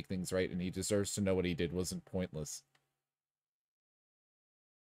chance to make things right, and he deserves to know what he did wasn't pointless.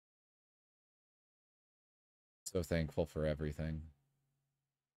 So thankful for everything.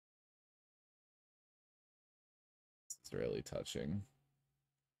 It's really touching.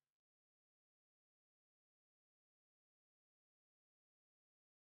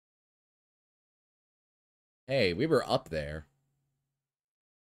 Hey, we were up there.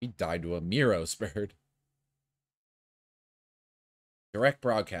 He died to a Miro's bird. Direct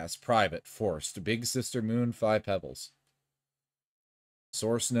broadcast, private, forced. Big Sister Moon, 5 pebbles.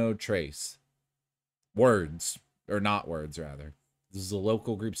 Source node trace. Words. Or not words, rather. This is a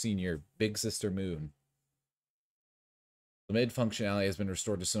local group senior. Big Sister Moon. The mid functionality has been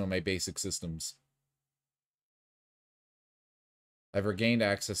restored to some of my basic systems. I've regained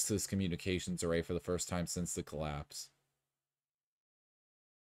access to this communications array for the first time since the collapse.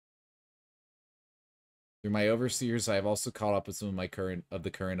 Through my overseers, I have also caught up with some of my current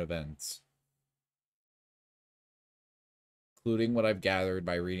events, including what I've gathered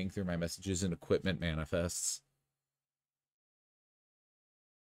by reading through my messages and equipment manifests.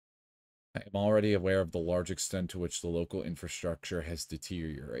 I am already aware of the large extent to which the local infrastructure has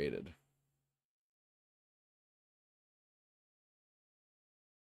deteriorated.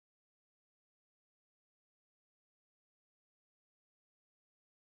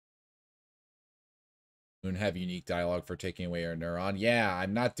 Moon have unique dialogue for taking away our neuron. Yeah,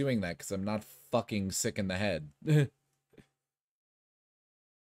 I'm not doing that because I'm not fucking sick in the head.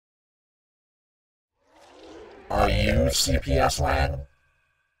 Are you CPS Lang?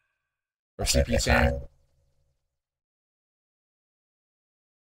 Or CP Sang?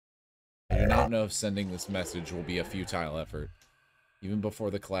 I do not know if sending this message will be a futile effort. Even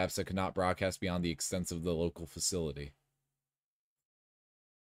before the collapse, I could not broadcast beyond the extents of the local facility.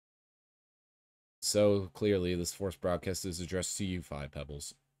 So, clearly, this forced broadcast is addressed to you, 5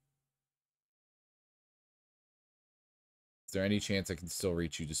 pebbles. Is there any chance I can still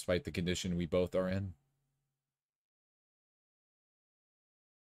reach you despite the condition we both are in?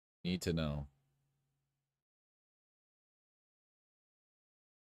 Need to know.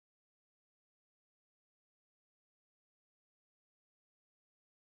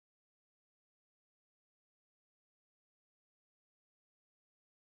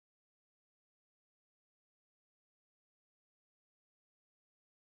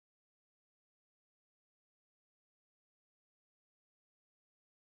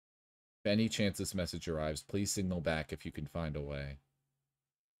 If any chance this message arrives, please signal back if you can find a way.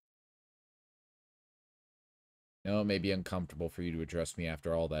 No, it may be uncomfortable for you to address me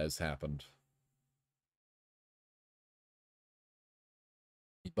after all that has happened.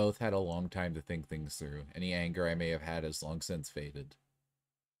 We both had a long time to think things through. Any anger I may have had has long since faded.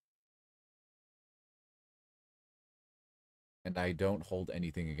 And I don't hold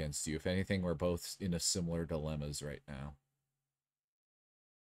anything against you. If anything, we're both in a similar dilemmas right now.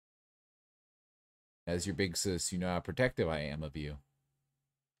 As your big sis, you know how protective I am of you.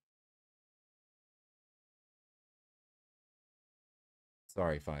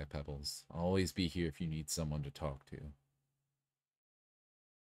 Sorry, 5 pebbles. I'll always be here if you need someone to talk to.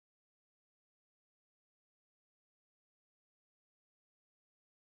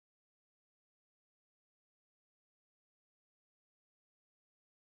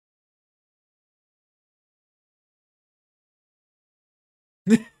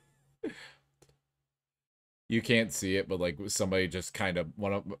 You can't see it, but like somebody just kind of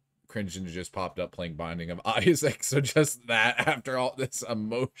cringing just popped up playing Binding of Isaac. So just that after all this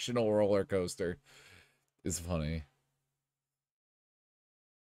emotional roller coaster is funny.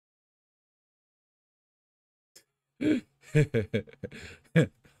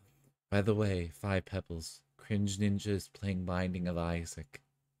 By the way, 5 pebbles. Cringe ninjas playing Binding of Isaac.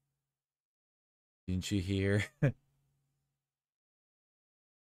 Didn't you hear?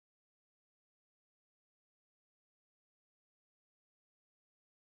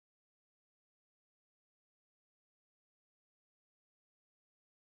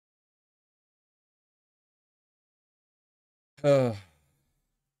 And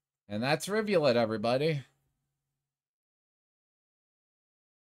that's Rivulet, everybody.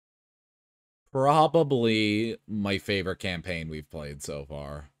 Probably my favorite campaign we've played so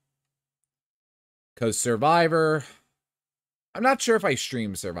far. Because Survivor... I'm not sure if I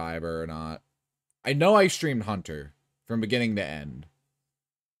streamed Survivor or not. I know I streamed Hunter from beginning to end.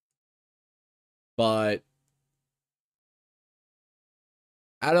 But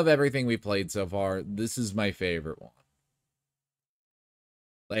out of everything we played so far, this is my favorite one.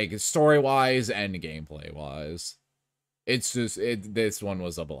 Like, story-wise and gameplay-wise. It's just, this one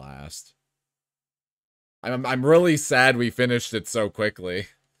was a blast. I'm really sad we finished it so quickly.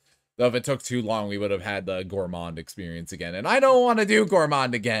 Though if it took too long, we would have had the Gourmand experience again. And I don't want to do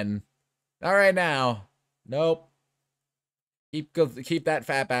Gourmand again. Not right now. Nope. Keep that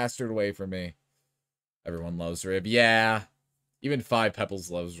fat bastard away from me. Everyone loves Rib. Yeah. Even Five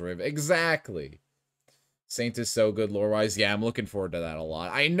Pebbles loves Rib. Exactly. Saint is so good lore-wise. Yeah, I'm looking forward to that a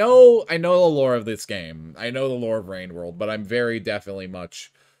lot. I know the lore of this game. I know the lore of Rain World, but I'm very definitely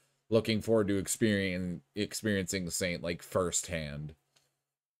much looking forward to experiencing Saint, like, firsthand.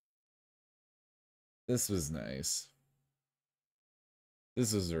 This was nice.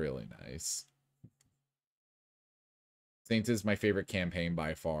 This was really nice. Saint is my favorite campaign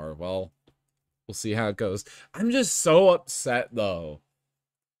by far. Well, we'll see how it goes. I'm just so upset, though,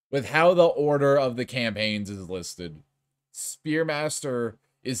 with how the order of the campaigns is listed. Spearmaster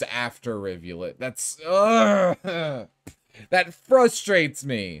is after Rivulet. That's... that frustrates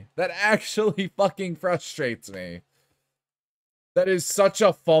me. That actually fucking frustrates me. That is such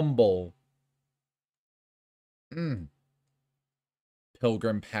a fumble.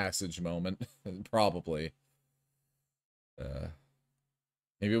 Pilgrim Passage moment. Probably.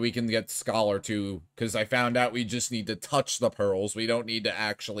 Maybe we can get Scholar too, because I found out we just need to touch the pearls. We don't need to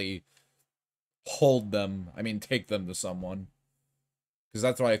actually hold them. I mean, take them to someone. Because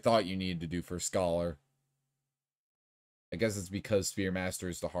that's what I thought you needed to do for Scholar. I guess it's because Spearmaster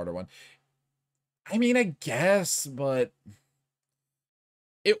is the harder one. I mean, I guess, but...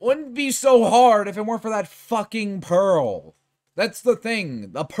 it wouldn't be so hard if it weren't for that fucking pearl. That's the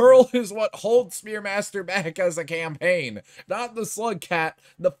thing. The pearl is what holds Spearmaster back as a campaign. Not the slug cat.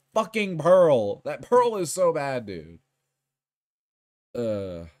 The fucking pearl. That pearl is so bad, dude.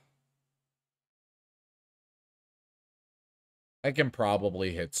 I can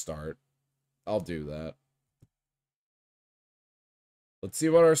probably hit start. I'll do that. Let's see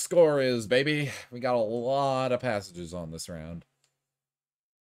what our score is, baby. We got a lot of passages on this round.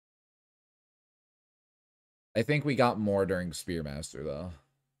 I think we got more during Spearmaster, though.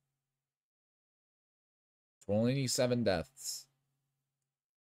 27 deaths.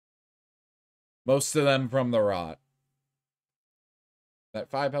 Most of them from the rot. That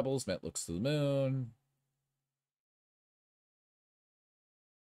 5 pebbles meant looks to the moon.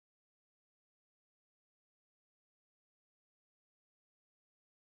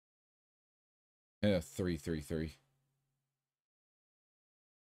 Yeah, 333.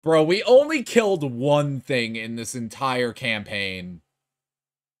 Bro, we only killed one thing in this entire campaign.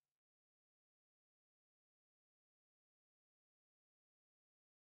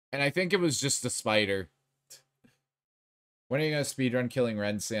 And I think it was just a spider. When are you going to speedrun killing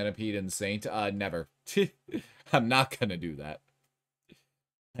Ren, Centipede, and Saint? Never. I'm not going to do that.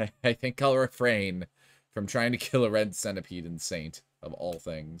 I think I'll refrain from trying to kill a Red Centipede and Saint, of all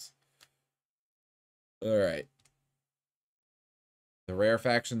things. Alright. The rare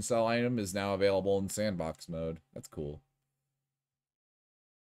faction cell item is now available in sandbox mode. That's cool.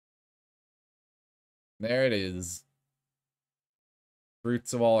 There it is.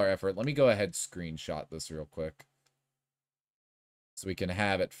 Fruits of all our effort. Let me go ahead and screenshot this real quick. So we can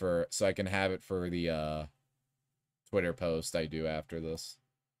have it for, so I can have it for the Twitter post I do after this.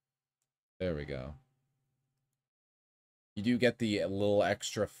 There we go. You do get the little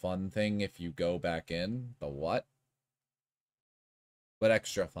extra fun thing if you go back in. The what? What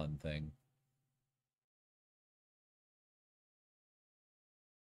extra fun thing?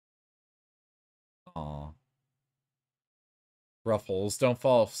 Aw. Ruffles, don't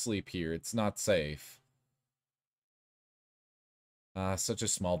fall asleep here. It's not safe. Such a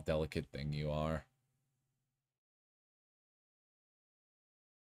small, delicate thing you are.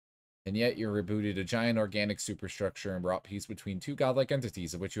 And yet you rebooted a giant organic superstructure and brought peace between two godlike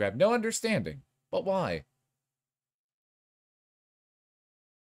entities of which you have no understanding. But why?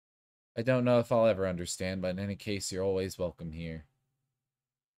 I don't know if I'll ever understand, but in any case, you're always welcome here.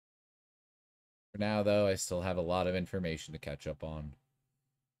 For now, though, I still have a lot of information to catch up on.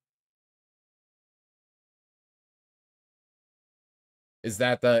 Is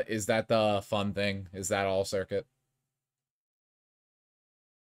that the fun thing? Is that all circuit?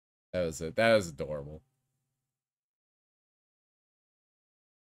 That was it. That was adorable.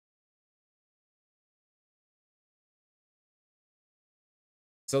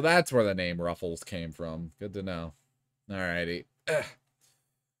 So that's where the name Ruffles came from. Good to know. Alrighty.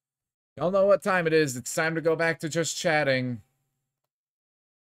 Y'all know what time it is. It's time to go back to just chatting.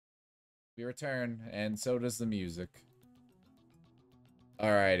 We return, and so does the music.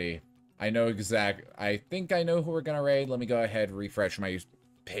 Alrighty. I think I know who we're gonna raid. Let me go ahead and refresh my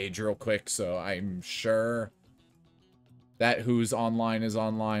page real quick so I'm sure. That who's online is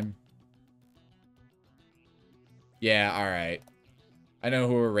online. Yeah, alright. I know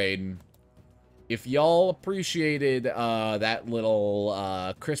who we're raiding. If y'all appreciated that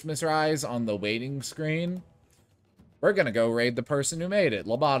little Christmas rise on the waiting screen, we're gonna go raid the person who made it,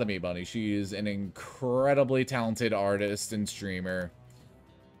 Lobotomy Bunny. She's an incredibly talented artist and streamer.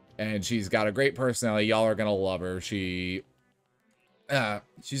 And she's got a great personality. Y'all are gonna love her. She's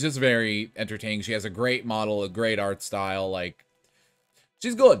just very entertaining. She has a great model, a great art style. Like,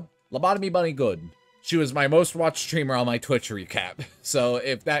 she's good. Lobotomy Bunny good. She was my most watched streamer on my Twitch recap. So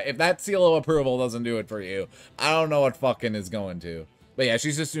if that seal of approval doesn't do it for you, I don't know what fucking is going to. But yeah,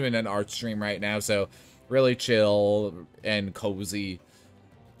 she's just doing an art stream right now, so really chill and cozy.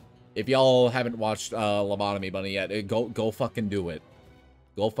 If y'all haven't watched Lobotomy Bunny yet, go fucking do it.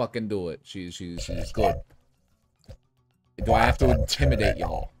 Go fucking do it. She's good. Do I have to intimidate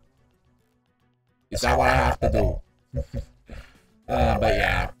y'all? Is that what I have to do? But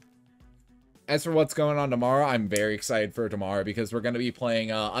yeah. As for what's going on tomorrow, I'm very excited for tomorrow because we're going to be playing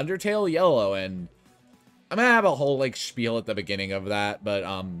Undertale Yellow, and I'm going to have a whole, like, spiel at the beginning of that, but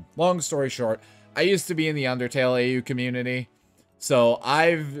long story short, I used to be in the Undertale AU community, so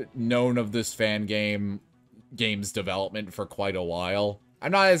I've known of this game's development for quite a while.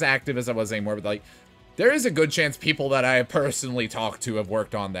 I'm not as active as I was anymore, but, like, there is a good chance people that I personally talked to have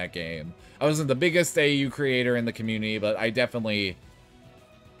worked on that game. I wasn't the biggest AU creator in the community, but I definitely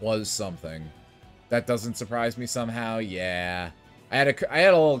was something. That doesn't surprise me somehow. Yeah, I had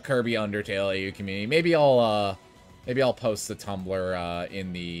a little Kirby Undertale AU community. Maybe I'll post the Tumblr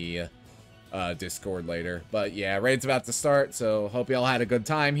in the Discord later. But yeah, raid's about to start, so hope y'all had a good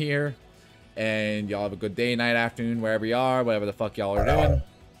time here, and y'all have a good day, night, afternoon, wherever you are, whatever the fuck y'all are doing,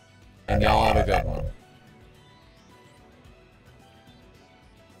 and y'all have a good one.